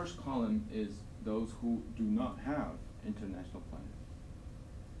 The first column is those who do not have international plan.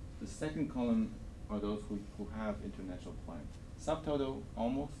 The second column are those who have international plan. Subtotal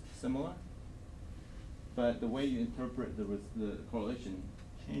almost similar, but the way you interpret the correlation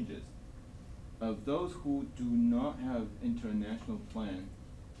changes. Of those who do not have international plan,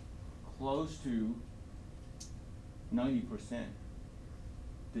 close to 90%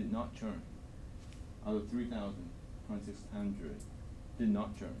 did not churn. Out of 3,000, 2,600 did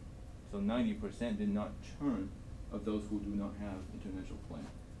not churn. So 90% did not churn of those who do not have international plan.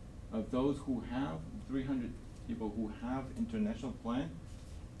 Of those who have, 300 people who have international plan,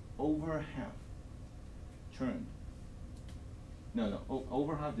 over half churned.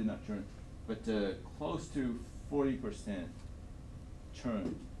 Over half did not churn, but close to 40%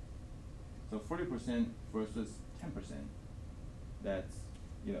 churned. So 40% versus 10%, that's,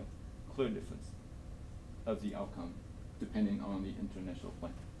 you know, clear difference of the outcome depending on the international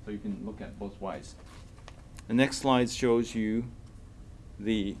plan. So you can look at both ways. The next slide shows you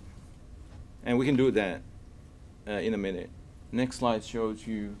and we can do that in a minute. Next slide shows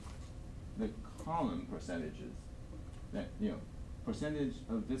you the column percentages, that, you know, percentage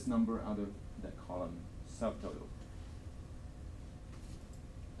of this number out of that column subtotal.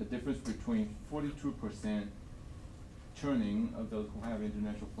 The difference between 42% churning of those who have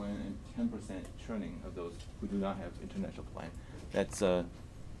international plan and 10% churning of those who do not have international plan. That's you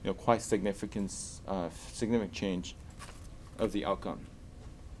know, quite significant change of the outcome.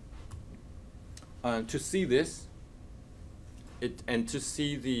 To see this, and to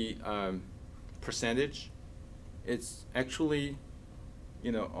see the percentage, it's actually,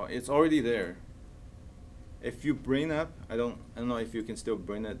 you know, it's already there. If you bring up, I don't know if you can still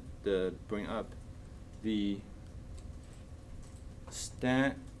bring up the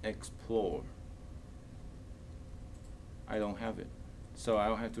Stat Explore. I don't have it, so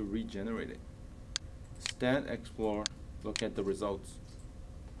I'll have to regenerate it. Stat Explore, look at the results.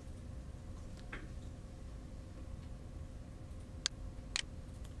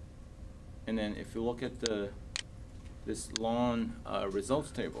 And then if you look at this long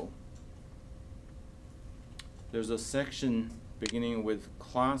results table, there's a section beginning with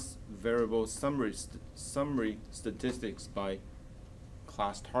class variable summary statistics by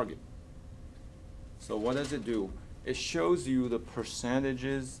class target. So what does it do? It shows you the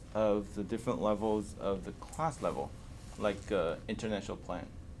percentages of the different levels of the class level, like international plan.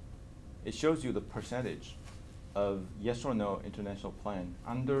 It shows you the percentage of yes or no international plan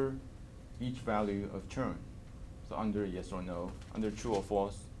under each value of churn. So under yes or no, under true or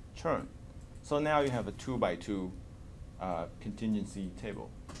false, churn. So now you have a 2x2 contingency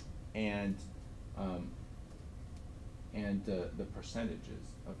table, and the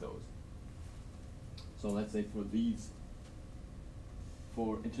percentages of those. So let's say for these,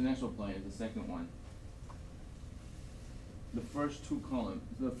 for international plan is the second one. The first two columns,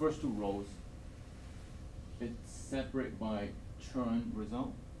 the first two rows, it's separate by churn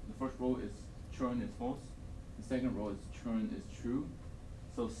result. The first row is churn is false. The second row is churn is true.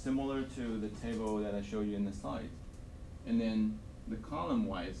 So similar to the table that I showed you in the slide. And then the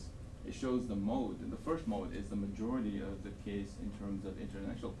column-wise, it shows the mode. And the first mode is the majority of the case in terms of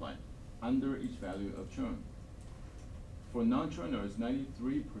international plan, under each value of churn. For non-churners,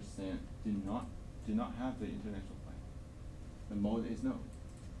 93% do not have the international plan. The mode is no.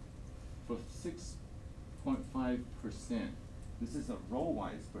 For 6.5%, this is a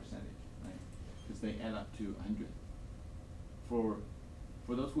row-wise percentage, right? Because they add up to 100. For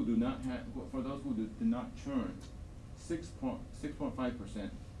those who do not have, for those who do not churn, 6.5%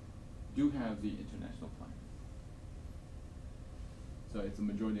 do have the international plan. So it's a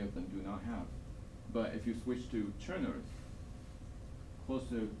majority of them do not have. But if you switch to churners, close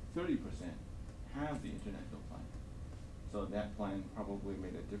to 30% have the international plan. So that plan probably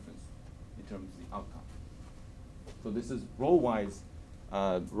made a difference in terms of the outcome. So this is row-wise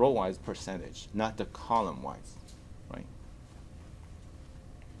percentage, not the column-wise, right?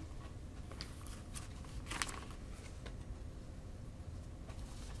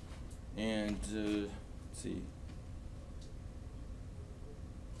 And let's see.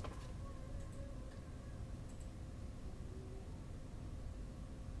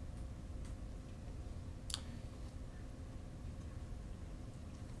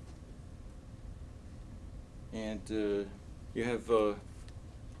 And you have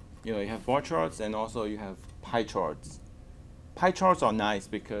you have bar charts, and also you have pie charts. Pie charts are nice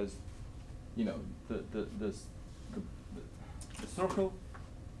because the circle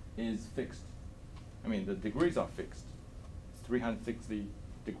is fixed. I mean, the degrees are fixed. It's 360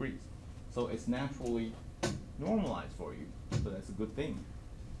 degrees. So it's naturally normalized for you. So that's a good thing.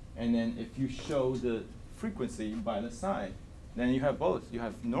 And then if you show the frequency by the side, then you have both. You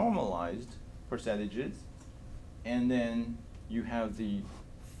have normalized percentages, and then you have the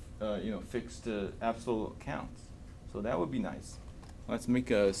fixed absolute counts. So that would be nice. Let's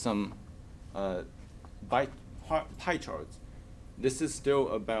make some pie charts. This is still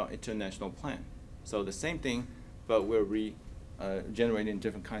about international plan. So the same thing, but we're generating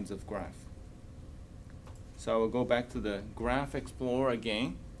different kinds of graph. So I will go back to the Graph Explorer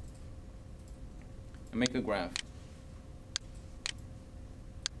again and make a graph.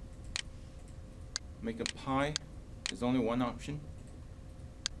 Make a pie. There's only one option.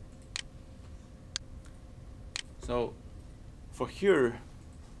 So for here,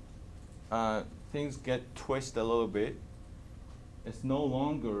 things get twisted a little bit. It's no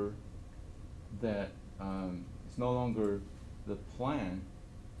longer that it's no longer the plan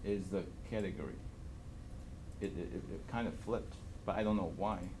is the category. It kind of flipped, but I don't know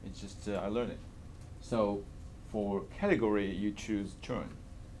why. It's just I learned it. So for category, you choose churn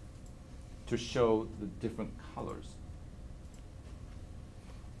to show the different colors.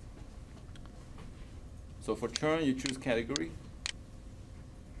 So for churn, you choose category.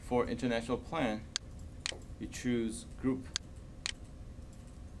 For international plan, you choose group.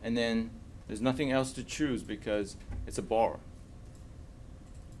 And then there's nothing else to choose because it's a bar.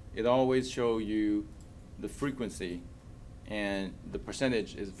 It always shows you the frequency, and the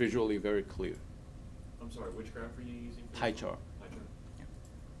percentage is visually very clear. I'm sorry, which graph are you using? For Pie this chart. one? Pie chart. Yeah.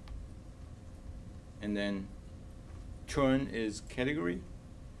 And then churn is category.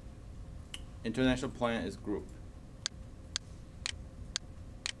 International plan is group.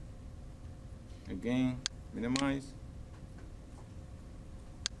 Again, minimize.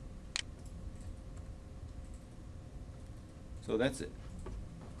 So that's it.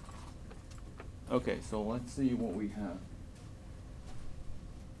 Okay, so let's see what we have.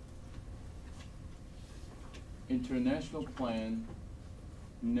 international plan,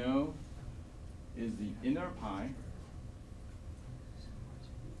 no, is the inner pi.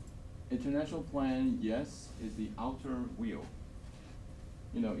 International plan, yes, is the outer wheel.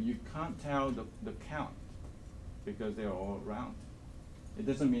 You know, you can't tell the count because they're all round. It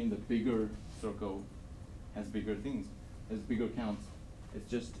doesn't mean the bigger circle has bigger things, has bigger counts. It's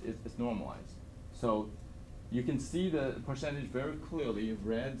just, it's normalized. So you can see the percentage very clearly,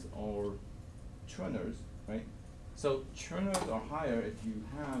 reds or churners, right? So churners are higher if you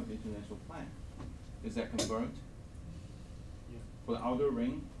have international plan. Is that confirmed? Yeah. For the outer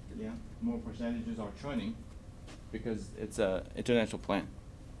ring, yeah, more percentages are churning because it's a international plan.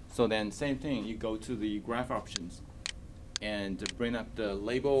 So then same thing, you go to the graph options and bring up the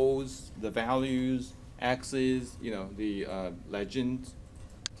labels, the values, axes, you know, the legend.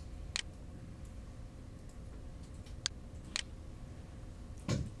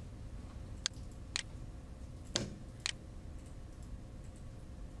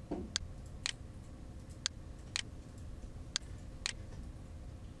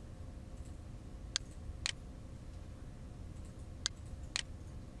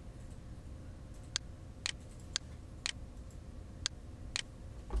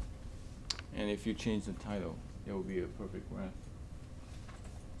 And if you change the title, it will be a perfect graph.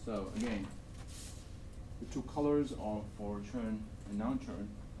 So again, the two colors are for churn and non-churn.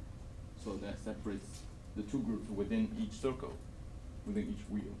 So that separates the two groups within each circle, within each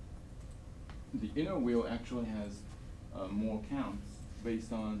wheel. The inner wheel actually has more counts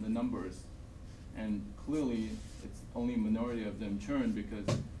based on the numbers. And clearly, it's only a minority of them churn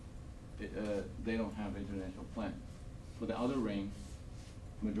because they don't have international plan. For the outer ring,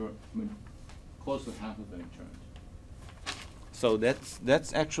 close to half of them churned. So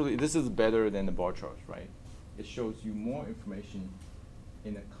that's actually, this is better than the bar chart, right? It shows you more information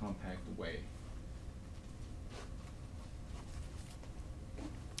in a compact way.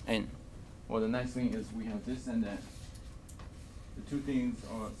 And well, the nice thing is we have this and that. The two things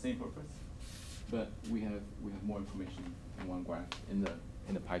are same purpose, but we have more information in one graph in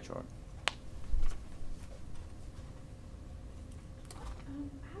the pie chart. I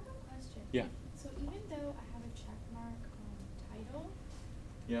have a question. Yeah. So even though I have a check mark on title,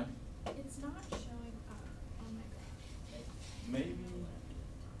 Yeah. it's not showing up on my graph. Like, Maybe.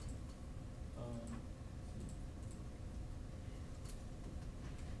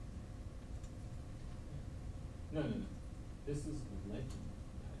 No. This is the legend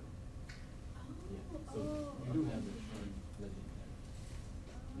title. oh, So you do have the churn legend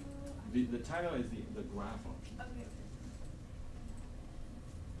title. The title is the graph option. okay.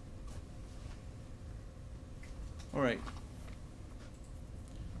 All right.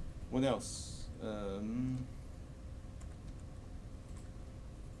 What else?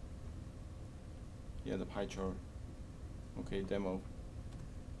 Yeah, the pie chart. Okay, demo.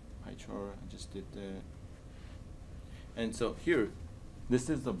 Pie chart. I just did that. And so here, this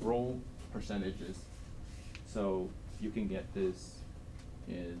is the row percentages. So you can get this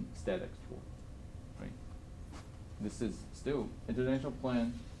in stat export, right? This is still international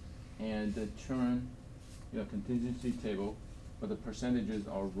plan and the churn, you know, contingency table, but the percentages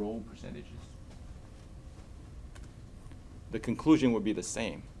are row percentages. The conclusion would be the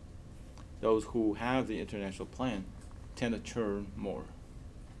same. Those who have the international plan tend to churn more.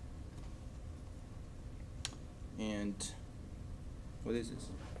 And what is this?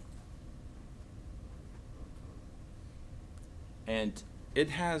 And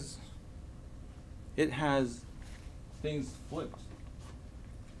it has things flipped.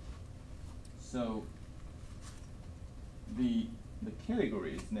 So the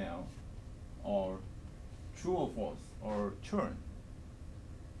categories now are true or false or churn.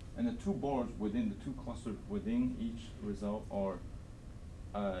 And the two bars within the two clusters within each result are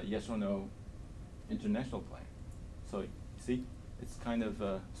yes or no international plan. So you see, it's kind of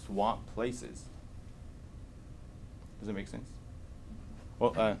swap places. Does that make sense?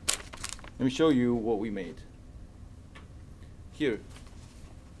 Well, let me show you what we made. Here,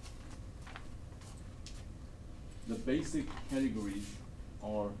 the basic categories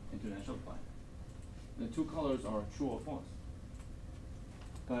are international plan. The two colors are true or false.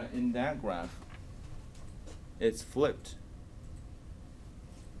 But in that graph, it's flipped.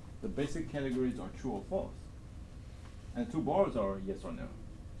 The basic categories are true or false. And the two bars are yes or no.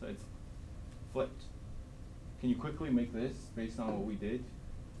 So it's flipped. Can you quickly make this based on what we did?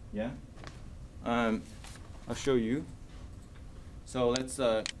 Yeah? I'll show you. So let's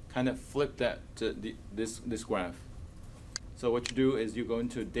kind of flip that to this graph. So what you do is you go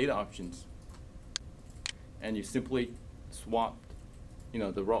into data options and you simply swap, you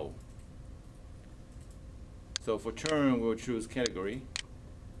know, the row. So for churn, we'll choose category.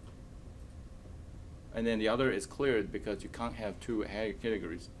 And then the other is cleared because you can't have two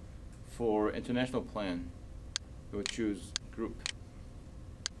categories. For international plan, we'll choose group.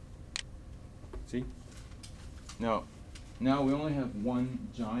 See? Now we only have one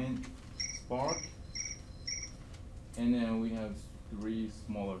giant spark, and then we have 3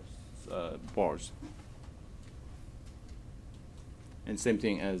 smaller bars. And same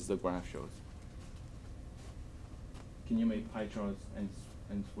thing as the graph shows. Can you make pie charts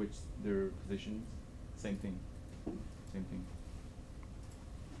and switch their positions? Same thing. Same thing.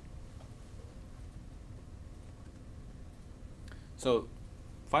 So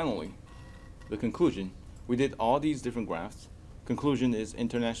finally, the conclusion. We did all these different graphs. Conclusion is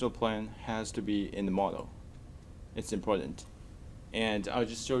international plan has to be in the model. It's important. And I'll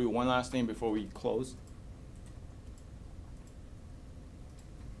just show you one last thing before we close.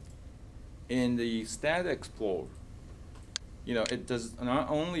 In the Stat Explorer, it does not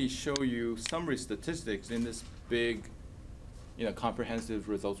only show you summary statistics in this big, comprehensive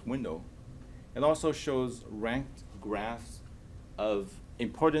results window. It also shows ranked graphs of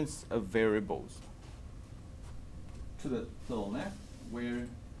importance of variables. To the left, where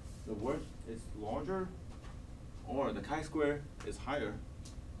the word is larger or the chi-square is higher,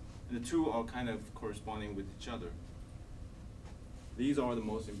 the two are kind of corresponding with each other. These are the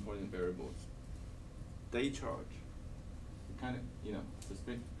most important variables. Day charge, kind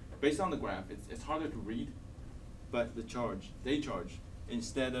of, based on the graph, it's harder to read, but the charge, day charge,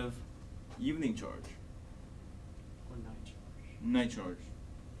 instead of evening charge. Or night charge. Night charge,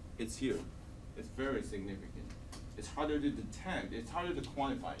 it's here. It's very significant. It's harder to detect, it's harder to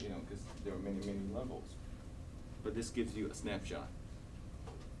quantify, because there are many, many levels. But this gives you a snapshot.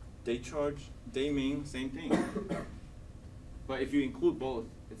 Day charge, day mean, same thing. But if you include both,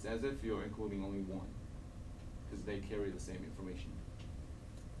 it's as if you're including only one, because they carry the same information.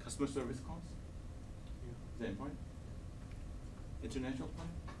 Customer service costs? Is that important? International plan?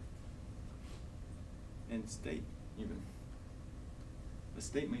 And state, even. The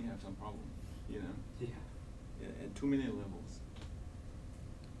state may have some problem, Yeah. Yeah, and too many levels.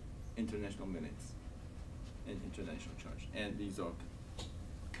 International minutes and international charge. And these are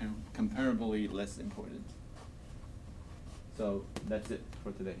comparably less important. So that's it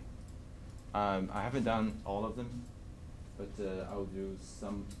for today. I haven't done all of them, but I'll do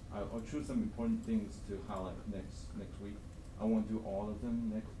some. I'll choose some important things to highlight next week. I won't do all of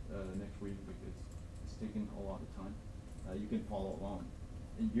them next week because it's taking a lot of time. You can follow along.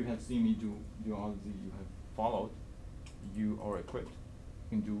 And you have seen me do all of these. You have followed. You are equipped. You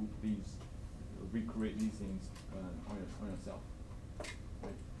can do these, recreate these things on yourself.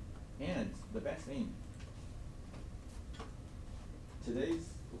 Right? And the best thing.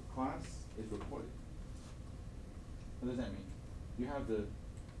 Today's class is recorded. What does that mean? You have the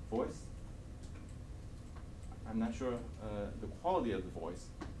voice. I'm not sure the quality of the voice.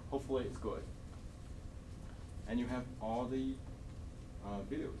 Hopefully it's good. And you have all the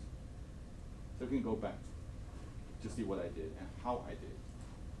videos. So you can go back to see what I did and how I did.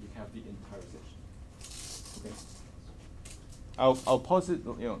 You have the entire session. Okay. I'll post it,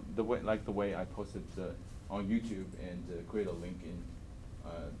 the way I posted on YouTube and create a link in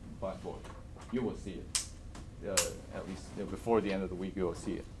Blackboard. You will see it. At least before the end of the week, you will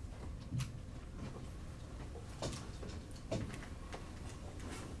see it.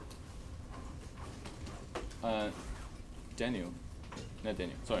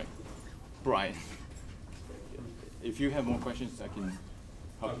 Brian. If you have more questions, I can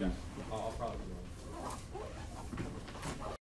help you. I'll probably do one.